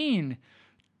 16!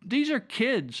 These are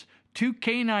kids. 2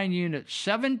 canine units,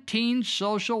 17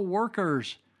 social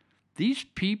workers. These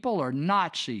people are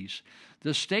Nazis.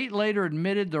 The state later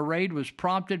admitted the raid was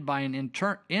prompted by an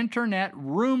internet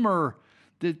rumor.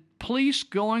 The police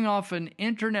going off an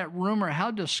internet rumor,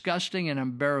 how disgusting and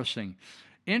embarrassing.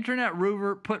 Internet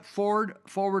rumor put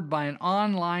forward by an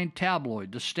online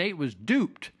tabloid. The state was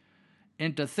duped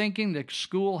into thinking the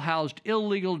school housed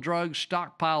illegal drugs,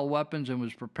 stockpile weapons, and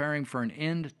was preparing for an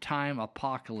end-time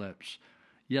apocalypse.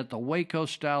 Yet the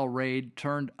Waco-style raid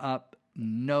turned up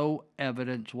no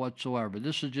evidence whatsoever.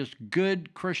 This is just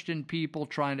good Christian people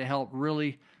trying to help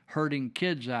really hurting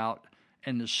kids out,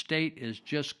 and the state is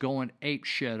just going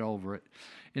apeshit over it.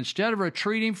 Instead of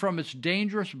retreating from its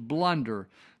dangerous blunder,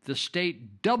 the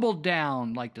state doubled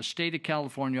down like the state of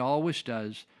California always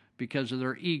does because of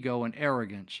their ego and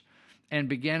arrogance, and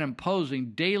began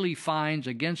imposing daily fines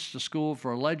against the school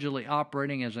for allegedly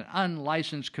operating as an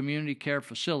unlicensed community care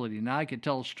facility. Now, I could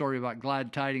tell a story about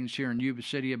Glad Tidings here in Yuba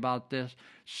City about this.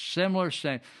 Similar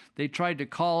thing. They tried to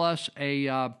call us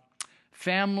a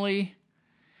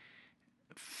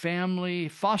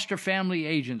foster family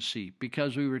agency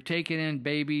because we were taking in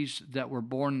babies that were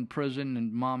born in prison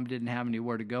and mom didn't have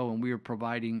anywhere to go, and we were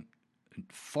providing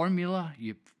formula.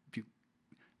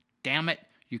 Damn it.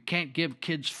 You can't give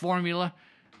kids formula.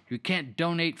 You can't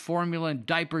donate formula and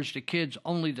diapers to kids.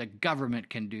 Only the government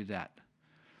can do that.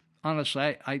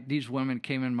 Honestly, these women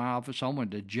came in my office. I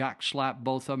wanted to jack slap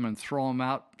both of them and throw them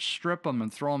out, strip them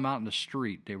and throw them out in the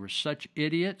street. They were such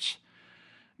idiots.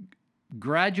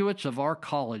 Graduates of our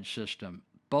college system,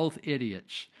 both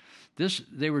idiots.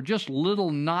 They were just little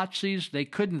Nazis. They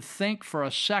couldn't think for a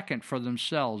second for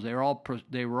themselves. They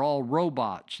were all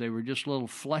robots. They were just little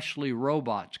fleshly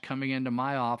robots coming into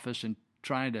my office and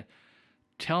trying to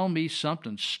tell me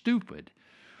something stupid.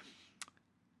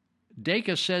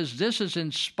 DACA says this is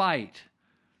in spite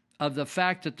of the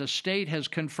fact that the state has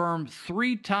confirmed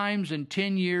 3 times in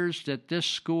 10 years that this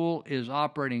school is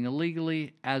operating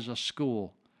illegally as a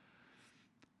school.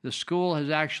 The school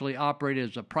has actually operated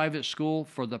as a private school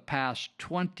for the past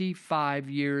 25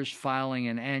 years, filing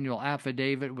an annual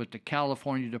affidavit with the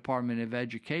California Department of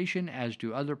Education, as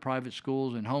do other private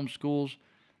schools and home schools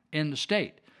in the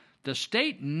state. The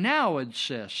state now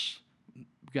insists,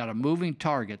 we've got a moving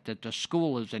target, that the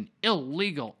school is an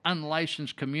illegal,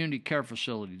 unlicensed community care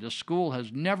facility. The school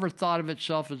has never thought of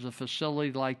itself as a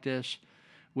facility like this,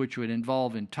 which would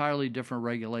involve entirely different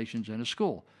regulations in a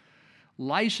school.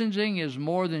 Licensing is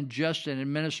more than just an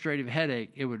administrative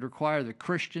headache. It would require the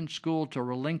Christian school to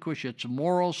relinquish its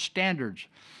moral standards.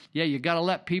 Yeah, you got to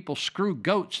let people screw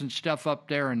goats and stuff up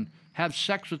there and have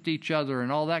sex with each other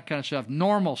and all that kind of stuff.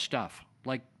 Normal stuff,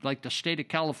 like the state of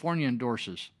California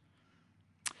endorses.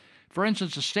 For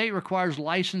instance, the state requires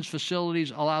licensed facilities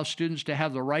allow students to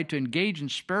have the right to engage in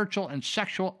spiritual and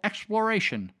sexual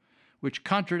exploration, which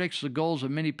contradicts the goals of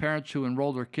many parents who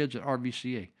enroll their kids at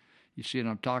RVCA. You see what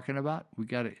I'm talking about? We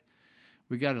got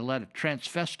to let a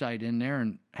transvestite in there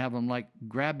and have them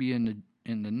grab you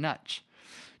in the nuts.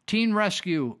 Teen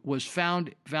Rescue was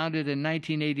founded in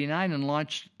 1989 and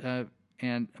launched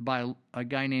by a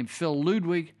guy named Phil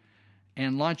Ludwig,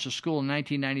 and launched the school in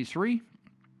 1993.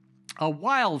 A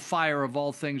wildfire, of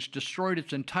all things, destroyed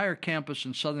its entire campus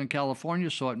in Southern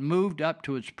California, so it moved up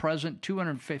to its present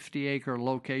 250-acre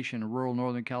location in rural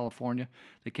Northern California.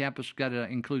 The campus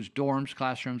includes dorms,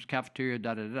 classrooms, cafeteria,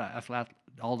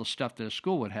 all the stuff that a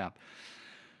school would have.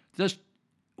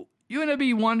 Wouldn't it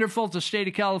be wonderful if the state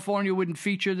of California wouldn't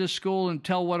feature this school and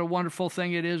tell what a wonderful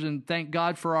thing it is, and thank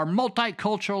God for our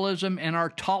multiculturalism and our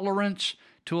tolerance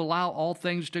to allow all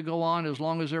things to go on as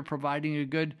long as they're providing a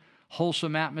good,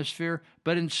 wholesome atmosphere?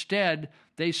 But instead,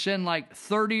 they send like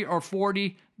 30 or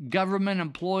 40 government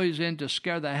employees in to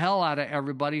scare the hell out of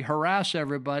everybody, harass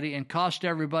everybody, and cost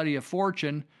everybody a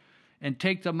fortune, and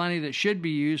take the money that should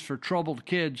be used for troubled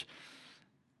kids.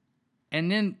 And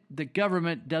then the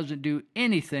government doesn't do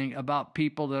anything about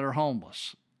people that are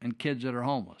homeless and kids that are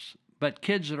homeless. But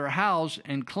kids that are housed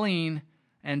and clean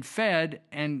and fed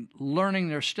and learning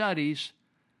their studies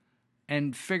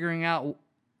and figuring out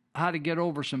how to get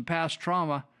over some past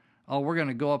trauma, we're going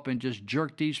to go up and just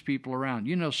jerk these people around.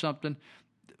 You know something?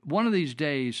 One of these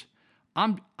days,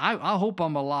 I hope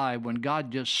I'm alive when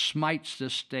God just smites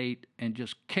this state and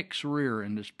just kicks rear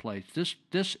in this place.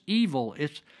 This evil,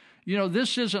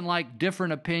 this isn't like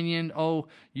different opinion. Oh,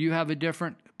 you have a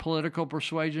different political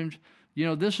persuasion.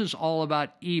 This is all about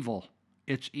evil.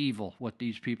 It's evil what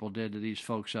these people did to these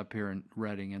folks up here in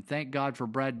Redding. And thank God for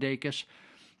Brad Dacus.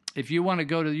 If you want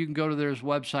to you can go to their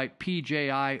website,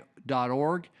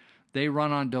 pji.org. They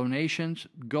run on donations.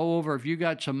 Go over if you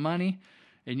got some money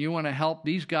and you want to help.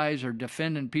 These guys are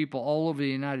defending people all over the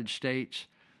United States,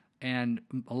 and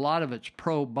a lot of it's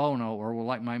pro bono, or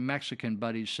like my Mexican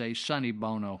buddies say, Sonny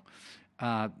Bono.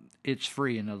 It's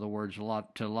free, in other words,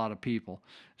 to a lot of people.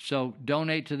 So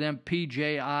donate to them,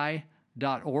 pji.org.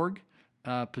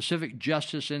 Pacific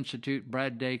Justice Institute,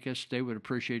 Brad Dacus, they would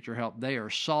appreciate your help. They are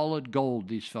solid gold,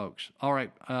 these folks. All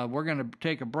right, we're going to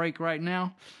take a break right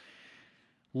now.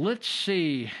 Let's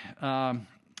see,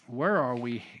 where are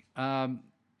we? I'm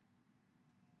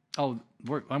going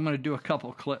to do a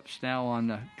couple clips now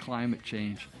on climate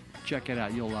change. Check it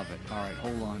out. You'll love it. All right,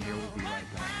 hold on here. We'll be right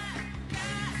back.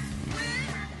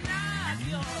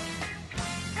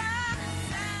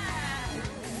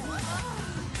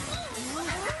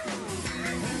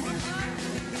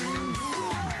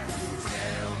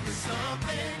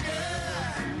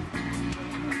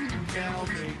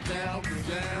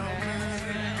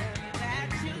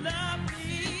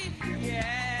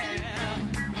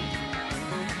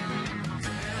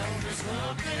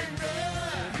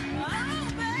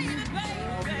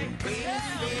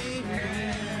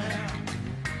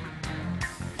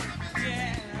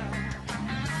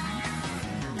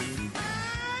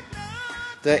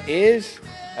 There is,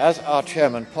 as our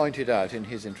chairman pointed out in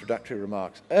his introductory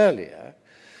remarks earlier,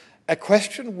 a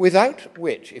question without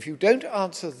which, if you don't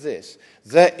answer this,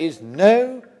 there is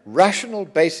no rational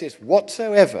basis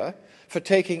whatsoever for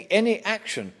taking any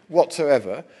action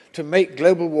whatsoever to make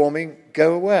global warming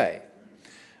go away.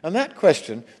 And that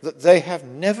question that they have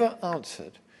never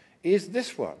answered is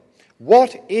this one.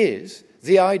 What is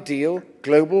the ideal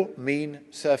global mean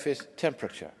surface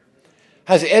temperature?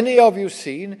 Has any of you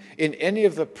seen in any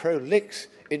of the prolix,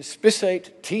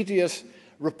 inspisate, tedious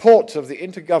reports of the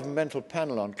Intergovernmental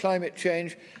Panel on Climate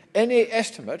Change any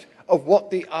estimate of what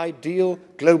the ideal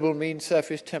global mean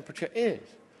surface temperature is?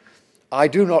 I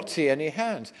do not see any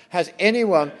hands. Has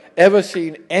anyone ever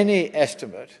seen any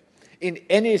estimate in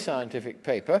any scientific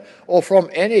paper or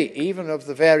from any, even of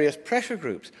the various pressure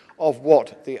groups, of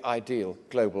what the ideal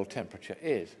global temperature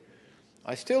is?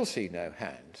 I still see no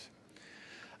hands.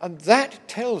 And that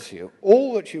tells you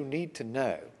all that you need to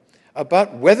know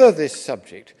about whether this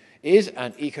subject is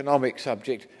an economic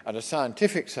subject and a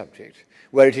scientific subject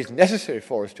where it is necessary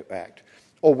for us to act,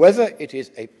 or whether it is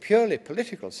a purely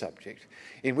political subject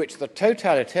in which the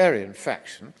totalitarian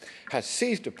faction has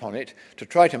seized upon it to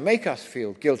try to make us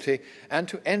feel guilty and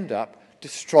to end up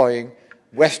destroying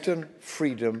Western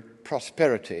freedom,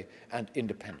 prosperity, and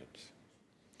independence.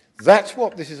 That's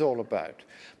what this is all about.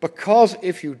 Because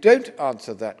if you don't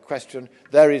answer that question,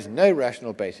 there is no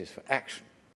rational basis for action.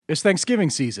 It's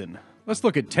Thanksgiving season. Let's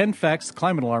look at 10 facts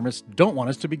climate alarmists don't want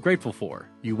us to be grateful for.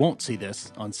 You won't see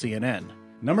this on CNN.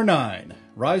 Number 9,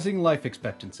 rising life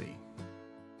expectancy.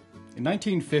 In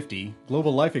 1950,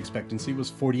 global life expectancy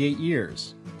was 48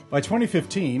 years. By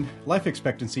 2015, life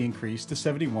expectancy increased to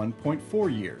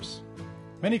 71.4 years.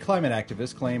 Many climate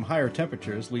activists claim higher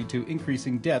temperatures lead to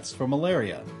increasing deaths from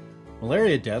malaria.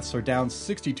 Malaria deaths are down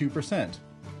 62%.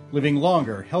 Living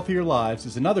longer, healthier lives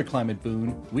is another climate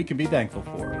boon we can be thankful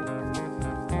for.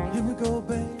 Here we go,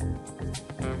 babe.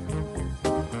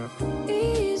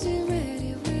 Easy,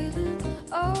 ready, rhythm,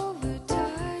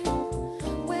 overtime.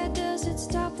 Where does it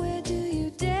stop? Where do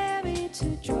you dare me to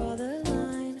draw the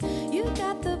line? You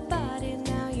got the body,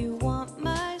 now you want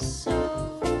my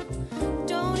soul.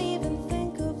 Don't even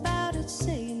think about it,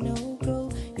 say no, go.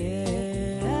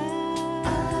 Yeah,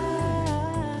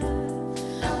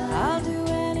 I'll do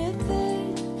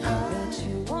anything that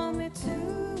you want me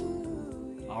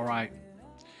to. All right.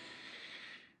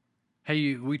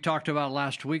 Hey, we talked about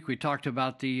last week, we talked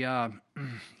about the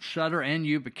Sutter and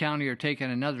Yuba County are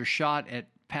taking another shot at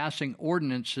passing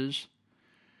ordinances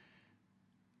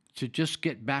to just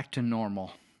get back to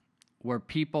normal, where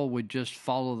people would just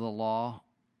follow the law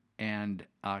and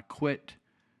quit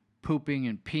pooping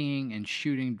and peeing and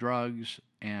shooting drugs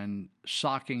and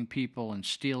socking people and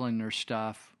stealing their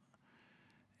stuff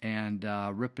and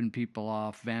ripping people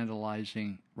off,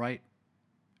 vandalizing, right?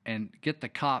 And get the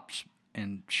cops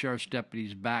and sheriff's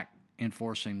deputies back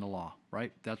enforcing the law,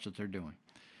 right? That's what they're doing.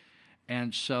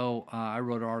 And so I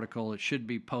wrote an article. It should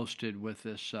be posted with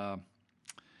this, and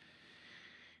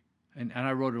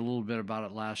I wrote a little bit about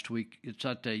it last week. It's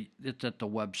at the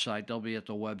website. They'll be at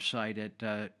the website at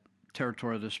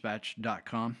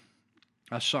territorialdispatch.com.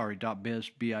 .biz,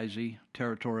 B-I-Z,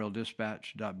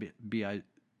 territorialdispatch.biz.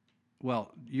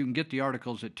 Well, you can get the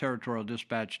articles at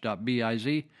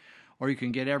territorialdispatch.biz, or you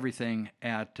can get everything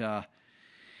at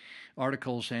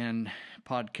articles and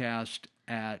podcast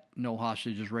at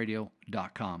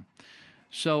nohostagesradio.com.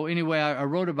 So anyway, I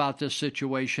wrote about this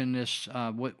situation,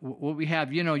 what we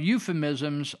have. You know,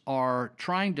 euphemisms are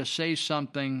trying to say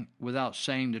something without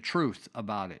saying the truth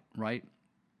about it, right?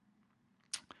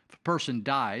 If a person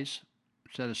dies,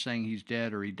 instead of saying he's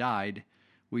dead or he died,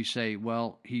 we say,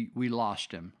 well, we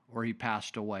lost him or he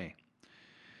passed away.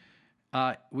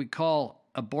 We call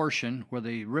abortion, where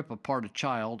they rip apart a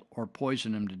child or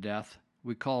poison him to death,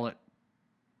 we call it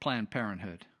Planned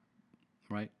Parenthood,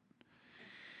 right?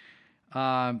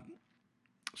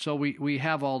 So we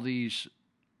have all these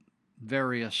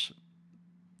various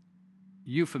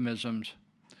euphemisms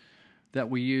that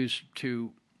we use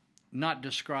to not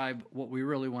describe what we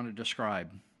really want to describe.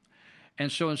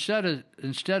 And so instead of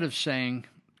saying,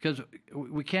 because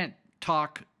we can't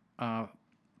talk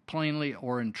plainly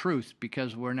or in truth,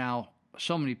 because we're now,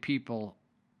 so many people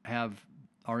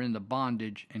are in the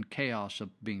bondage and chaos of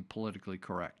being politically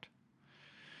correct.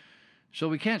 So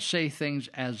we can't say things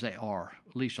as they are.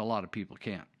 At least a lot of people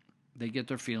can't. They get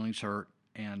their feelings hurt,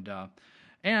 and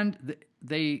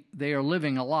they are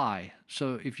living a lie.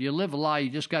 So if you live a lie, you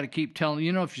just got to keep telling.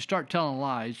 You know, if you start telling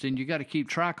lies, then you got to keep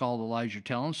track of all the lies you're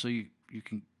telling, so you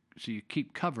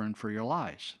keep covering for your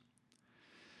lies.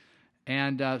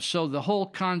 And so the whole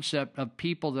concept of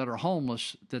people that are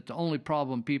homeless, that the only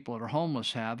problem people that are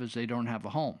homeless have is they don't have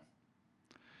a home.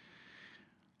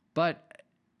 But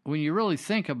when you really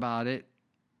think about it,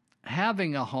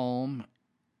 having a home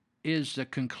is the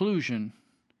conclusion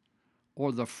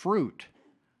or the fruit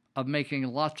of making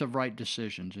lots of right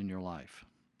decisions in your life.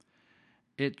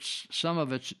 Some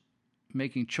of it's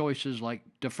making choices like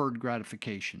deferred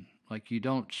gratification. Like you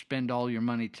don't spend all your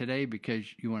money today because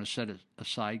you want to set it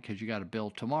aside because you got a bill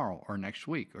tomorrow or next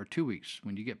week or 2 weeks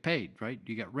when you get paid, right?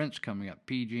 You got rents coming up,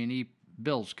 PG&E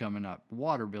bills coming up,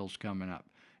 water bills coming up,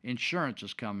 insurance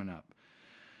is coming up,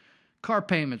 car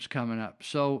payments coming up.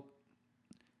 So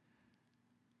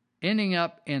ending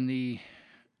up in the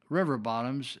river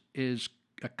bottoms is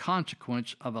a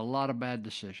consequence of a lot of bad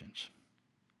decisions.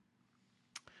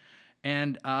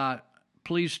 And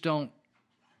please don't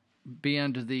be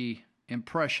under the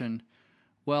impression,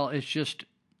 well, it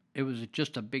was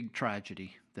just a big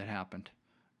tragedy that happened.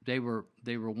 They were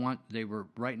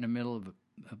right in the middle of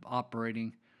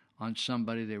operating on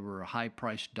somebody. They were a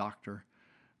high-priced doctor,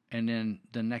 and then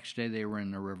the next day they were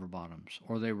in the river bottoms,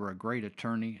 or they were a great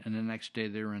attorney, and the next day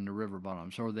they were in the river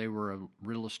bottoms, or they were a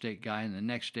real estate guy, and the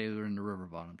next day they were in the river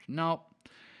bottoms. No.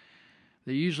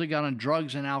 They usually got on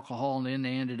drugs and alcohol, and then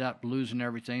they ended up losing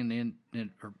everything,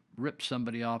 or ripped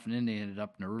somebody off, and then they ended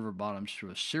up in the river bottoms through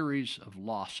a series of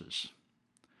losses.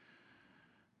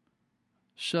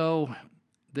 So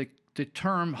the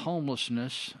term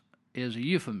homelessness is a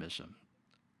euphemism.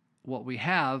 What we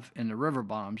have in the river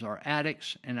bottoms are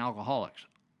addicts and alcoholics.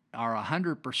 Are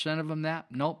 100% of them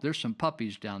that? Nope, there's some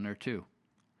puppies down there too,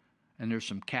 and there's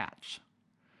some cats.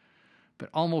 But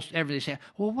almost everybody say,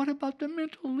 well, what about the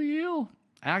mentally ill?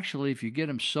 Actually, if you get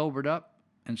them sobered up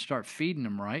and start feeding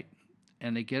them right,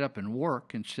 and they get up and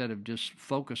work instead of just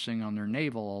focusing on their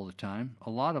navel all the time, a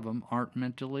lot of them aren't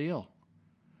mentally ill.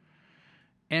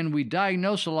 And we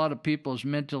diagnose a lot of people as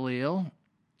mentally ill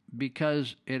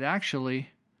because it actually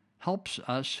helps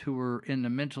us who are in the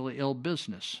mentally ill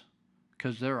business,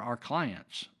 because they're our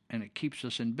clients and it keeps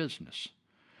us in business.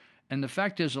 And the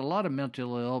fact is, a lot of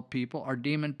mentally ill people are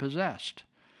demon possessed.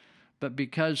 But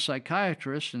because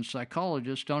psychiatrists and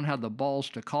psychologists don't have the balls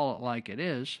to call it like it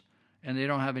is, and they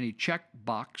don't have any check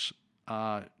box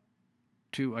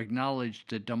to acknowledge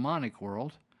the demonic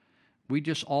world, we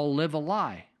just all live a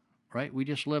lie, right? We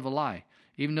just live a lie.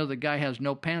 Even though the guy has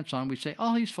no pants on, we say,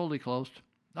 oh, he's fully clothed.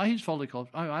 Oh, he's fully clothed.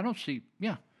 I don't see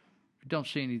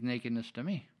any nakedness to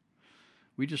me.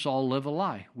 We just all live a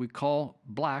lie. We call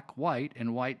black white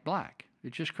and white black.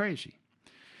 It's just crazy.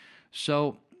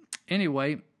 So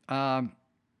anyway,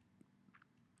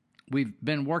 we've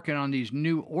been working on these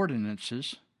new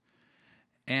ordinances,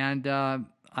 and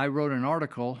I wrote an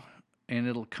article, and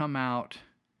it'll come out,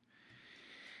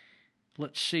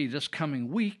 let's see, this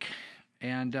coming week,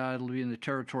 and it'll be in the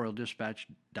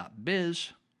territorialdispatch.biz,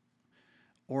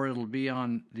 or it'll be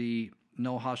on the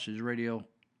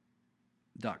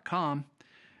nohostageradio.com,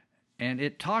 and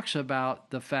it talks about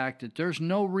the fact that there's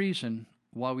no reason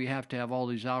why we have to have all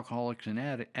these alcoholics and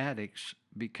addicts,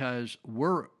 because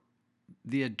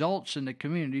the adults in the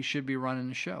community should be running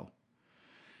the show.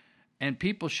 And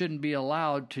people shouldn't be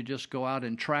allowed to just go out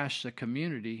and trash the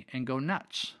community and go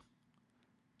nuts.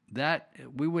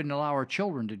 We wouldn't allow our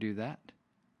children to do that.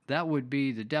 That would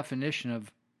be the definition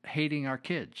of hating our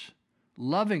kids.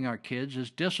 Loving our kids is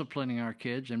disciplining our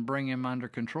kids and bringing them under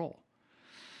control.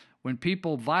 When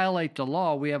people violate the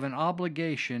law, we have an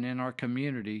obligation in our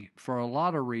community, for a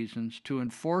lot of reasons, to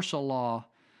enforce a law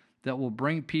that will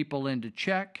bring people into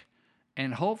check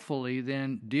and hopefully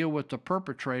then deal with the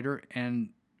perpetrator and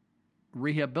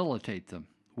rehabilitate them,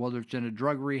 whether it's in a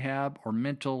drug rehab or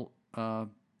mental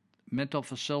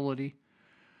facility,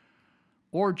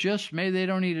 or just maybe they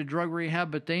don't need a drug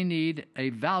rehab, but they need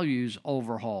a values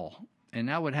overhaul. And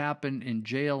that would happen in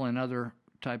jail and other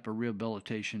type of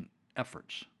rehabilitation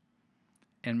efforts.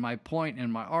 And my point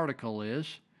in my article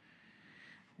is,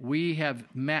 we have,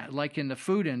 like in the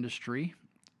food industry,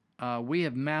 we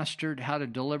have mastered how to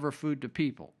deliver food to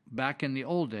people. Back in the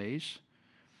old days,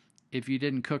 if you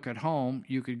didn't cook at home,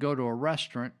 you could go to a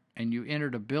restaurant and you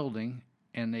entered a building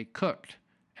and they cooked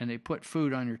and they put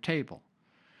food on your table.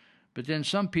 But then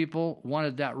some people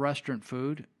wanted that restaurant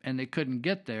food and they couldn't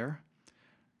get there.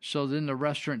 So then the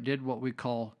restaurant did what we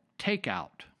call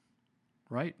takeout,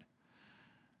 right?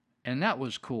 And that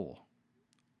was cool.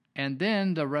 And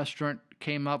then the restaurant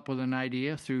came up with an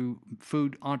idea through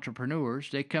food entrepreneurs.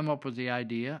 They come up with the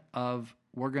idea of,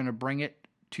 we're going to bring it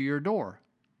to your door,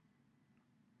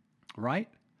 right?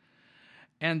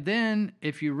 And then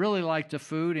if you really liked the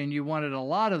food and you wanted a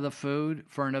lot of the food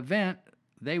for an event,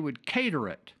 they would cater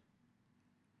it.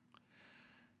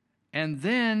 And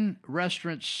then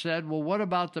restaurants said, well, what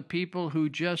about the people who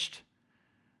just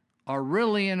are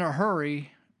really in a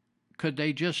hurry? Could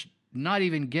they just not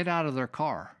even get out of their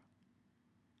car?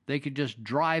 They could just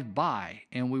drive by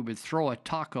and we would throw a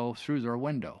taco through their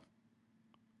window.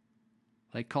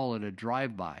 They call it a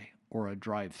drive-by or a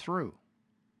drive-through.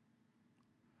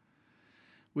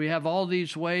 We have all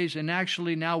these ways, and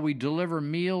actually now we deliver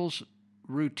meals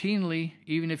routinely.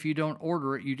 Even if you don't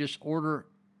order it, you just order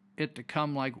it to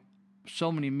come like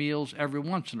so many meals every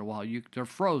once in a while. They're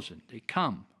frozen. They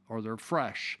come, or they're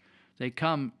fresh. They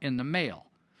come in the mail.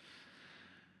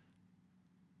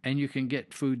 And you can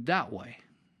get food that way.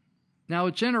 Now,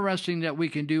 it's interesting that we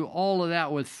can do all of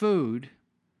that with food,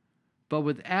 but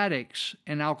with addicts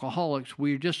and alcoholics,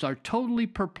 we just are totally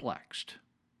perplexed.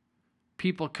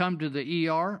 People come to the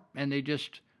ER and they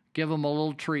just give them a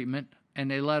little treatment and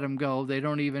they let them go. They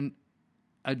don't even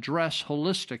address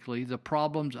holistically the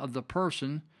problems of the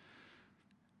person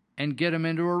and get them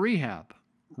into a rehab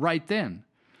right then.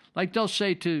 Like they'll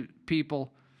say to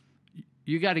people,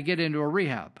 you got to get into a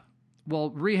rehab.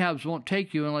 Well, rehabs won't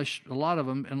take you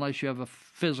unless you have a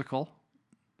physical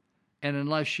and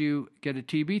unless you get a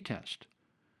TB test.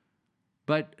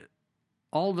 But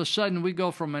all of a sudden we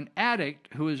go from an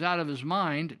addict who is out of his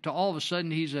mind to all of a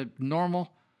sudden he's a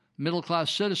normal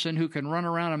middle-class citizen who can run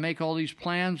around and make all these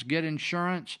plans, get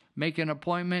insurance, make an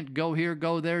appointment, go here,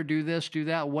 go there, do this, do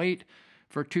that, wait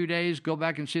for 2 days, go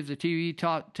back and see if the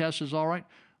TB test is all right.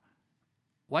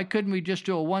 Why couldn't we just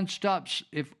do a one-stop?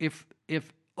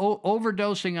 If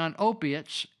overdosing on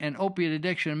opiates and opiate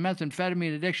addiction and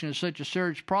methamphetamine addiction is such a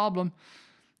serious problem,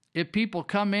 if people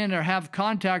come in or have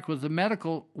contact with the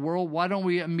medical world, why don't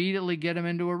we immediately get them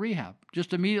into a rehab?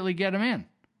 Just immediately get them in.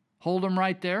 Hold them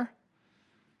right there.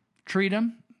 Treat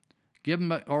them. Give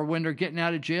them, or when they're getting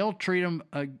out of jail, treat them,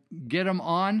 get them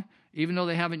on even though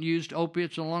they haven't used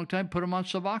opiates in a long time, put them on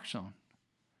Suboxone.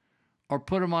 Or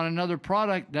put them on another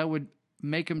product that would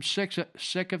make them sick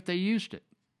if they used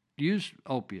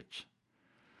opiates.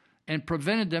 And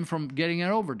prevented them from getting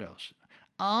an overdose.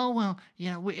 Oh, well,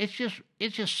 it's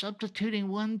just substituting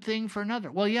one thing for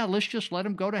another. Well, yeah, let's just let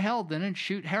them go to hell then and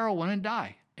shoot heroin and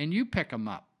die. And you pick them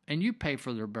up and you pay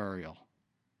for their burial.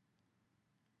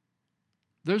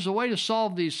 There's a way to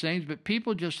solve these things, but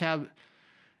people just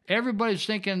everybody's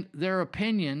thinking their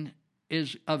opinion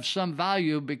is of some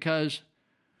value because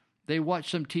they watch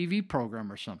some TV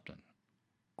program or something.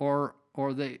 Or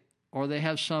they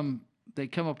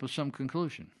come up with some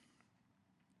conclusion.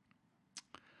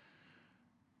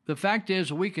 The fact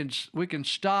is, we can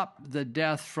stop the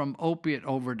death from opiate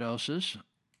overdoses,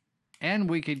 and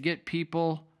we could get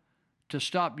people to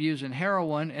stop using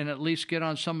heroin and at least get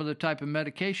on some of the type of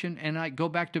medication, and I go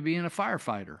back to being a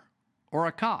firefighter, or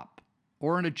a cop,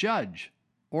 or a judge,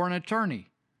 or an attorney,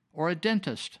 or a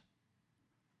dentist,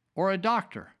 or a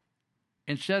doctor,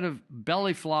 instead of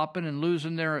belly flopping and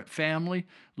losing their family,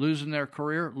 losing their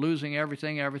career, losing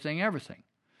everything.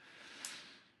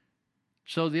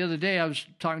 So the other day I was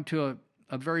talking to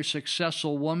a very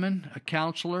successful woman, a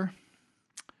counselor,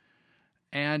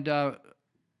 and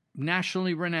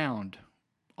nationally renowned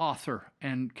author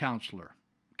and counselor,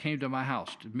 came to my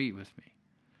house to meet with me.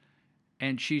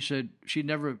 And she said she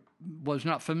was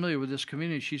not familiar with this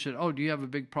community. She said, "Oh, do you have a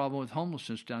big problem with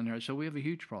homelessness down there?" I said, "We have a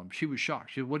huge problem." She was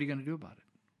shocked. She said, "What are you going to do about it?"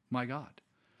 My God.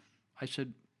 I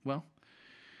said, "Well,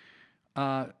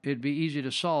 it'd be easy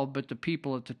to solve, but the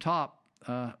people at the top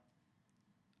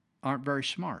aren't very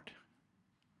smart.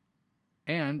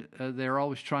 And they're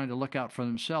always trying to look out for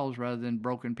themselves rather than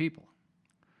broken people."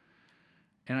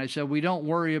 And I said, we don't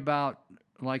worry about,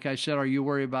 like I said, are you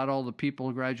worried about all the people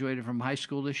who graduated from high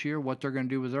school this year, what they're going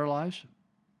to do with their lives?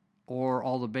 Or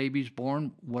all the babies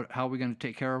born, how are we going to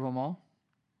take care of them all?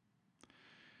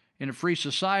 In a free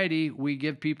society, we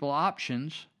give people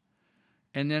options,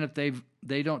 and then if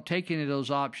they don't take any of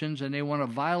those options and they want to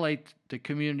violate the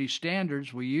community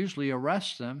standards, we usually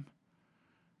arrest them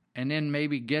and then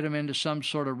maybe get them into some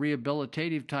sort of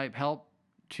rehabilitative type help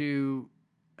to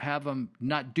have them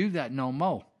not do that no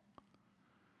more.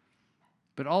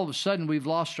 But all of a sudden, we've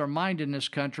lost our mind in this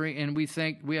country, and we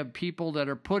think we have people that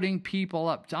are putting people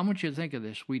up. I want you to think of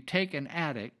this. We take an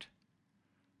addict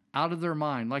out of their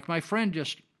mind. Like my friend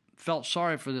just felt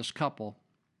sorry for this couple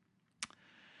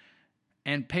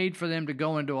and paid for them to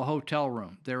go into a hotel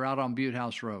room. They're out on Butte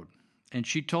House Road. And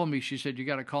she told me, she said, you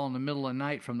got to call in the middle of the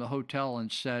night from the hotel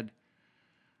and said,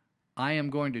 I am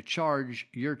going to charge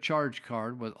your charge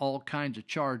card with all kinds of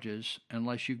charges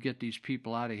unless you get these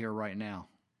people out of here right now.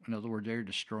 In other words, they're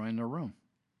destroying their room.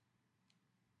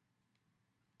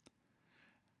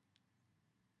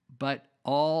 But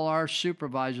all our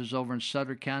supervisors over in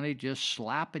Sutter County just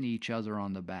slapping each other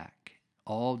on the back.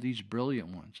 All these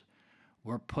brilliant ones.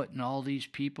 We're putting all these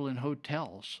people in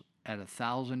hotels at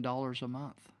 $1,000 a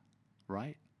month,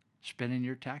 right? Spending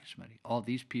your tax money. All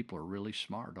these people are really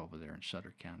smart over there in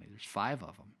Sutter County. There's 5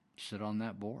 of them sit on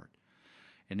that board.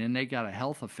 And then they got a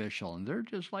health official, and they're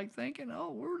just like thinking,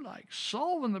 oh, we're like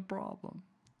solving the problem.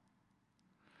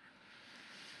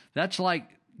 That's like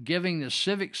giving the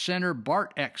Civic Center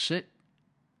BART exit,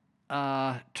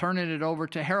 turning it over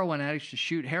to heroin addicts to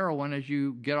shoot heroin as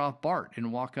you get off BART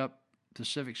and walk up to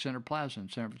Civic Center Plaza in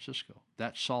San Francisco.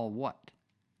 That solved what?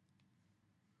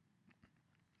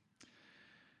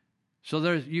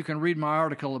 So you can read my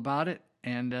article about it,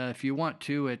 and if you want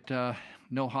to, at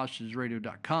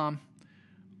nohostageradio.com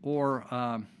or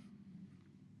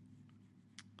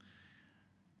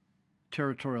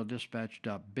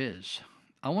territorialdispatch.biz.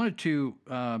 I wanted to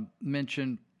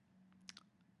mention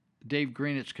Dave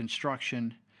Greenett's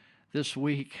construction this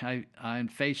week on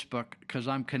Facebook, because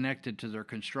I'm connected to their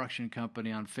construction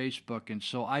company on Facebook, and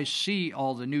so I see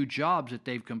all the new jobs that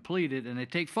they've completed, and they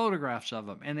take photographs of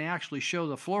them, and they actually show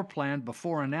the floor plan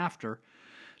before and after,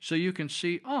 so you can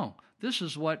see, oh, this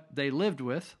is what they lived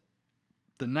with,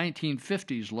 the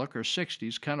 1950s look, or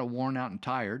 60s, kind of worn out and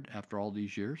tired after all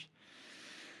these years,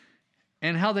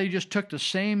 and how they just took the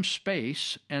same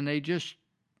space and they just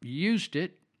used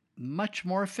it much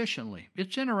more efficiently.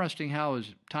 It's interesting how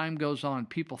as time goes on,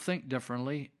 people think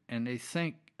differently, and they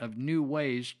think of new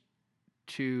ways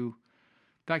to...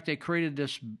 In fact, they created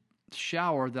this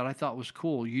shower that I thought was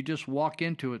cool. You just walk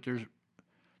into it.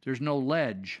 There's no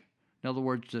ledge. In other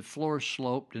words, the floor is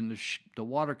sloped, and the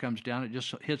water comes down. It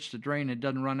just hits the drain. It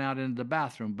doesn't run out into the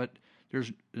bathroom. But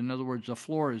in other words, the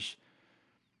floor is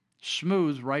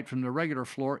smooth right from the regular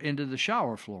floor into the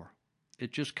shower floor.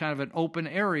 It's just kind of an open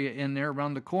area in there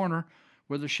around the corner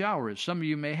where the shower is. Some of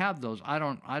you may have those. I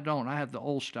don't. I have the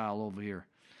old style over here.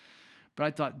 But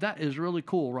I thought that is really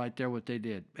cool right there what they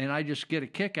did. And I just get a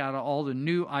kick out of all the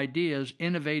new ideas,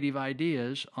 innovative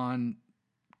ideas on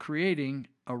creating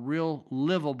a real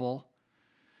livable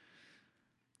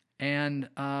and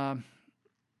a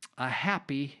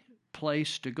happy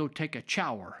place to go take a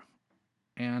shower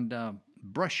and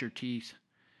brush your teeth.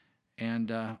 And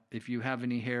if you have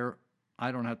any hair,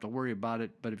 I don't have to worry about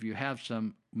it. But if you have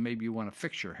some, maybe you want to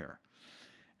fix your hair.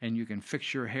 And you can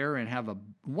fix your hair and have a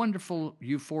wonderful,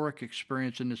 euphoric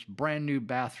experience in this brand new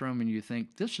bathroom. And you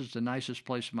think, this is the nicest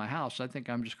place in my house. I think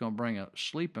I'm just going to bring a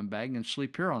sleeping bag and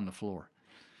sleep here on the floor.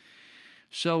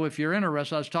 So if you're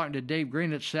interested, I was talking to Dave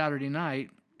Greenitz Saturday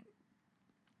night,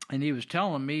 and he was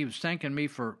telling me, he was thanking me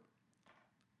for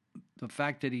the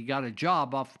fact that he got a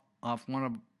job off one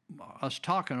of us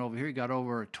talking over here. He got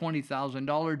over a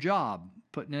 $20,000 job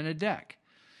putting in a deck.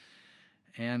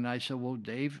 And I said, well,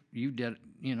 Dave, you did,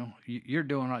 you're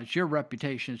doing, it's your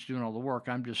reputation that's doing all the work.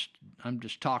 I'm just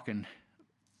talking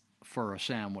for a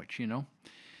sandwich,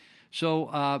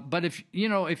 So, but if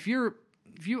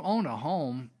you own a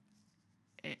home,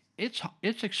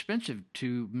 it's expensive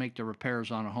to make the repairs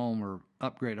on a home or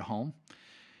upgrade a home.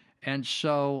 And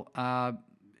so,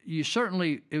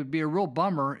 it would be a real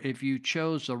bummer if you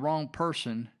chose the wrong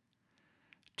person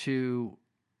to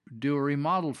do a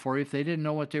remodel for you if they didn't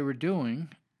know what they were doing,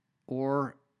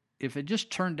 or if it just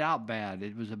turned out bad.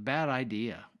 It was a bad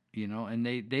idea, and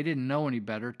they didn't know any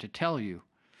better to tell you.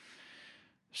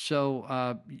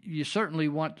 So you certainly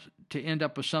want to end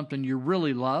up with something you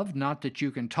really love, not that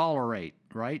you can tolerate,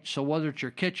 right? So whether it's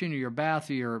your kitchen or your bath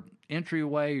or your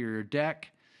entryway or your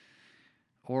deck,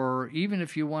 or even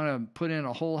if you want to put in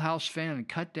a whole house fan and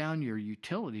cut down your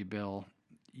utility bill,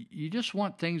 you just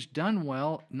want things done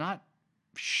well, not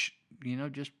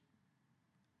just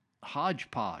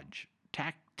hodgepodge,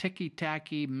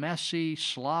 ticky-tacky, messy,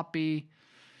 sloppy,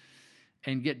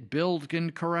 and get billed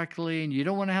incorrectly, and you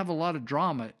don't want to have a lot of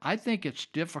drama. I think it's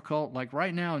difficult. Like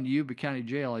right now in the Yuba County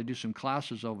Jail, I do some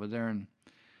classes over there, and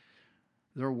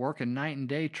they're working night and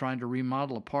day trying to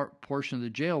remodel a portion of the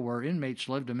jail where inmates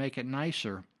live to make it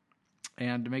nicer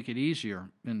and to make it easier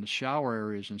in the shower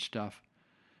areas and stuff.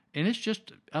 And it's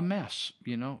just a mess,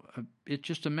 It's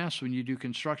just a mess when you do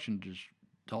construction. Just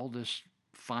all this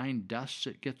fine dust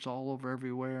that gets all over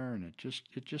everywhere, and it's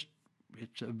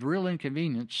a real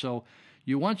inconvenience. So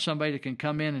you want somebody that can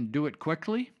come in and do it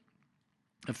quickly,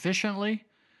 efficiently,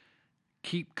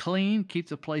 keep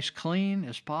the place clean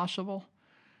as possible.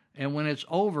 And when it's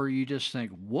over, you just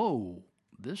think, whoa,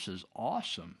 this is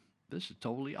awesome. This is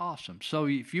totally awesome. So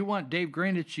if you want Dave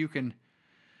Greenitz, you can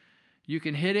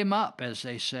hit him up, as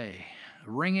they say.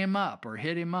 Ring him up or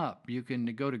hit him up. You can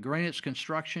go to Greenitz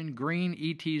Construction,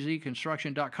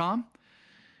 greenetzconstruction.com.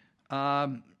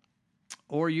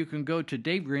 Or you can go to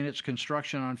Dave Greenitz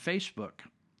Construction on Facebook.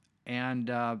 And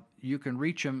you can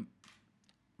reach him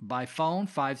by phone,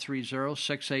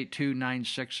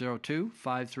 530-682-9602,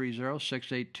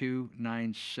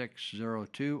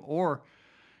 530-682-9602. Or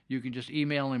you can just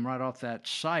email him right off that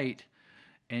site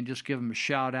and just give him a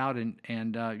shout out,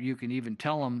 and you can even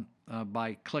tell him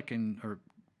by clicking or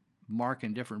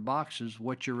marking different boxes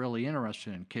what you're really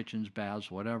interested in, kitchens, baths,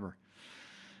 whatever.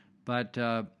 But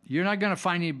you're not going to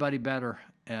find anybody better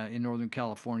in Northern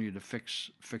California to fix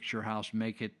your house,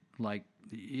 make it like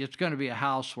it's going to be a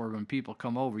house where when people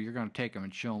come over, you're going to take them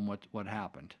and show them what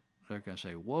happened. They're going to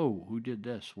say, whoa, who did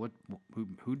this?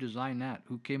 Who designed that?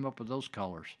 Who came up with those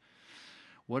colors?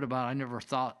 What about, I never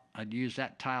thought I'd use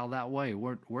that tile that way.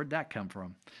 Where'd that come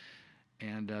from?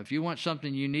 And if you want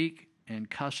something unique and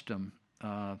custom,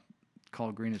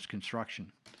 call Greenitz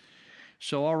Construction.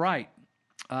 So, all right.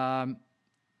 We're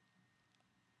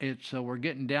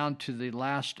getting down to the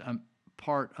last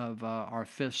part of our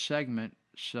fifth segment.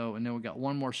 So, and then we got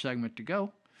one more segment to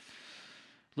go.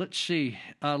 Let's see.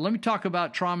 Let me talk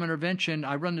about trauma intervention.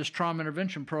 I run this trauma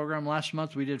intervention program. Last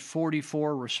month we did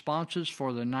 44 responses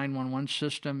for the 911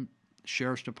 system,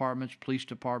 sheriff's departments, police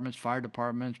departments, fire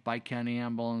departments, Pike County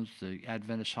Ambulance, the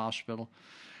Adventist Hospital.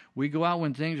 We go out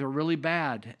when things are really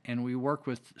bad, and we work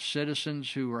with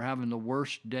citizens who are having the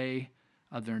worst day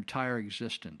of their entire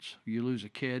existence. You lose a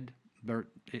kid,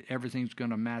 everything's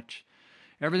going to match.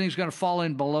 Everything's going to fall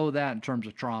in below that in terms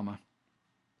of trauma.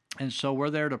 And so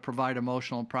we're there to provide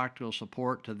emotional and practical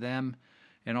support to them,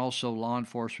 and also law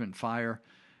enforcement, fire,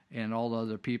 and all the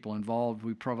other people involved.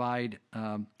 We provide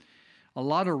a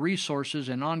lot of resources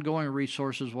and ongoing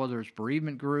resources, whether it's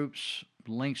bereavement groups,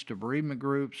 links to bereavement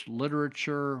groups,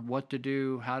 literature, what to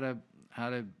do, how to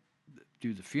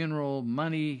do the funeral,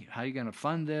 money, how you're going to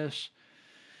fund this.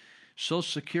 Social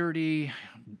Security,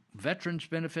 veterans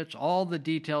benefits, all the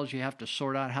details you have to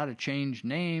sort out, how to change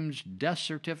names, death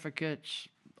certificates,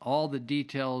 all the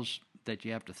details that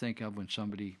you have to think of when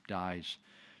somebody dies.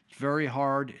 It's very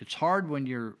hard. It's hard when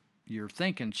you're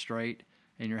thinking straight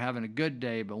and you're having a good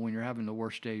day, but when you're having the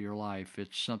worst day of your life,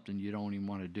 it's something you don't even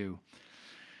want to do.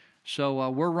 So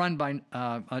we're run by,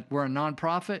 we're a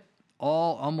nonprofit.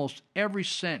 Almost every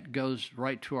cent goes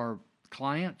right to our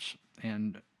clients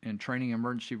and training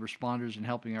emergency responders and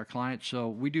helping our clients. So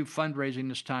we do fundraising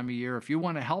this time of year. If you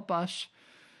want to help us,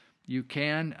 you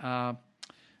can.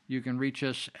 You can reach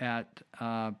us at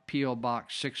P.O.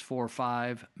 Box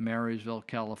 645, Marysville,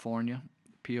 California.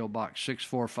 P.O. Box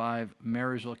 645,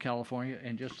 Marysville, California.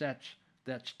 And just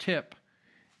that's tip.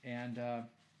 And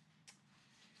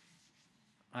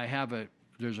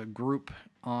there's a group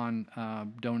on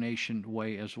Donation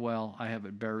Way as well. I have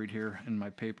it buried here in my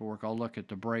paperwork. I'll look at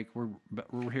the break. We're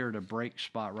here at a break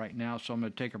spot right now, so I'm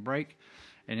going to take a break,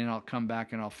 and then I'll come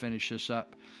back and I'll finish this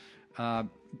up.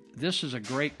 This is a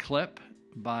great clip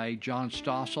by John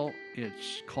Stossel.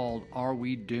 It's called Are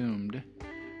We Doomed?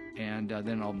 And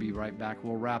then I'll be right back.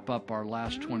 We'll wrap up our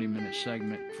last 20-minute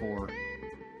segment for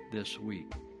this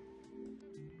week.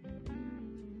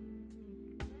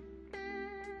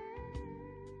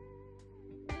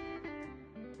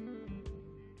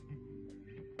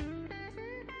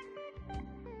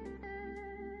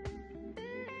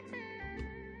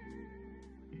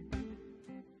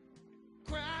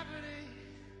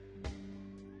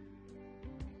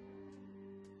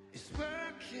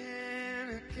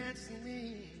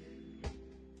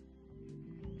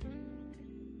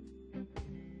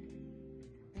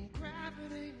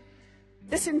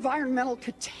 This environmental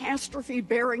catastrophe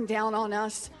bearing down on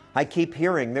us. I keep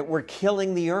hearing that we're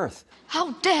killing the earth.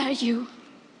 How dare you?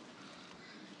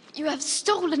 You have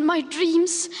stolen my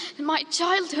dreams and my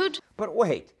childhood. But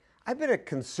wait, I've been a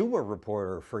consumer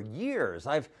reporter for years.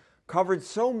 I've covered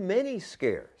so many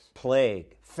scares.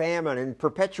 Plague, famine, and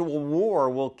perpetual war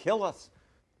will kill us.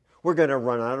 We're going to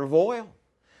run out of oil.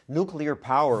 Nuclear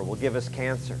power will give us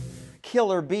cancer.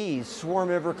 Killer bees swarm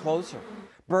ever closer.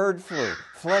 Bird flu,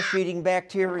 flesh-eating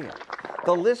bacteria.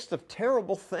 The list of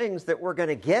terrible things that were going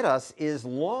to get us is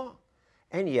long.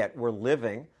 And yet we're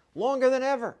living longer than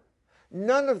ever.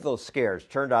 None of those scares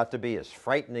turned out to be as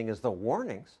frightening as the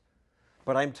warnings.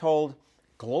 But I'm told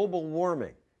global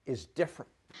warming is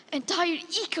different. Entire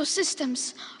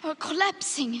ecosystems are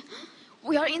collapsing.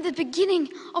 We are in the beginning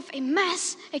of a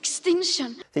mass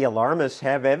extinction. The alarmists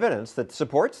have evidence that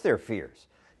supports their fears.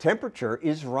 Temperature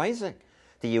is rising.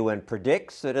 The UN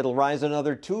predicts that it'll rise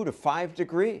another 2 to 5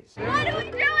 degrees. What do we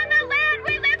do when the land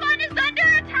we live on is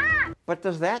under attack? But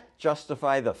does that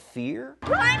justify the fear?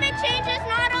 Climate change is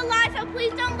not a lie, so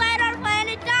please don't let our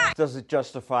planet die. Does it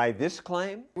justify this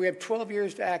claim? We have 12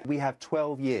 years to act. We have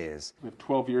 12 years. We have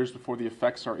 12 years before the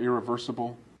effects are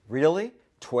irreversible. Really?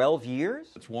 12 years?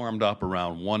 It's warmed up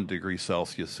around 1 degree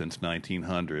Celsius since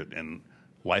 1900, and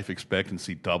life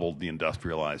expectancy doubled the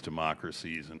industrialized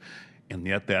democracies. And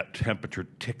yet that temperature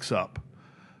ticks up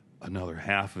another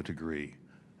half a degree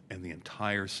and the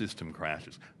entire system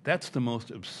crashes. That's the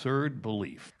most absurd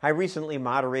belief. I recently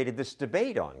moderated this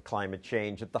debate on climate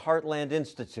change at the Heartland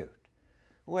Institute.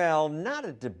 Well, not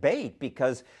a debate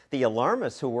because the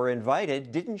alarmists who were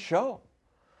invited didn't show.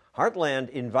 Heartland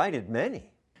invited many.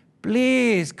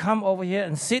 Please come over here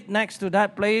and sit next to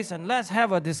that place and let's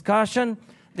have a discussion.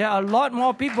 There are a lot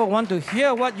more people who want to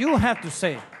hear what you have to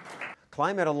say.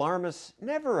 Climate alarmists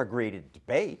never agree to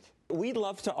debate. We'd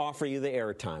love to offer you the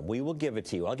airtime. We will give it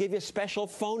to you. I'll give you a special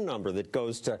phone number that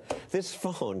goes to this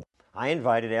phone. I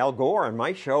invited Al Gore on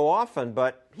my show often,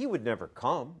 but he would never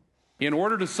come. In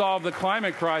order to solve the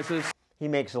climate crisis, he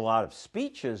makes a lot of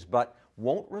speeches, but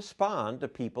won't respond to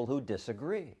people who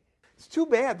disagree. It's too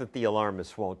bad that the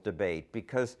alarmists won't debate,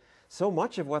 because so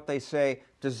much of what they say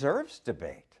deserves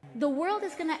debate. The world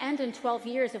is going to end in 12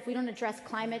 years if we don't address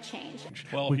climate change.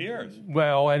 12 years.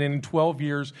 Well, and in 12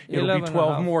 years, it'll be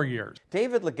 12 more years.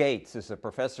 David Legates is a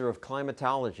professor of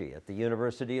climatology at the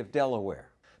University of Delaware.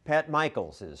 Pat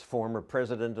Michaels is former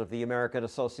president of the American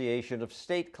Association of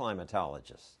State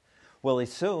Climatologists. Willie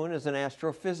Soon is an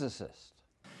astrophysicist.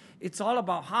 It's all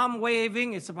about arm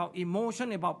waving, it's about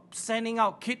emotion, about sending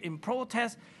out kids in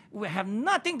protest. We have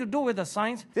nothing to do with the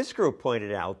science. This group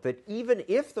pointed out that even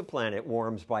if the planet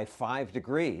warms by 5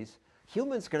 degrees,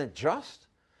 humans can adjust.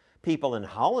 People in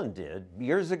Holland did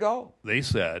years ago. They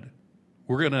said,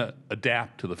 we're going to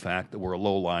adapt to the fact that we're a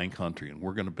low-lying country and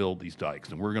we're going to build these dikes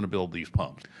and we're going to build these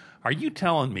pumps. Are you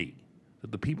telling me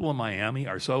that the people in Miami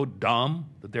are so dumb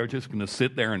that they're just going to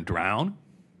sit there and drown?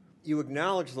 You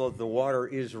acknowledge, though, the water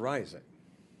is rising.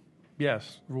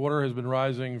 Yes, water has been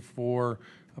rising for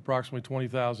approximately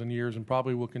 20,000 years and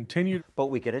probably will continue. But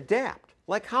we can adapt,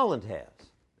 like Holland has,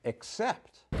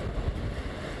 except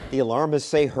the alarmists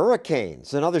say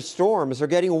hurricanes and other storms are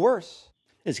getting worse.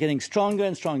 It's getting stronger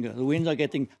and stronger. The winds are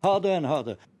getting harder and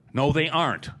harder. No, they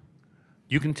aren't.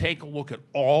 You can take a look at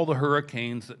all the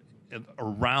hurricanes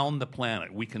around the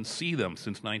planet. We can see them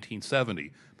since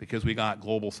 1970 because we got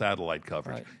global satellite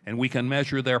coverage. Right. And we can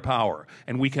measure their power,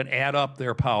 and we can add up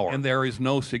their power. And there is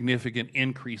no significant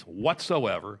increase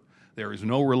whatsoever. There is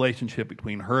no relationship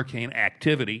between hurricane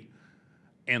activity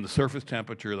and the surface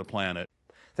temperature of the planet.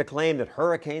 The claim that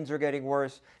hurricanes are getting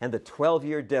worse and the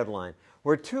 12-year deadline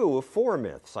were two of four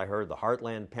myths I heard the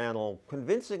Heartland panel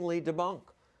convincingly debunk.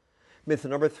 Myth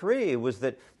number 3 was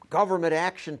that government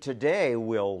action today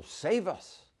will save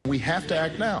us. We have to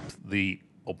act now. The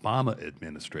Obama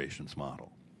administration's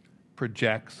model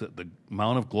projects that the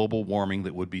amount of global warming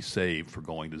that would be saved for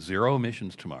going to zero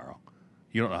emissions tomorrow,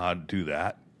 you don't know how to do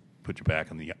that, put you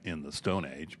back in the Stone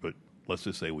Age, but let's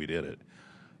just say we did it,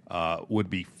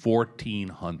 would be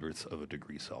 0.14 of a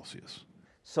degree Celsius.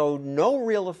 So no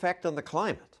real effect on the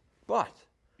climate, but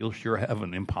You'll sure have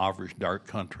an impoverished, dark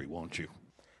country, won't you?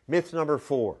 myth number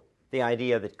 4, the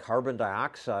idea that carbon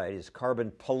dioxide is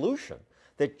carbon pollution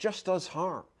that just does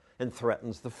harm and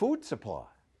threatens the food supply.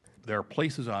 There are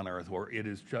places on Earth where it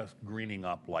is just greening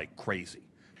up like crazy.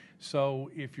 So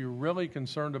if you're really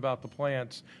concerned about the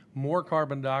plants, more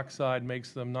carbon dioxide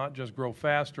makes them not just grow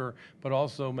faster, but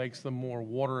also makes them more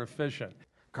water efficient.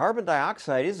 Carbon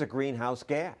dioxide is a greenhouse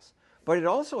gas, but it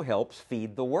also helps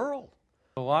feed the world.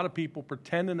 A lot of people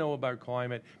pretend to know about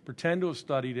climate, pretend to have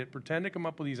studied it, pretend to come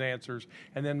up with these answers,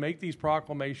 and then make these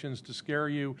proclamations to scare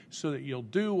you so that you'll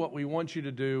do what we want you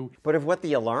to do. But if what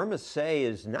the alarmists say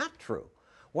is not true,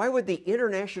 why would the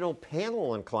International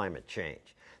Panel on Climate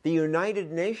Change, the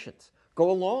United Nations, go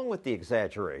along with the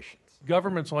exaggerations?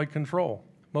 Governments like control.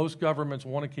 Most governments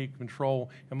want to keep control,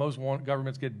 and most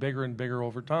governments get bigger and bigger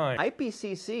over time.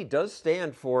 IPCC does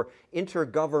stand for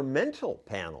Intergovernmental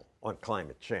Panel on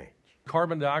Climate Change.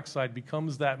 Carbon dioxide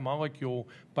becomes that molecule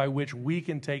by which we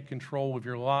can take control of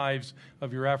your lives,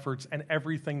 of your efforts, and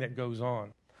everything that goes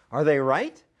on. Are they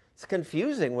right? It's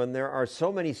confusing when there are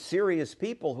so many serious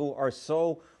people who are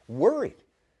so worried.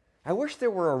 I wish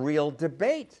there were a real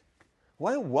debate.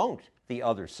 Why won't the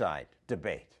other side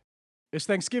debate? It's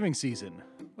Thanksgiving season.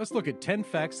 Let's look at 10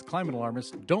 facts climate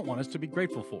alarmists don't want us to be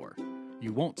grateful for.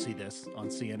 You won't see this on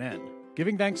CNN.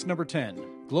 Giving thanks number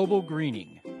 10, global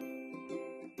greening.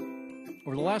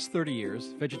 Over the last 30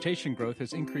 years, vegetation growth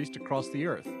has increased across the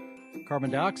Earth. Carbon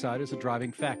dioxide is a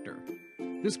driving factor.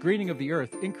 This greening of the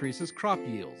Earth increases crop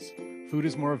yields. Food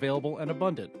is more available and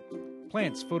abundant.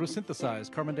 Plants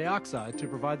photosynthesize carbon dioxide to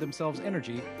provide themselves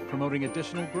energy, promoting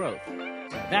additional growth.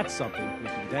 That's something we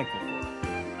can be thankful for.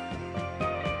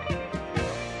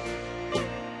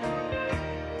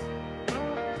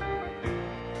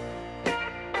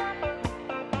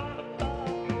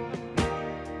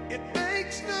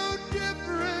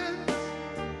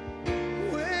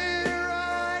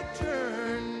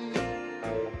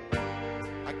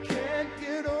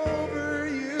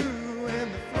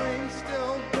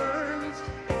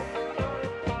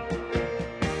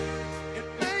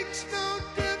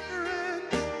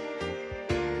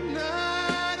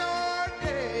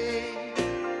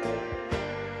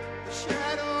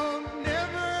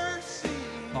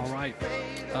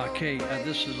 Okay,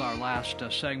 this is our last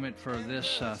segment for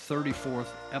this 34th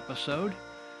episode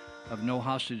of No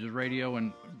Hostages Radio.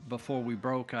 And before we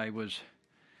broke, I was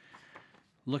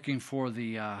looking for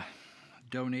the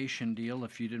donation deal.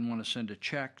 If you didn't want to send a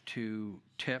check to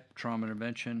TIP, Trauma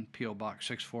Intervention, P.O. Box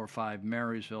 645,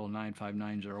 Marysville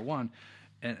 95901,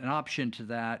 an option to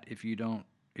that, if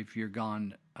you're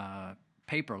gone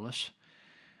paperless,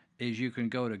 is you can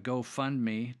go to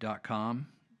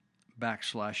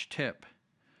GoFundMe.com/tip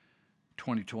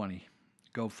 2020.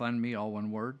 GoFundMe, all one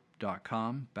word,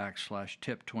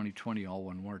 .com/tip 2020, all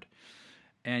one word.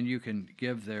 And you can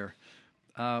give there.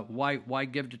 Why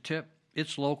give to TIP?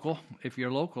 It's local. If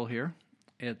you're local here,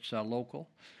 it's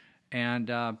local. And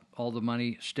all the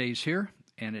money stays here,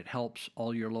 and it helps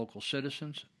all your local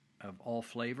citizens of all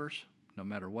flavors, no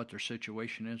matter what their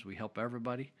situation is. We help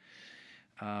everybody.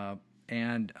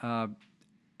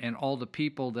 And all the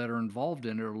people that are involved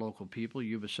in it are local people,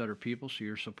 Yuba Sutter people, so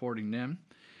you're supporting them.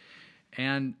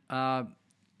 And, a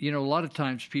lot of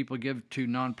times people give to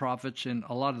nonprofits, and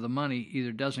a lot of the money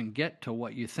either doesn't get to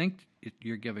what you think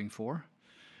you're giving for,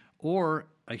 or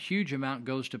a huge amount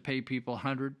goes to pay people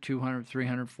 $100, $200,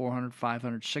 $300, $400,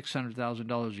 $500,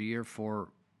 $600,000 a year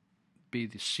for be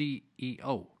the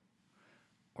CEO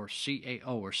or or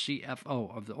CAO or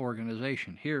CFO of the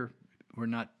organization. Here, we're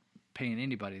not paying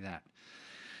anybody that.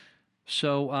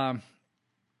 So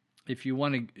if you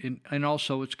want to, and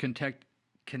also it's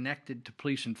connected to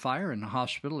police and fire and the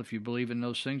hospital. If you believe in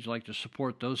those things, like to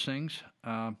support those things,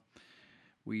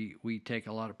 we take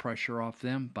a lot of pressure off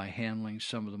them by handling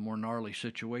some of the more gnarly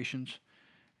situations.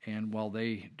 And while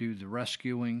they do the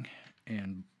rescuing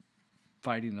and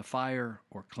fighting the fire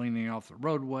or cleaning off the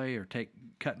roadway or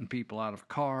cutting people out of a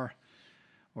car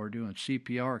or doing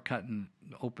CPR,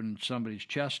 opening somebody's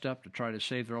chest up to try to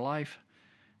save their life,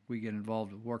 we get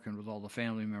involved with working with all the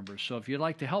family members. So if you'd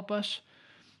like to help us,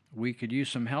 we could use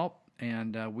some help.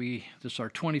 And this is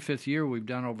our 25th year. We've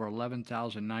done over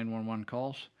 11,000 911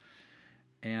 calls.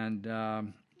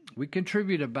 And we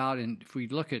contribute about, if we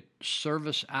look at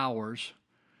service hours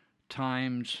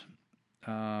times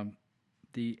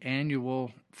the annual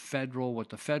what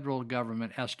the federal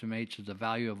government estimates is the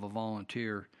value of a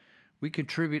volunteer, we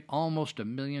contribute almost $1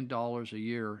 million a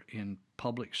year in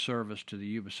public service to the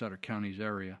Yuba Sutter County's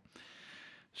area.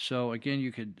 So again,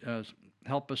 you could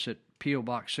help us at P.O.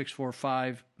 Box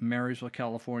 645, Marysville,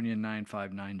 California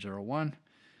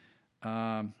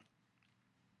 95901.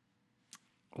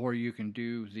 Or you can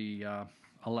do the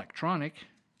electronic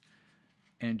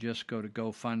and just go to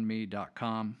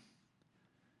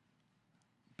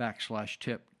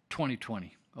gofundme.com/tip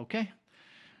 2020. Okay?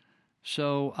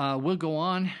 So we'll go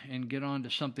on and get on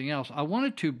to something else. I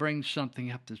wanted to bring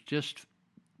something up that's just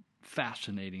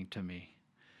fascinating to me.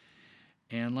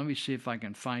 And let me see if I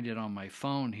can find it on my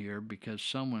phone here, because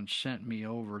someone sent me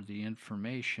over the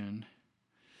information.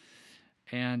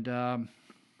 And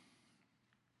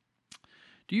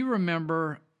do you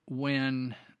remember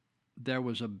when there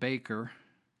was a baker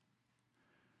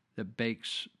that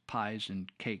bakes pies and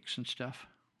cakes and stuff,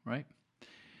 right?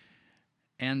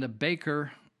 And the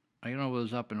baker, I don't know if it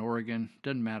was up in Oregon,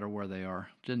 doesn't matter where they are,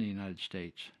 it's in the United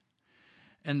States.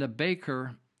 And the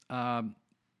baker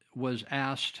was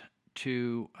asked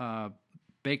to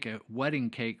bake a wedding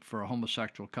cake for a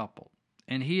homosexual couple.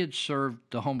 And he had served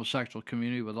the homosexual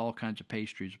community with all kinds of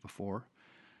pastries before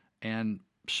and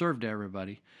served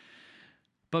everybody.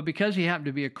 But because he happened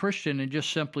to be a Christian and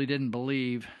just simply didn't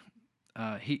believe,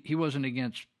 he wasn't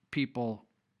against people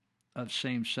of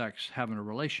same sex having a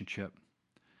relationship.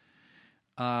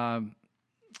 But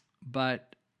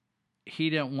he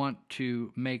didn't want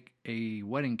to make a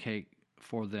wedding cake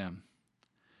for them.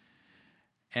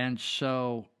 And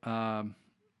so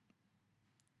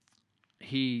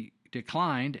he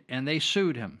declined, and they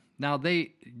sued him. Now,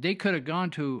 they could have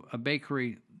gone to a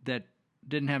bakery that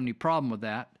didn't have any problem with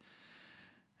that,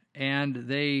 and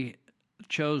they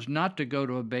chose not to go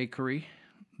to a bakery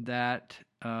that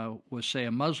was, say,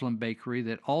 a Muslim bakery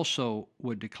that also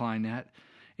would decline that.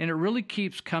 And it really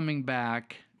keeps coming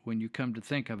back, when you come to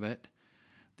think of it,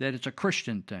 that it's a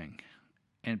Christian thing.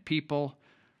 And people,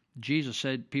 Jesus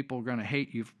said, people are going to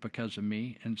hate you because of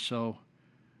me. And so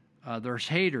there's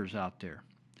haters out there.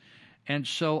 And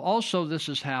so also this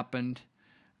has happened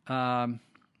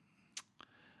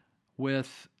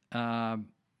with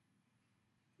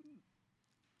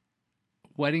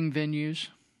wedding venues.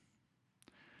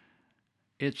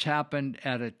 It's happened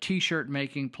at a T-shirt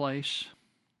making place.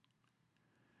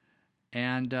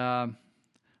 And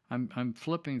I'm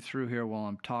flipping through here while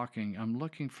I'm talking. I'm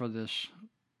looking for this.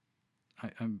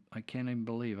 I can't even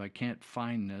believe I can't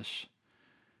find this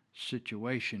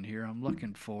situation here I'm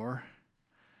looking for.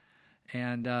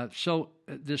 And so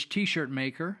this T-shirt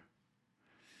maker,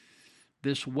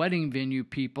 this wedding venue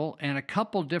people, and a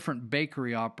couple different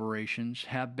bakery operations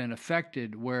have been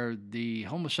affected where the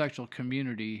homosexual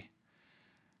community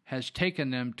has taken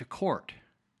them to court.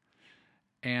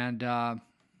 And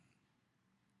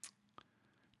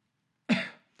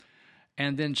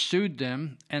and then sued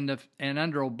them, and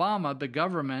under Obama, the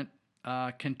government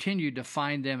continued to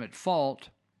find them at fault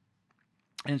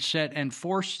and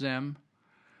forced them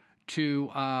to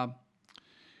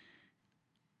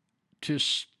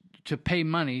pay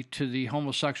money to the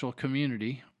homosexual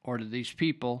community or to these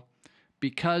people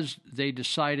because they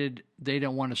decided they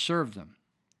don't want to serve them.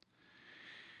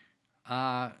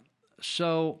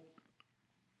 So,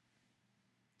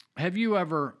 have you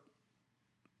ever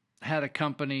had a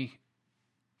company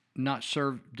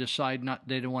decide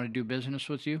they don't want to do business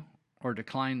with you or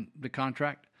decline the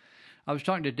contract? I was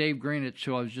talking to Dave Greenitz,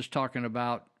 who I was just talking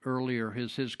about earlier,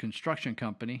 his construction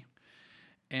company,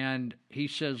 and he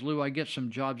says, Lou, I get some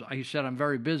jobs. He said, I'm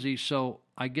very busy, so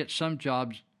I get some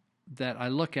jobs that I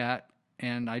look at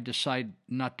and I decide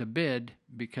not to bid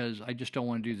because I just don't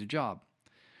want to do the job.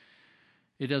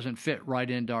 It doesn't fit right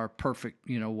into our perfect,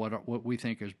 what we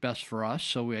think is best for us,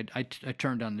 so I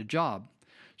turned down the job.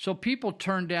 So people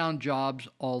turn down jobs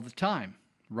all the time,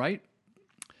 right?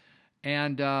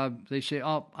 And they say,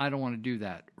 oh, I don't want to do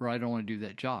that, or I don't want to do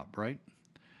that job, right?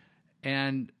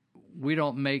 And we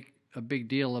don't make a big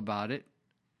deal about it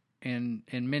in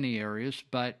many areas,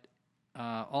 but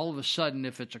all of a sudden,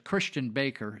 if it's a Christian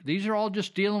baker, these are all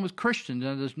just dealing with Christians,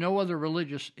 and there's no other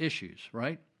religious issues,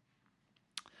 right?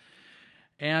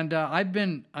 And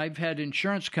I've had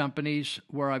insurance companies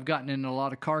where I've gotten in a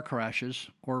lot of car crashes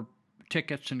or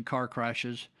tickets and car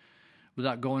crashes,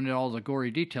 without going into all the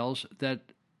gory details, that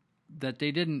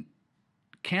they didn't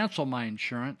cancel my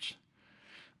insurance,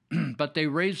 but they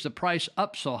raised the price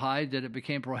up so high that it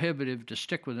became prohibitive to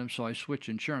stick with them, so I switched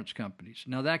insurance companies.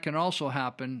 Now, that can also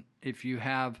happen if you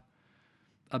have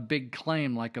a big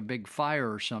claim, like a big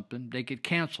fire or something. They could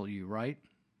cancel you, right?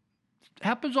 It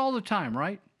happens all the time,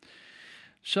 right?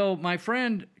 So my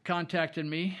friend contacted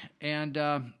me, and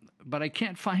but I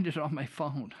can't find it on my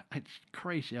phone. It's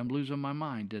crazy. I'm losing my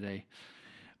mind today.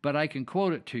 But I can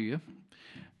quote it to you.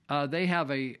 They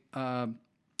have a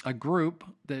group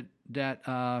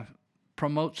that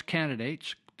promotes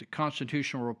candidates, the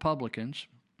constitutional Republicans,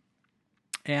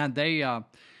 and they are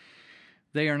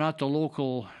not the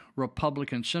local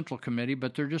Republican Central Committee,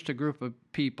 but they're just a group of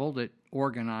people that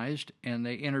organized, and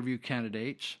they interview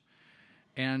candidates,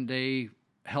 and they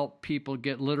help people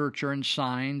get literature and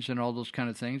signs and all those kind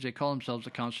of things. They call themselves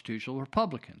the Constitutional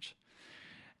Republicans.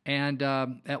 And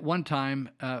at one time,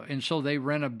 and so they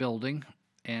rent a building,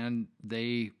 and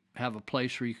they have a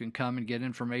place where you can come and get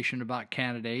information about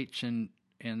candidates, and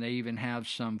they even have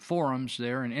some forums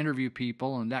there and interview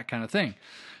people and that kind of thing.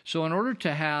 So in order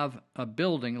to have a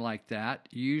building like that,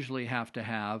 you usually have to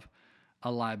have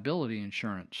a liability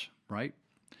insurance, right?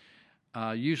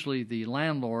 Usually the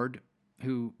landlord,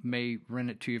 who may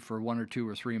rent it to you for 1 or 2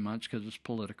 or 3 months because it's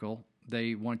political,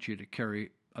 they want you to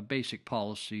carry a basic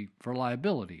policy for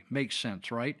liability. Makes sense,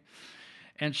 right?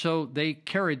 And so they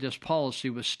carried this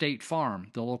policy with State Farm,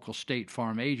 the local State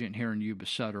Farm agent here in Yuba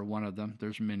Sutter, one of them.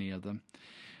 There's many of them.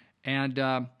 And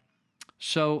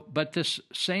but this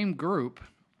same group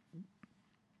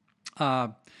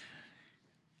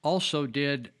also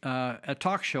did a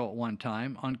talk show at one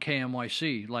time on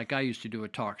KMYC, like I used to do a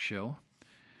talk show.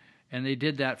 And they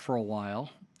did that for a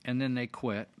while, and then they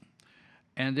quit.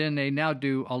 And then they now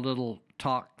do a little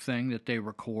talk thing that they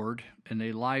record, and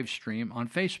they live stream on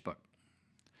Facebook.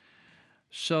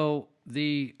 So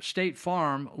the State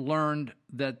Farm learned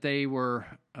that they were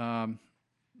some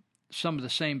of the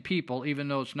same people, even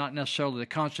though it's not necessarily the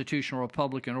Constitutional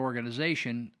Republican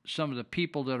organization. Some of the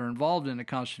people that are involved in the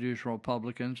Constitutional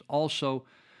Republicans also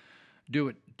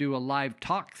do a live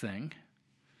talk thing,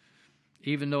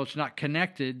 even though it's not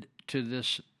connected to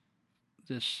this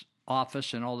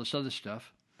office and all this other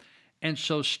stuff. And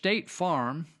so State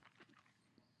Farm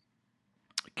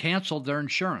canceled their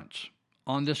insurance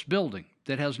on this building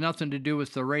that has nothing to do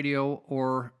with the radio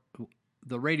or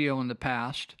the radio in the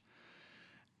past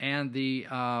and the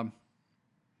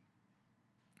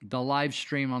live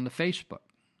stream on the Facebook.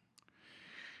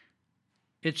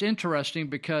 It's interesting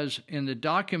because in the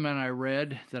document I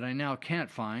read that I now can't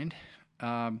find,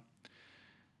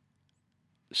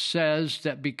 says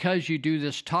that because you do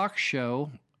this talk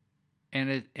show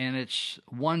and it's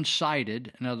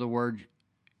one-sided, in other words,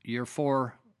 you're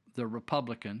for the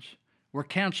Republicans, we're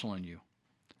canceling you.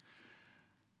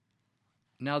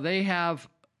 Now they have,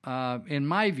 in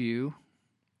my view,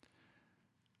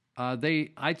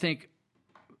 I think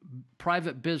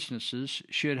private businesses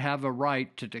should have a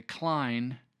right to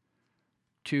decline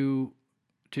to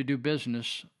do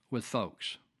business with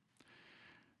folks.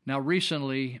 Now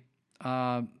recently,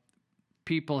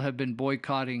 people have been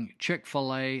boycotting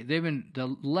Chick-fil-A.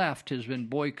 The left has been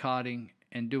boycotting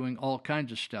and doing all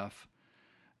kinds of stuff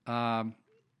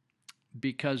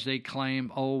because they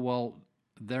claim, oh, well,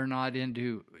 they're not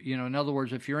into, in other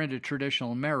words, if you're into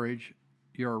traditional marriage,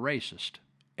 you're a racist.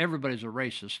 Everybody's a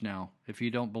racist now if you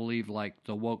don't believe like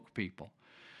the woke people.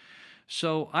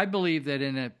 So I believe that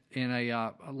in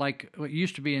a like it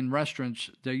used to be in restaurants,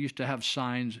 they used to have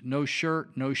signs: no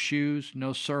shirt, no shoes,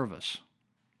 no service.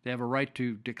 They have a right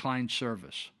to decline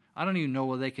service. I don't even know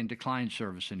whether they can decline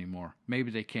service anymore.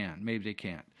 Maybe they can, maybe they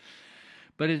can't.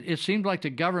 But it seems like the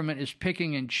government is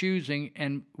picking and choosing,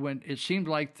 and when it seems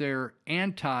like they're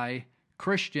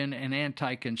anti-Christian and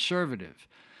anti-conservative.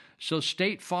 So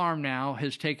State Farm now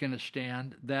has taken a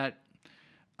stand that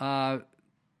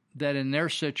in their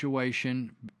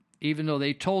situation, even though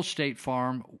they told State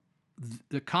Farm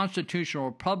the Constitutional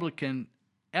Republican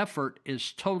effort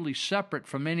is totally separate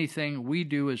from anything we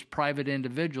do as private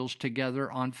individuals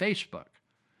together on Facebook.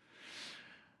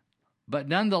 But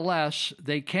nonetheless,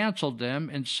 they canceled them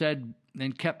and said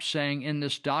and kept saying in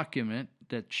this document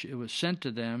that it was sent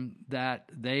to them that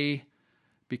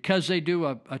because they do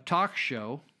a talk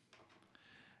show,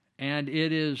 and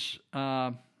it is,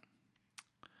 I'm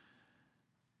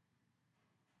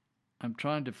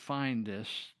trying to find this,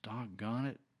 doggone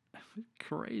it,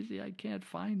 crazy, I can't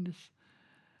find this.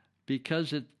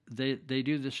 Because they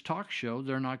do this talk show,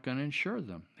 they're not going to insure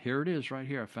them. Here it is right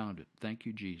here, I found it. Thank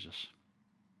you, Jesus.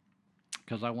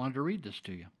 Because I wanted to read this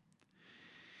to you.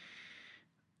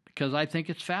 Because I think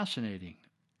it's fascinating.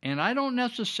 And I don't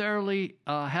necessarily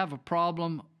have a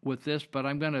problem with this, but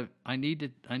I need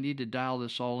to dial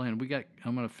this all in.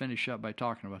 I'm going to finish up by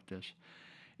talking about this.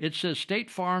 It says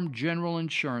State Farm General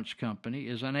Insurance Company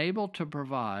is unable to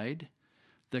provide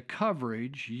the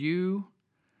coverage you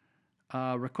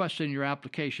requested in your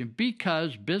application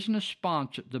because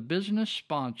the business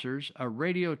sponsors a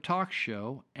radio talk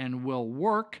show and will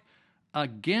work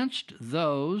against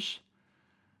those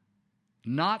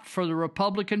not for the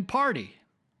Republican Party.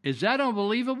 Is that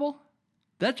unbelievable?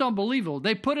 That's unbelievable.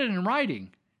 They put it in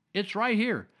writing. It's right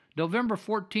here, November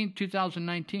 14,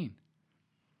 2019.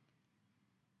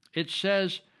 It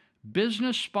says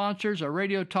business sponsors a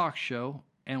radio talk show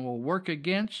and will work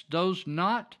against those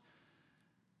not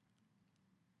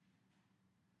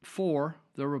for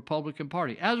the Republican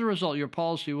Party. As a result, your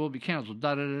policy will be canceled,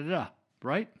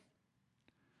 right?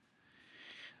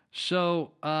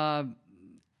 So,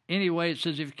 anyway, it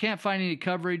says if you can't find any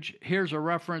coverage, here's a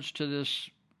reference to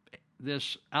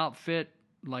this outfit,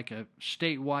 like a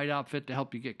statewide outfit to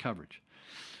help you get coverage.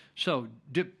 So,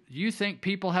 do you think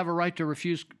people have a right to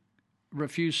refuse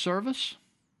service?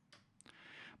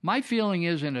 My feeling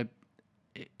is in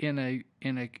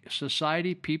a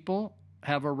society, people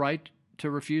have a right to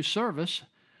refuse service,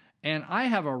 and I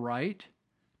have a right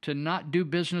to not do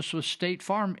business with State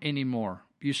Farm anymore.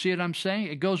 You see what I'm saying?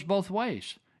 It goes both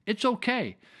ways. It's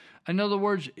okay. In other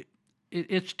words,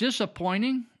 it's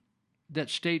disappointing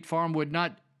that State Farm would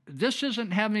not. This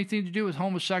doesn't have anything to do with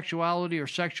homosexuality or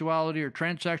sexuality or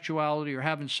transsexuality or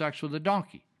having sex with a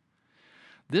donkey.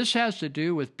 This has to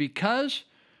do with because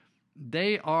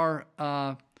they are,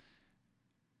 and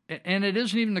it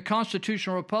isn't even the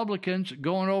constitutional Republicans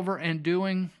going over and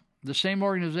doing the same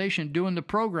organization doing the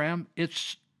program.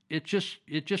 It's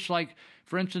just like,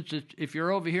 for instance, if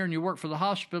you're over here and you work for the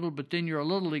hospital, but then you're a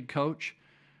Little League coach,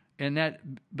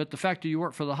 but the fact that you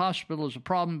work for the hospital is a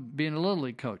problem being a Little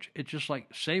League coach. It's just like,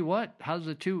 say what? How does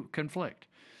the two conflict?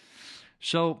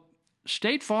 So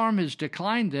State Farm has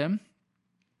declined them.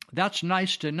 That's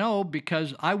nice to know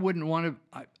because I wouldn't want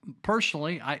to,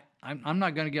 personally, I'm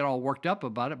not going to get all worked up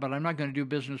about it, but I'm not going to do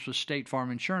business with State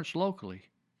Farm Insurance locally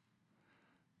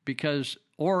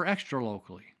or extra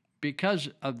locally because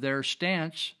of their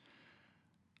stance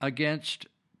against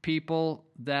people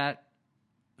that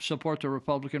support the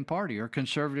Republican Party or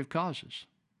conservative causes.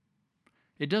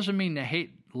 It doesn't mean they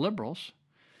hate liberals.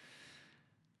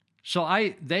 So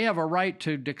they have a right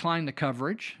to decline the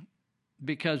coverage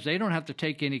because they don't have to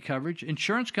take any coverage.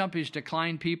 Insurance companies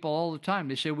decline people all the time.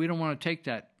 They say, we don't want to take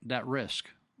that risk.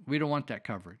 We don't want that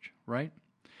coverage, right?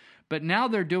 But now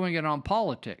they're doing it on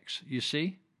politics, you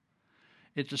see?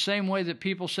 It's the same way that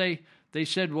people say, they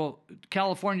said, well,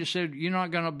 California said you're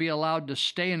not going to be allowed to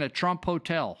stay in a Trump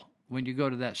hotel when you go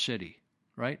to that city,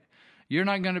 right? You're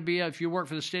not going to be, if you work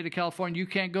for the state of California, you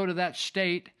can't go to that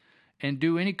state and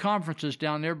do any conferences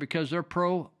down there because they're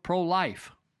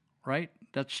pro-life, right?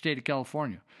 That's the state of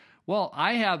California. Well,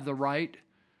 I have the right,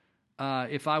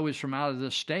 if I was from out of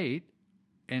this state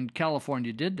and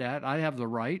California did that, I have the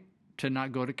right to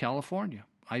not go to California.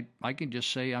 I can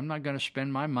just say I'm not going to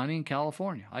spend my money in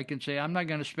California. I can say I'm not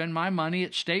going to spend my money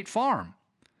at State Farm,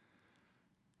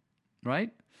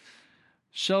 right?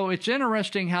 So it's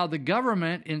interesting how the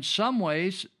government in some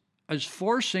ways is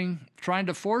trying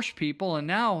to force people, and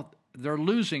now they're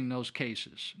losing those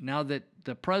cases now that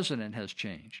the president has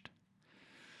changed.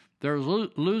 They're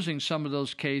losing some of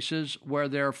those cases where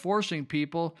they're forcing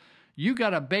people, you got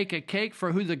to bake a cake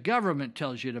for who the government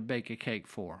tells you to bake a cake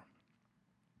for.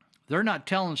 They're not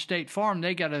telling State Farm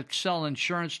they got to sell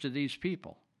insurance to these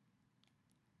people.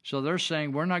 So they're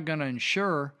saying we're not going to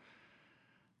insure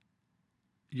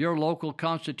your local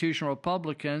constitutional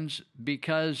Republicans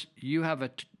because you have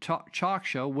a talk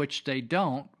show, which they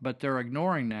don't, but they're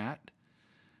ignoring that.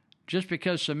 Just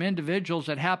because some individuals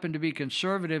that happen to be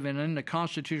conservative and in the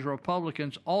constitutional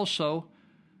Republicans also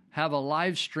have a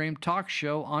live stream talk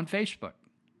show on Facebook.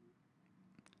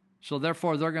 So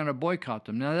therefore, they're going to boycott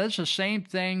them. Now, that's the same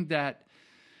thing that,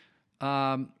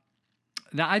 now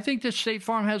I think that State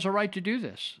Farm has a right to do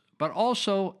this, but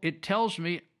also it tells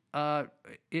me,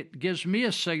 it gives me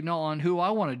a signal on who I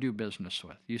want to do business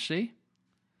with, you see?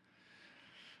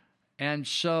 And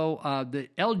so the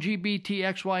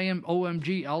LGBTXYM,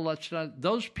 OMG, all that stuff,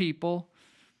 those people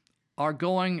are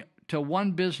going to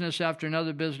one business after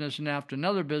another business and after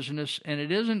another business, and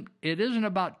it isn't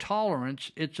about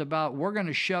tolerance. It's about, we're going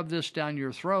to shove this down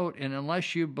your throat, and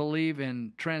unless you believe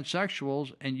in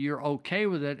transsexuals and you're okay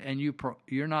with it and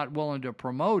you're not willing to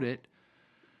promote it,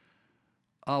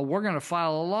 we're going to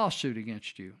file a lawsuit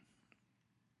against you.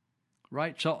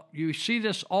 Right? So you see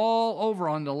this all over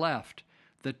on the left.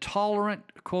 The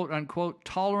tolerant, quote-unquote,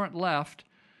 tolerant left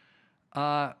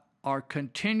are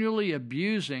continually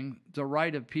abusing the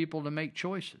right of people to make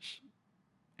choices.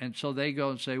 And so they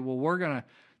go and say, well,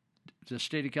 the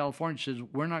state of California says,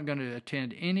 we're not going to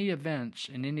attend any events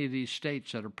in any of these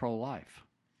states that are pro-life,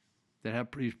 that have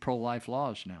these pro-life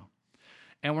laws now.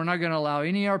 And we're not going to allow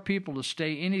any of our people to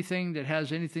stay anything that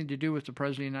has anything to do with the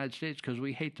President of the United States because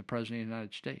we hate the President of the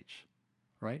United States,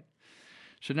 right?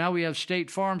 So now we have State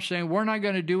Farm saying we're not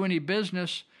going to do any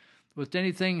business with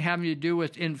anything having to do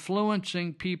with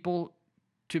influencing people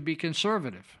to be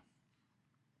conservative.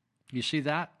 You see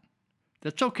that?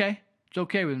 That's okay. It's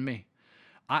okay with me.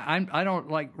 I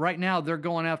don't like, right now they're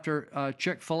going after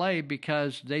Chick-fil-A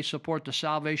because they support the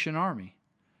Salvation Army.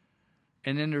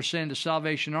 And then they're saying the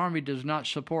Salvation Army does not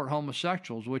support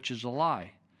homosexuals, which is a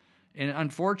lie. And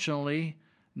unfortunately,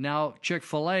 now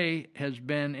Chick-fil-A has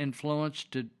been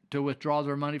influenced to withdraw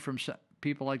their money from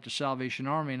people like the Salvation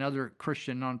Army and other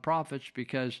Christian nonprofits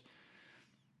because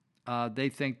they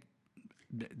think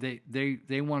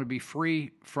they want to be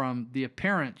free from the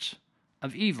appearance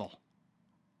of evil,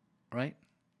 right?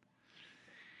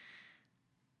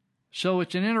 So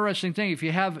it's an interesting thing. If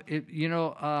you have,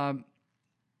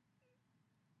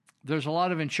 there's a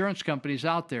lot of insurance companies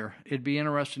out there. It'd be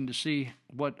interesting to see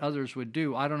what others would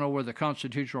do. I don't know where the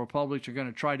constitutional republics are going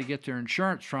to try to get their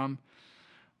insurance from,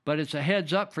 but it's a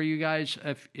heads up for you guys.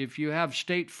 If you have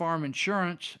State Farm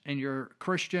insurance and you're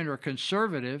Christian or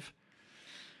conservative,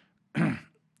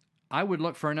 I would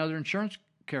look for another insurance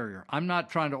carrier. I'm not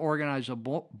trying to organize a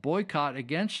boycott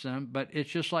against them, but it's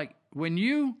just like when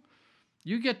you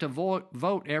get to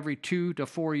vote every 2 to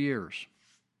 4 years.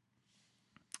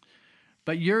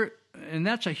 But and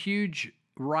that's a huge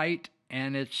right,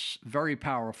 and it's very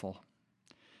powerful.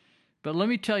 But let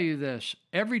me tell you this,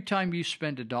 every time you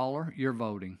spend $1, you're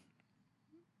voting.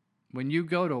 When you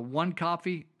go to one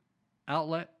coffee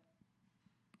outlet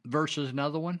versus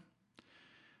another one,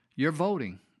 you're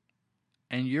voting.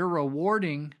 And you're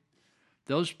rewarding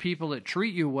those people that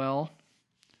treat you well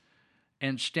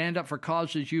and stand up for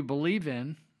causes you believe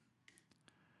in.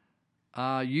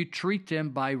 You treat them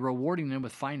by rewarding them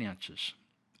with finances,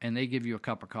 and they give you a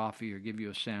cup of coffee or give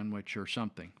you a sandwich or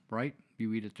something, right?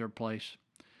 You eat at their place.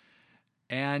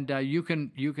 And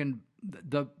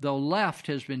the left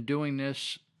has been doing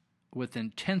this with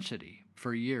intensity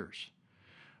for years.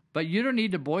 But you don't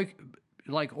need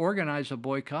to organize a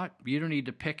boycott. You don't need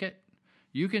to picket.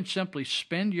 You can simply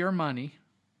spend your money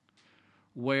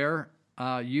where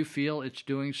you feel it's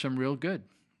doing some real good.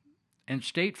 And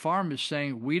State Farm is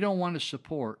saying we don't want to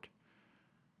support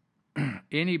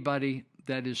anybody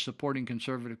that is supporting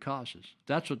conservative causes.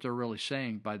 That's what they're really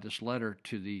saying by this letter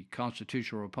to the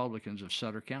constitutional Republicans of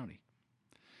Sutter County.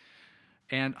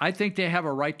 And I think they have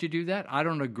a right to do that. I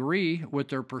don't agree with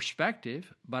their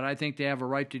perspective, but I think they have a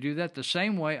right to do that. The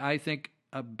same way I think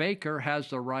a baker has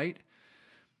the right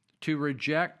to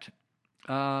reject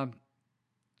a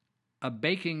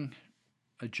baking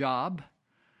job,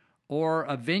 or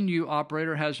a venue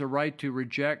operator has a right to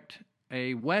reject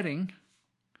a wedding,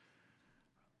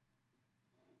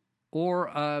 or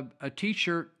a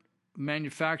T-shirt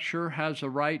manufacturer has a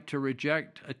right to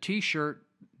reject a T-shirt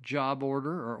job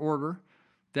order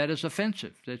that is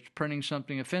offensive, that's printing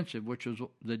something offensive, which was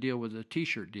the deal with the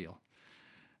T-shirt deal.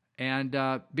 And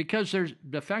because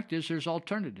the fact is there's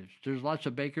alternatives. There's lots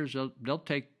of bakers,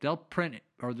 they'll print,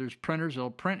 or there's printers that'll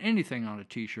print anything on a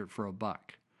T-shirt for $1.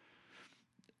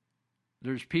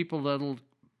 There's people that'll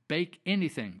bake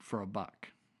anything for $1,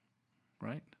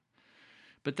 right?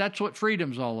 But that's what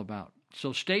freedom's all about.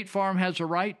 So State Farm has a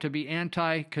right to be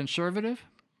anti-conservative.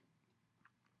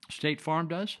 State Farm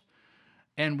does.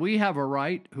 And we have a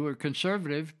right, who are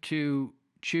conservative, to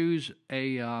choose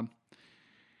an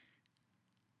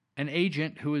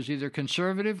agent who is either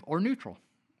conservative or neutral.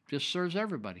 Just serves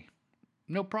everybody.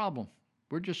 No problem.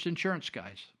 We're just insurance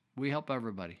guys. We help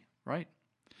everybody, right?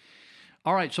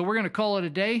 All right, so we're going to call it a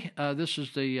day. This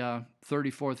is the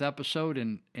 34th episode,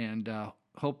 and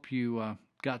hope you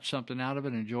got something out of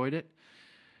it, enjoyed it.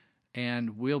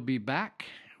 And we'll be back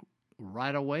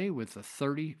right away with the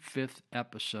 35th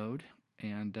episode.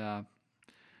 And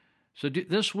so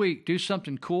this week, do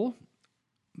something cool.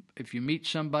 if you meet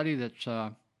somebody that's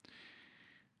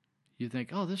you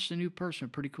think, oh, this is a new person, a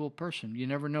pretty cool person. You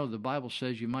never know. The Bible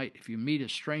says you might, if you meet a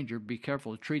stranger, be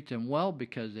careful to treat them well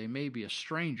because they may be a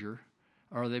stranger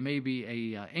or they may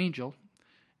be a angel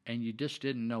and you just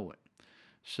didn't know it.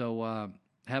 So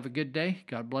have a good day.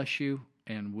 God bless you.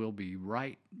 And we'll be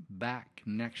right back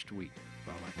next week.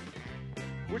 Bye-bye.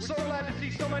 We're so glad to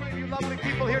see so many of you lovely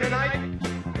people here tonight.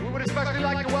 We would especially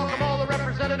like to welcome all the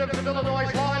representatives of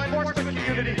Illinois' law enforcement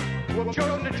community who have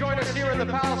chosen to join us here in the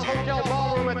Palace Hotel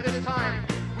Ballroom at this time.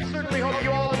 We certainly hope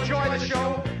you all enjoy the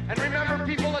show. And remember,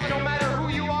 people, that no matter who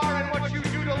you are and what you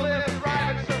do to live,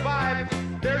 thrive, and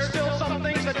survive, there's still some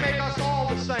things that make us all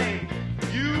the same.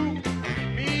 You,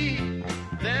 me,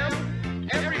 them,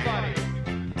 everybody.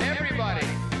 Everybody.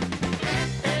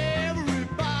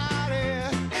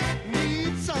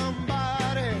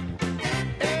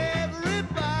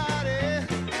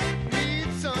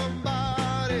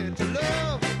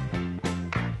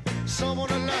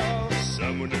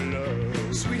 Someone to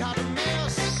love, sweetheart.